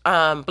much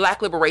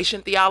Black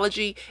liberation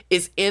theology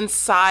is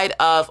inside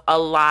of a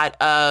lot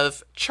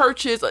of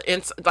churches,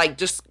 like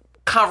just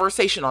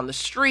conversation on the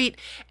street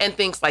and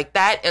things like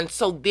that. And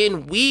so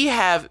then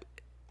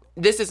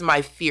this is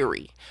my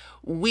theory,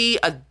 we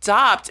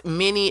adopt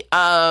many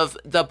of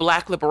the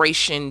Black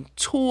liberation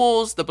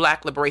tools, the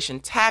Black liberation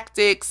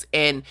tactics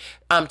and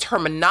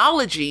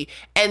terminology,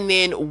 and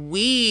then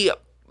we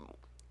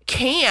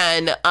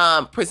can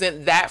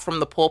present that from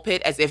the pulpit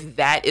as if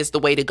that is the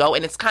way to go.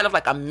 And it's kind of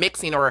like a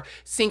mixing or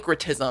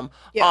syncretism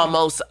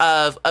almost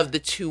of the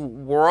two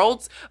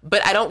worlds.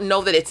 But I don't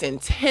know that it's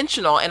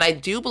intentional. And I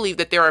do believe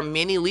that there are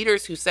many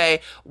leaders who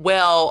say,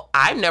 well,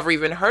 I've never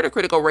even heard of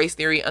critical race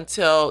theory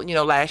until,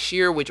 last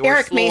year with George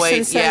Eric Floyd.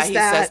 Mason says he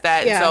that. says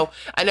that. Yeah. And so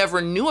I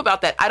never knew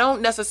about that. I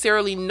don't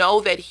necessarily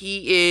know that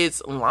he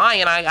is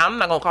lying. I'm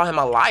not going to call him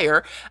a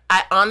liar.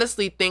 I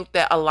honestly think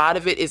that a lot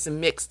of it is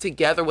mixed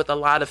together with a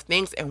lot of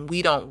things, and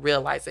we don't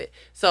realize it.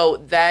 So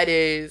that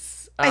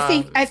is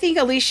I think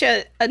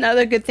Alicia,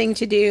 another good thing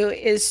to do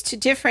is to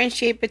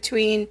differentiate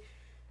between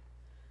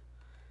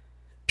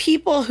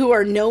people who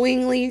are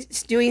knowingly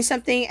doing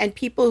something and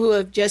people who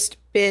have just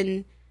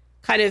been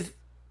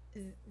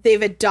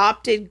they've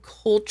adopted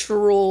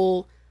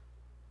cultural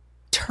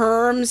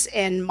terms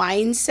and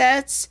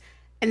mindsets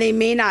and they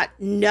may not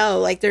know.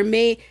 Like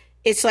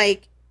it's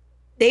like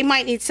they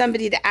might need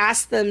somebody to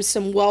ask them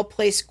some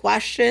well-placed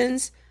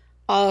questions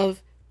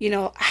of,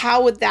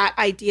 how would that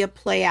idea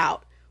play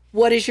out?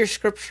 What is your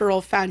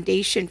scriptural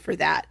foundation for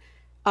that?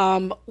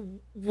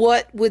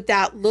 What would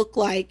that look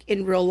like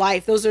in real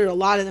life? Those are a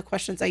lot of the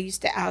questions I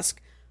used to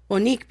ask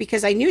Monique,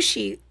 because I knew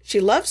she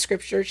loved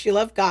scripture, she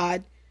loved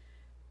God,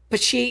 but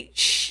she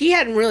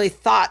hadn't really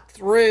thought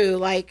through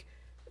like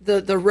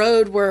the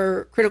road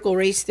where critical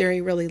race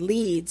theory really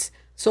leads.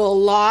 So a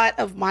lot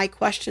of my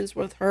questions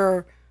with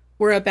her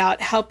were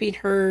about helping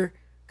her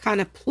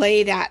kind of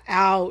play that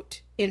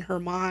out in her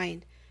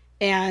mind.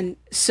 And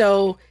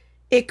so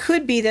it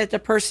could be that the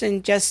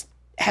person just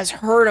has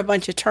heard a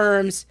bunch of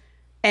terms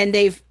and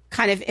they've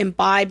kind of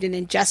imbibed and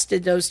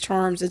ingested those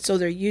terms. And so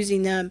they're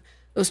using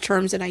those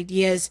terms and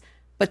ideas,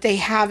 but they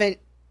haven't,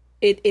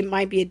 it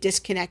might be a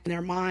disconnect in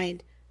their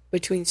mind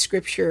between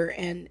scripture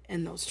and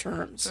those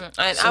terms.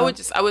 And so,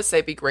 I would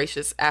say be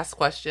gracious, ask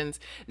questions.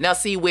 Now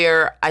see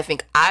where I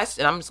think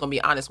and I'm just going to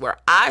be honest, where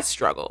I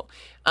struggle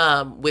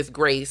with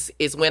grace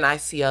is when I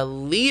see a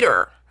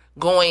leader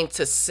going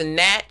to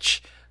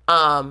snatch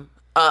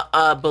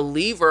a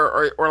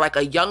believer or like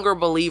a younger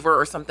believer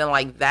or something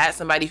like that,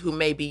 somebody who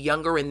may be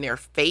younger in their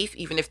faith,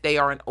 even if they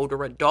are an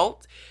older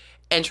adult,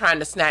 and trying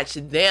to snatch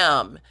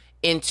them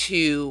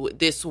into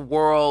this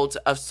world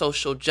of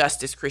social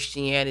justice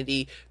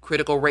Christianity,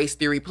 critical race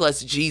theory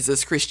plus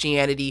Jesus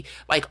Christianity,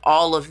 like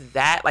all of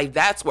that. Like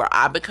that's where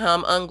I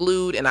become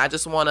unglued, and I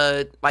just want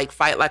to like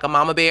fight like a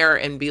mama bear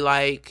and be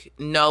like,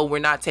 no, we're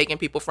not taking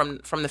people from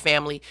the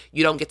family.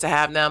 You don't get to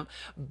have them.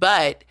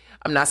 But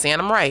I'm not saying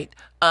I'm right.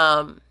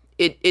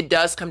 It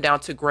does come down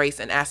to grace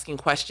and asking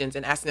questions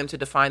and asking them to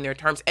define their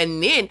terms,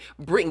 and then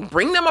bring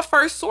them a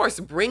first source,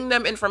 bring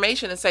them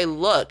information and say,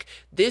 look,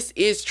 this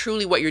is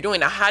truly what you're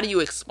doing. Now, how do you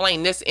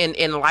explain this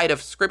in light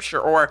of scripture?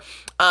 Or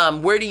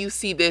where do you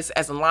see this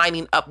as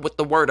lining up with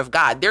the word of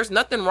God? There's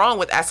nothing wrong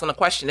with asking a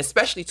question,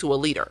 especially to a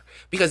leader,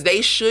 because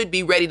they should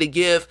be ready to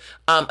give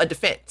a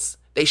defense.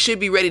 They should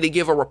be ready to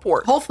give a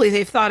report. Hopefully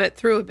they've thought it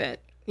through a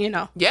bit,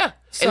 Yeah.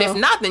 So, and if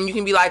not, then you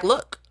can be like,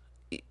 look,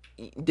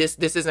 this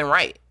isn't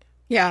right.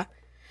 Yeah.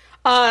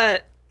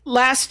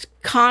 Last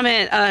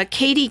comment,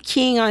 Katie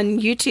King on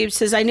YouTube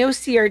says, I know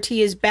CRT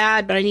is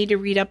bad, but I need to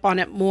read up on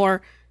it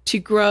more to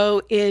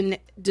grow in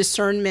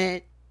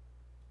discernment.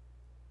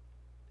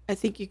 I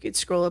think you could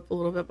scroll up a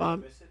little bit,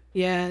 Bob.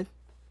 Yeah.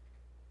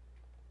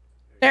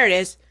 There it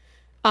is.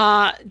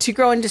 To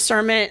grow in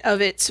discernment of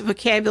its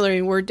vocabulary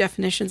and word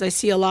definitions. I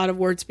see a lot of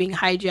words being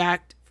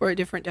hijacked for a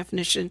different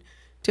definition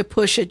to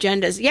push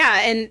agendas.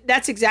 Yeah, and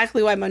that's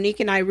exactly why Monique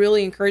and I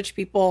really encourage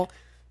people,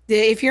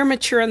 if you're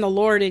mature in the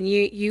Lord and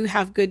you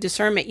have good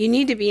discernment, you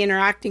need to be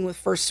interacting with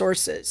first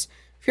sources.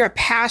 If you're a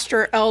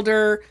pastor,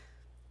 elder,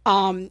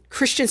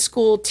 Christian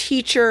school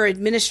teacher,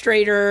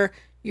 administrator,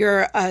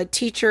 you're a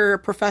teacher,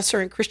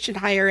 professor in Christian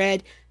higher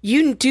ed,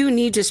 you do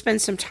need to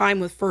spend some time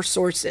with first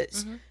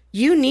sources. Mm-hmm.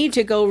 You need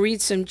to go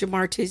read some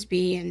Jamar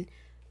Tisby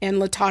and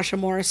Latasha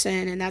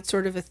Morrison and that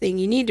sort of a thing.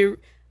 You need to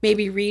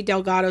maybe read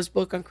Delgado's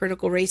book on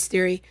critical race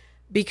theory,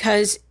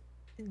 because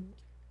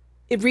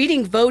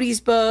reading Voddie's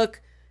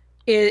book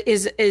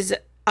is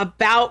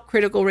about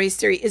critical race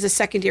theory is a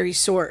secondary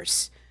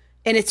source,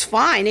 and it's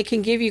fine. It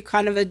can give you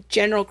kind of a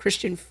general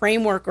Christian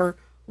framework or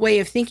way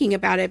of thinking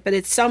about it, but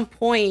at some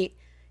point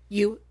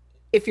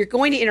if you're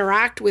going to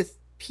interact with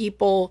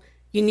people,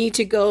 you need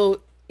to go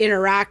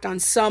interact on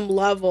some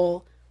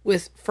level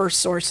with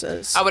first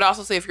sources. I would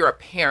also say if you're a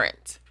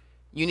parent,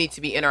 you need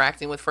to be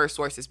interacting with first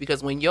sources,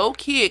 because when your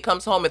kid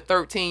comes home at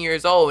 13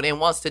 years old and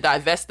wants to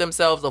divest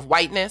themselves of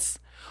whiteness,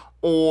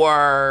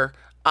 or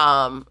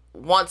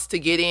wants to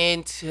get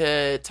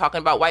into talking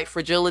about white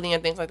fragility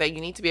and things like that,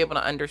 you need to be able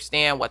to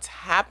understand what's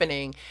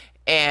happening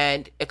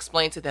and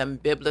explain to them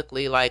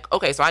biblically, like,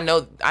 okay, so I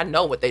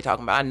know what they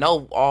talking about. I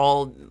know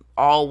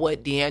all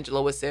what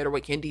D'Angelo has said, or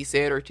what Kendi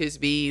said, or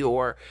Tisby,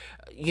 or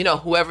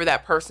whoever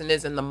that person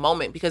is in the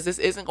moment, because this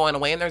isn't going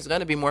away and there's going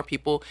to be more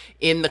people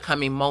in the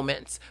coming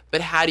moments.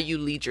 But how do you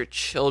lead your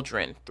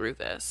children through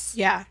this?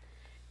 Yeah.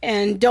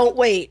 And don't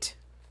wait.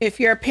 If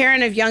you're a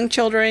parent of young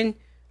children,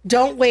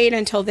 don't wait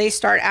until they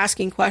start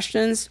asking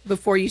questions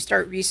before you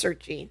start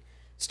researching.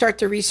 Start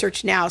the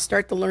research now.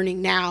 Start the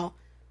learning now.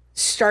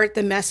 Start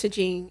the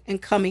messaging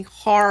and coming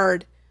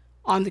hard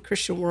on the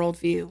Christian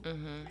worldview.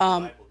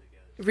 Mm-hmm.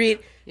 Read.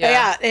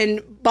 Yeah.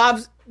 And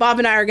Bob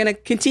and I are going to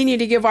continue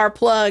to give our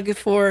plug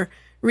for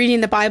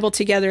reading the Bible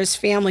together as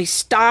family.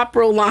 Stop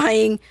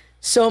relying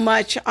so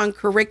much on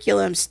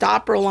curriculum.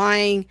 Stop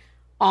relying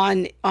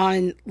on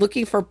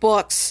looking for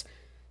books.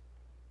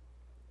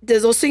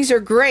 Those things are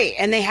great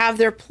and they have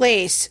their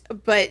place,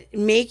 but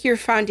make your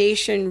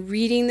foundation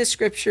reading the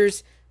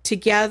scriptures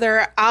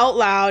together out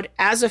loud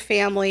as a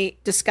family,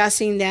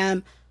 discussing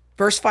them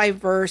verse by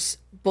verse,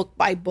 book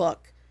by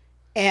book.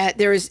 And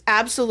there is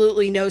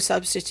absolutely no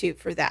substitute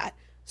for that.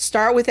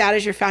 Start with that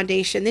as your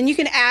foundation. Then you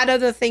can add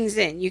other things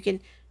in. You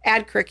can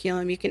add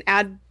curriculum. You can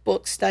add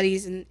book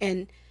studies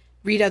and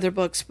read other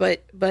books.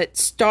 But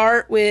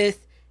start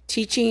with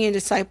teaching and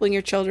discipling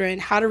your children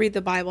how to read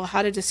the Bible,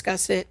 how to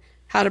discuss it,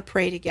 how to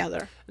pray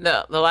together.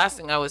 The last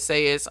thing I would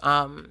say is,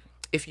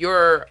 if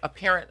you're a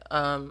parent,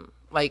 gosh,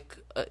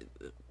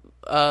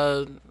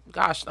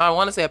 I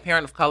want to say a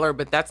parent of color,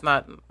 but that's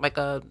not like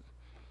a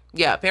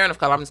parent of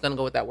color. I'm just going to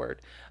go with that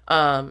word,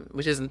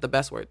 which isn't the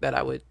best word that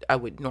I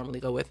would normally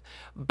go with.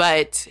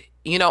 But,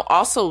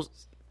 also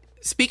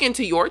speaking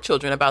to your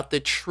children about the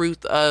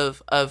truth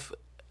of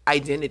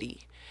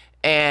identity,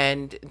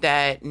 and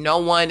that no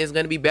one is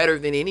going to be better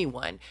than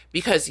anyone,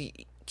 because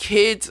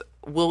kids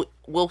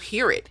will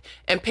hear it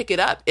and pick it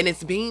up, and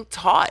it's being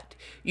taught,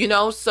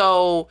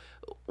 so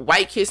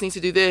white kids need to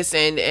do this,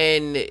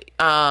 and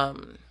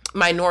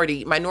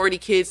minority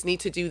kids need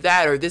to do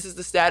that, or this is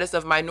the status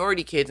of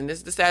minority kids and this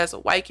is the status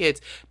of white kids.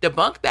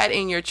 Debunk that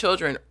in your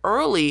children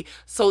early,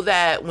 so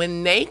that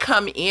when they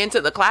come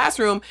into the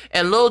classroom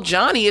and little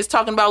Johnny is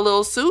talking about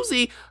little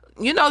Susie,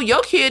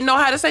 your kid know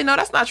how to say, no,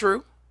 that's not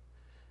true.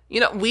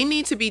 We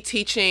need to be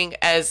teaching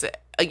as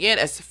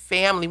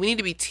family, we need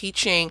to be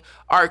teaching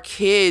our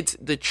kids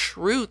the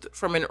truth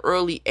from an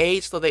early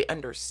age, so they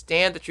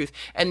understand the truth.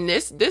 And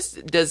this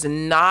does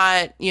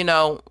not,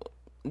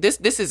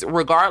 this is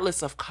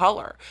regardless of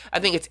color. I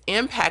think it's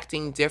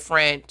impacting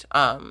different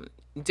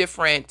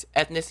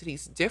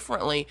ethnicities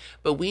differently,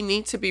 but we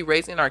need to be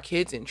raising our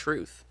kids in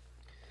truth.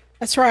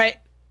 That's right.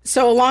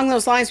 So along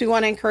those lines, we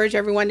want to encourage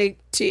everyone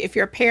to if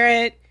you're a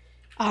parent,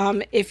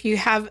 if you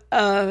have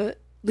a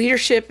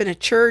leadership in a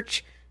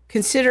church,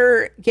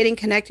 consider getting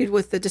connected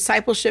with the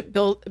Discipleship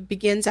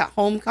Begins at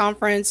Home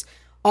conference.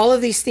 All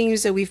of these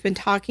themes that we've been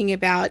talking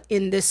about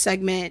in this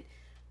segment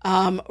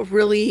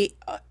really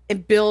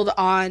build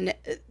on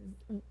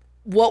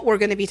what we're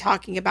going to be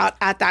talking about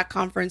at that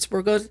conference.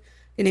 We're going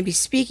to be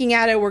speaking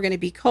at it. We're going to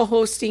be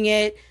co-hosting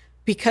it,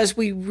 because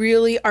we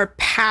really are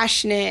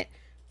passionate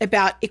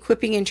about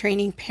equipping and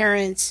training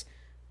parents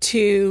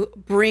to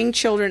bring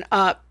children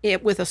up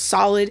with a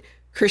solid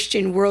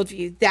Christian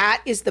worldview.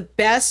 That is the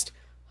best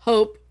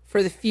hope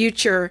for the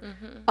future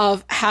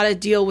of how to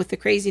deal with the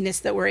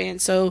craziness that we're in.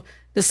 So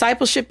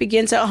Discipleship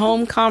Begins at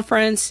Home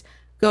conference,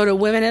 go to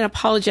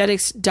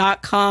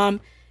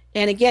womenandapologetics.com.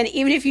 And again,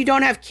 even if you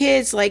don't have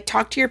kids,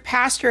 talk to your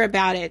pastor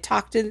about it.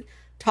 Talk to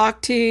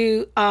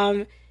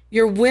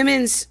your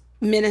women's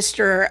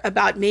minister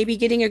about maybe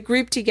getting a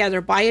group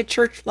together, buy a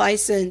church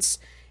license.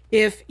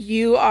 If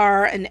you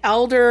are an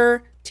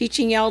elder,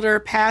 teaching elder,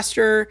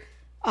 pastor,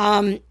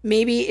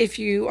 maybe if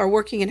you are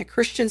working in a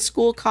Christian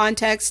school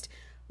context,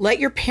 let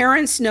your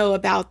parents know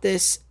about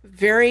this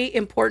very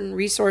important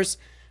resource,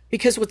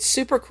 because what's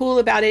super cool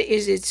about it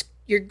is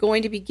you're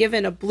going to be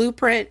given a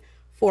blueprint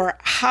for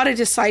how to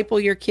disciple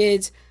your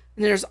kids.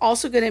 And there's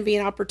also going to be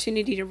an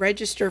opportunity to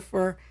register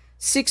for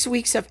 6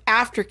 weeks of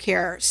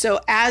aftercare. So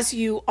as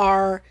you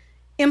are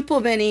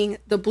implementing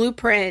the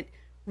blueprint,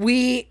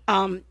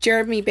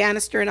 Jeremy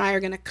Bannister and I are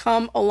going to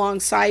come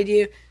alongside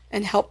you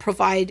and help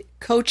provide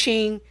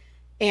coaching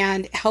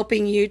and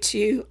helping you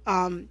to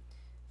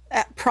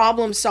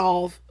problem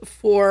solve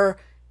for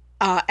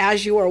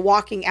as you are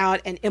walking out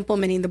and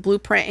implementing the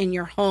blueprint in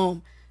your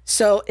home.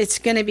 So it's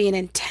going to be an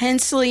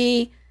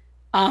intensely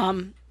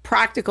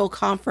practical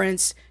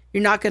conference.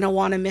 You're not going to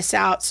want to miss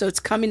out. So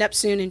it's coming up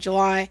soon in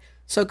July.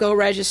 So go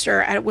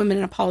register at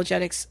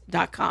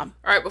womenandapologetics.com.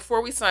 All right,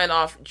 before we sign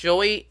off,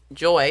 Joy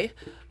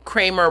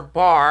Kramer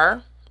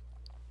Barr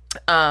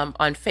on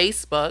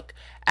Facebook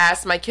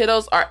asked, my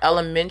kiddos are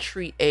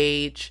elementary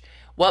age.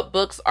 What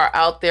books are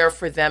out there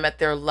for them at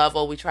their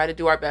level? We try to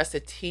do our best to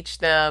teach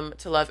them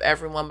to love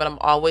everyone, but I'm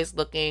always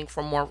looking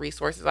for more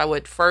resources. I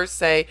would first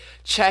say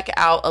check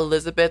out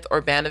Elizabeth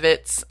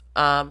Urbanovitz's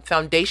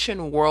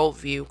Foundation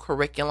Worldview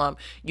curriculum.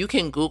 You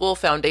can Google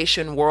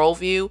Foundation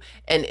Worldview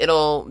and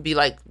it'll be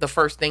like the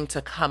first thing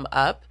to come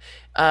up.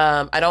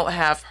 I don't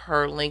have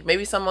her link.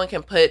 Maybe someone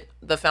can put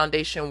the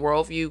Foundation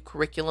Worldview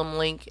curriculum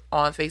link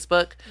on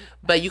Facebook,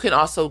 but you can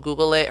also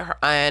Google it.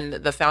 And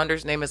the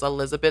founder's name is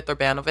Elizabeth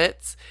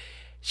Urbanovitz.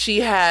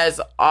 She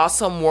has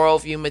awesome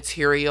worldview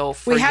material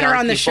for young people. We had her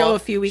on the show a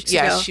few weeks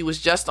ago. Yes, she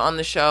was just on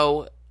the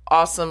show.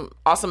 Awesome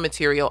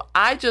material.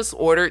 I just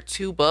ordered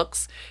 2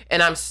 books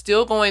and I'm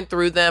still going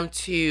through them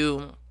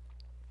to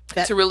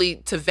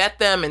vet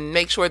them and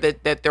make sure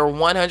that they're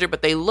 100,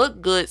 but they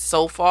look good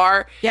so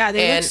far. Yeah,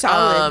 they look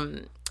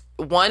solid.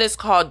 One is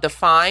called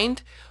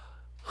Defined,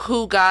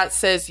 Who God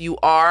Says You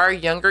Are,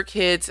 Younger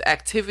Kids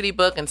Activity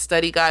Book and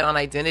Study Guide on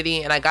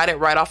Identity. And I got it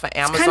right off of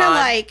Amazon. It's kind of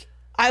like,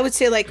 I would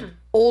say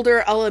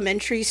older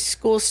elementary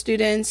school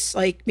students,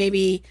 like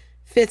maybe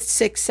 5th,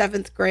 6th,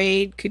 7th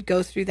grade could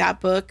go through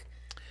that book.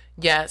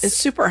 Yes. It's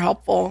super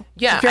helpful.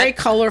 Yeah. It's very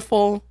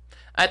colorful.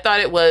 I thought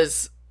it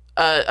was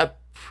a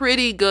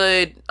pretty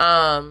good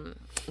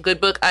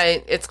book.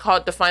 It's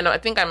called Defined. I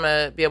think I'm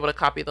going to be able to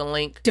copy the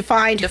link.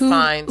 Defined.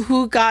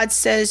 Who God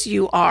Says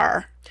You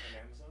Are.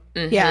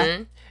 Mm-hmm. Yeah.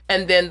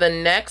 And then the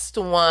next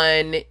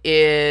one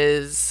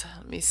is,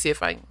 let me see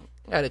if I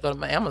got to go to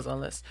my Amazon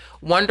list.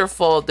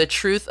 Wonderful. The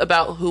Truth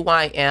About Who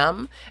I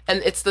Am.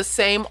 And it's the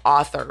same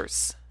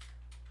authors.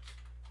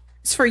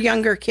 It's for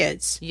younger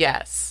kids.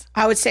 Yes.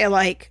 I would say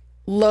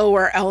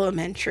lower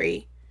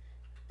elementary,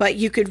 but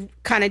you could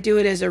kind of do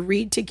it as a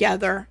read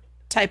together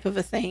type of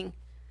a thing.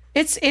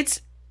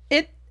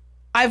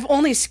 I've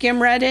only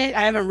skim read it.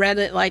 I haven't read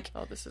it like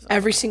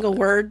every single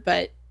word,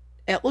 but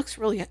it looks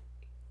really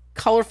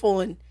colorful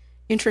and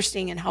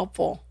interesting and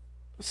helpful.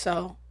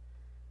 So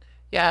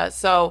yeah,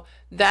 so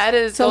that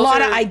is a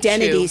lot of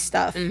identity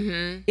stuff.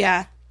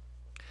 Yeah.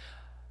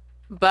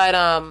 But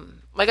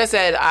like I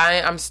said,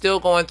 I'm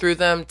still going through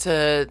them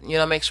to,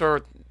 make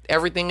sure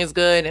everything is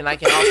good, and I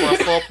can also a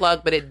full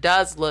plug, but it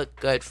does look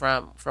good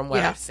from what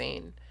I've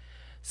seen.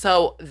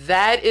 So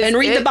that is And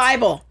read the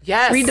Bible.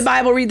 Yes. Read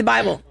the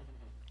Bible.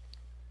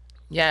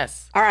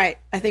 Yes. All right,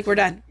 I think we're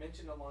done.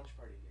 Mention the launch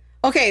party.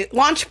 Okay,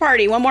 launch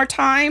party one more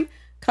time,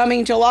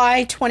 coming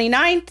July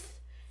 29th,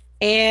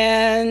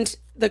 and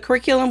the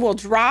curriculum will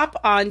drop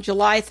on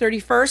July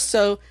 31st.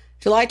 So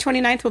July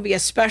 29th will be a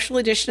special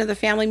edition of the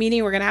family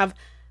meeting. We're going to have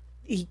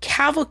the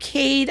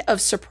cavalcade of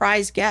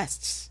surprise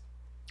guests.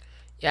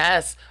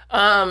 Yes.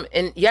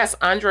 And yes,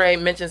 Andre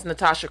mentions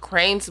Natasha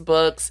Crane's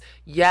books.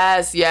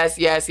 Yes. To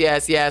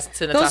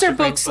Natasha Those are Crane's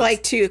books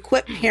like to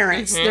equip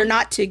parents. They're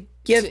not to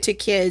give to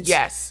kids.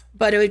 Yes.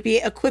 But it would be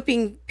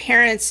equipping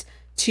parents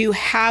to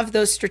have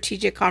those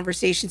strategic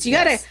conversations. You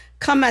got to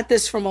come at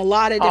this from a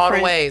lot of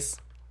different angles.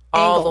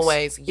 All the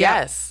ways.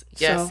 Yes.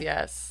 Yeah.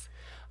 Yes.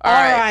 All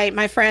right,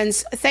 my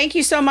friends. Thank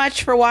you so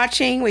much for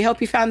watching. We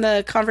hope you found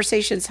the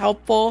conversations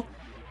helpful,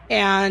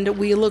 and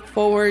we look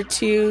forward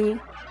to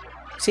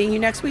seeing you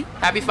next week.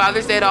 Happy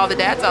Father's Day to all the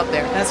dads out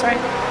there. That's right.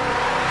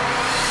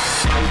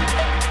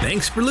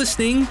 Thanks for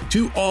listening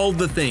to All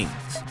the Things.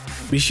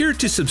 Be sure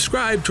to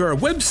subscribe to our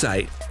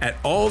website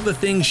at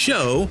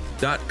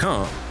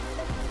allthethingshow.com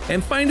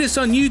and find us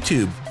on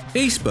YouTube,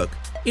 Facebook,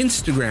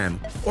 Instagram,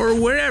 or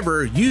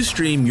wherever you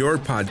stream your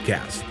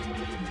podcast.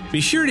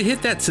 Be sure to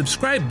hit that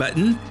subscribe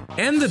button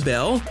and the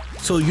bell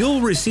so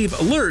you'll receive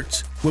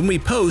alerts when we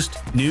post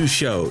new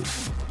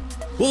shows.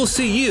 We'll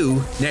see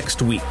you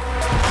next week.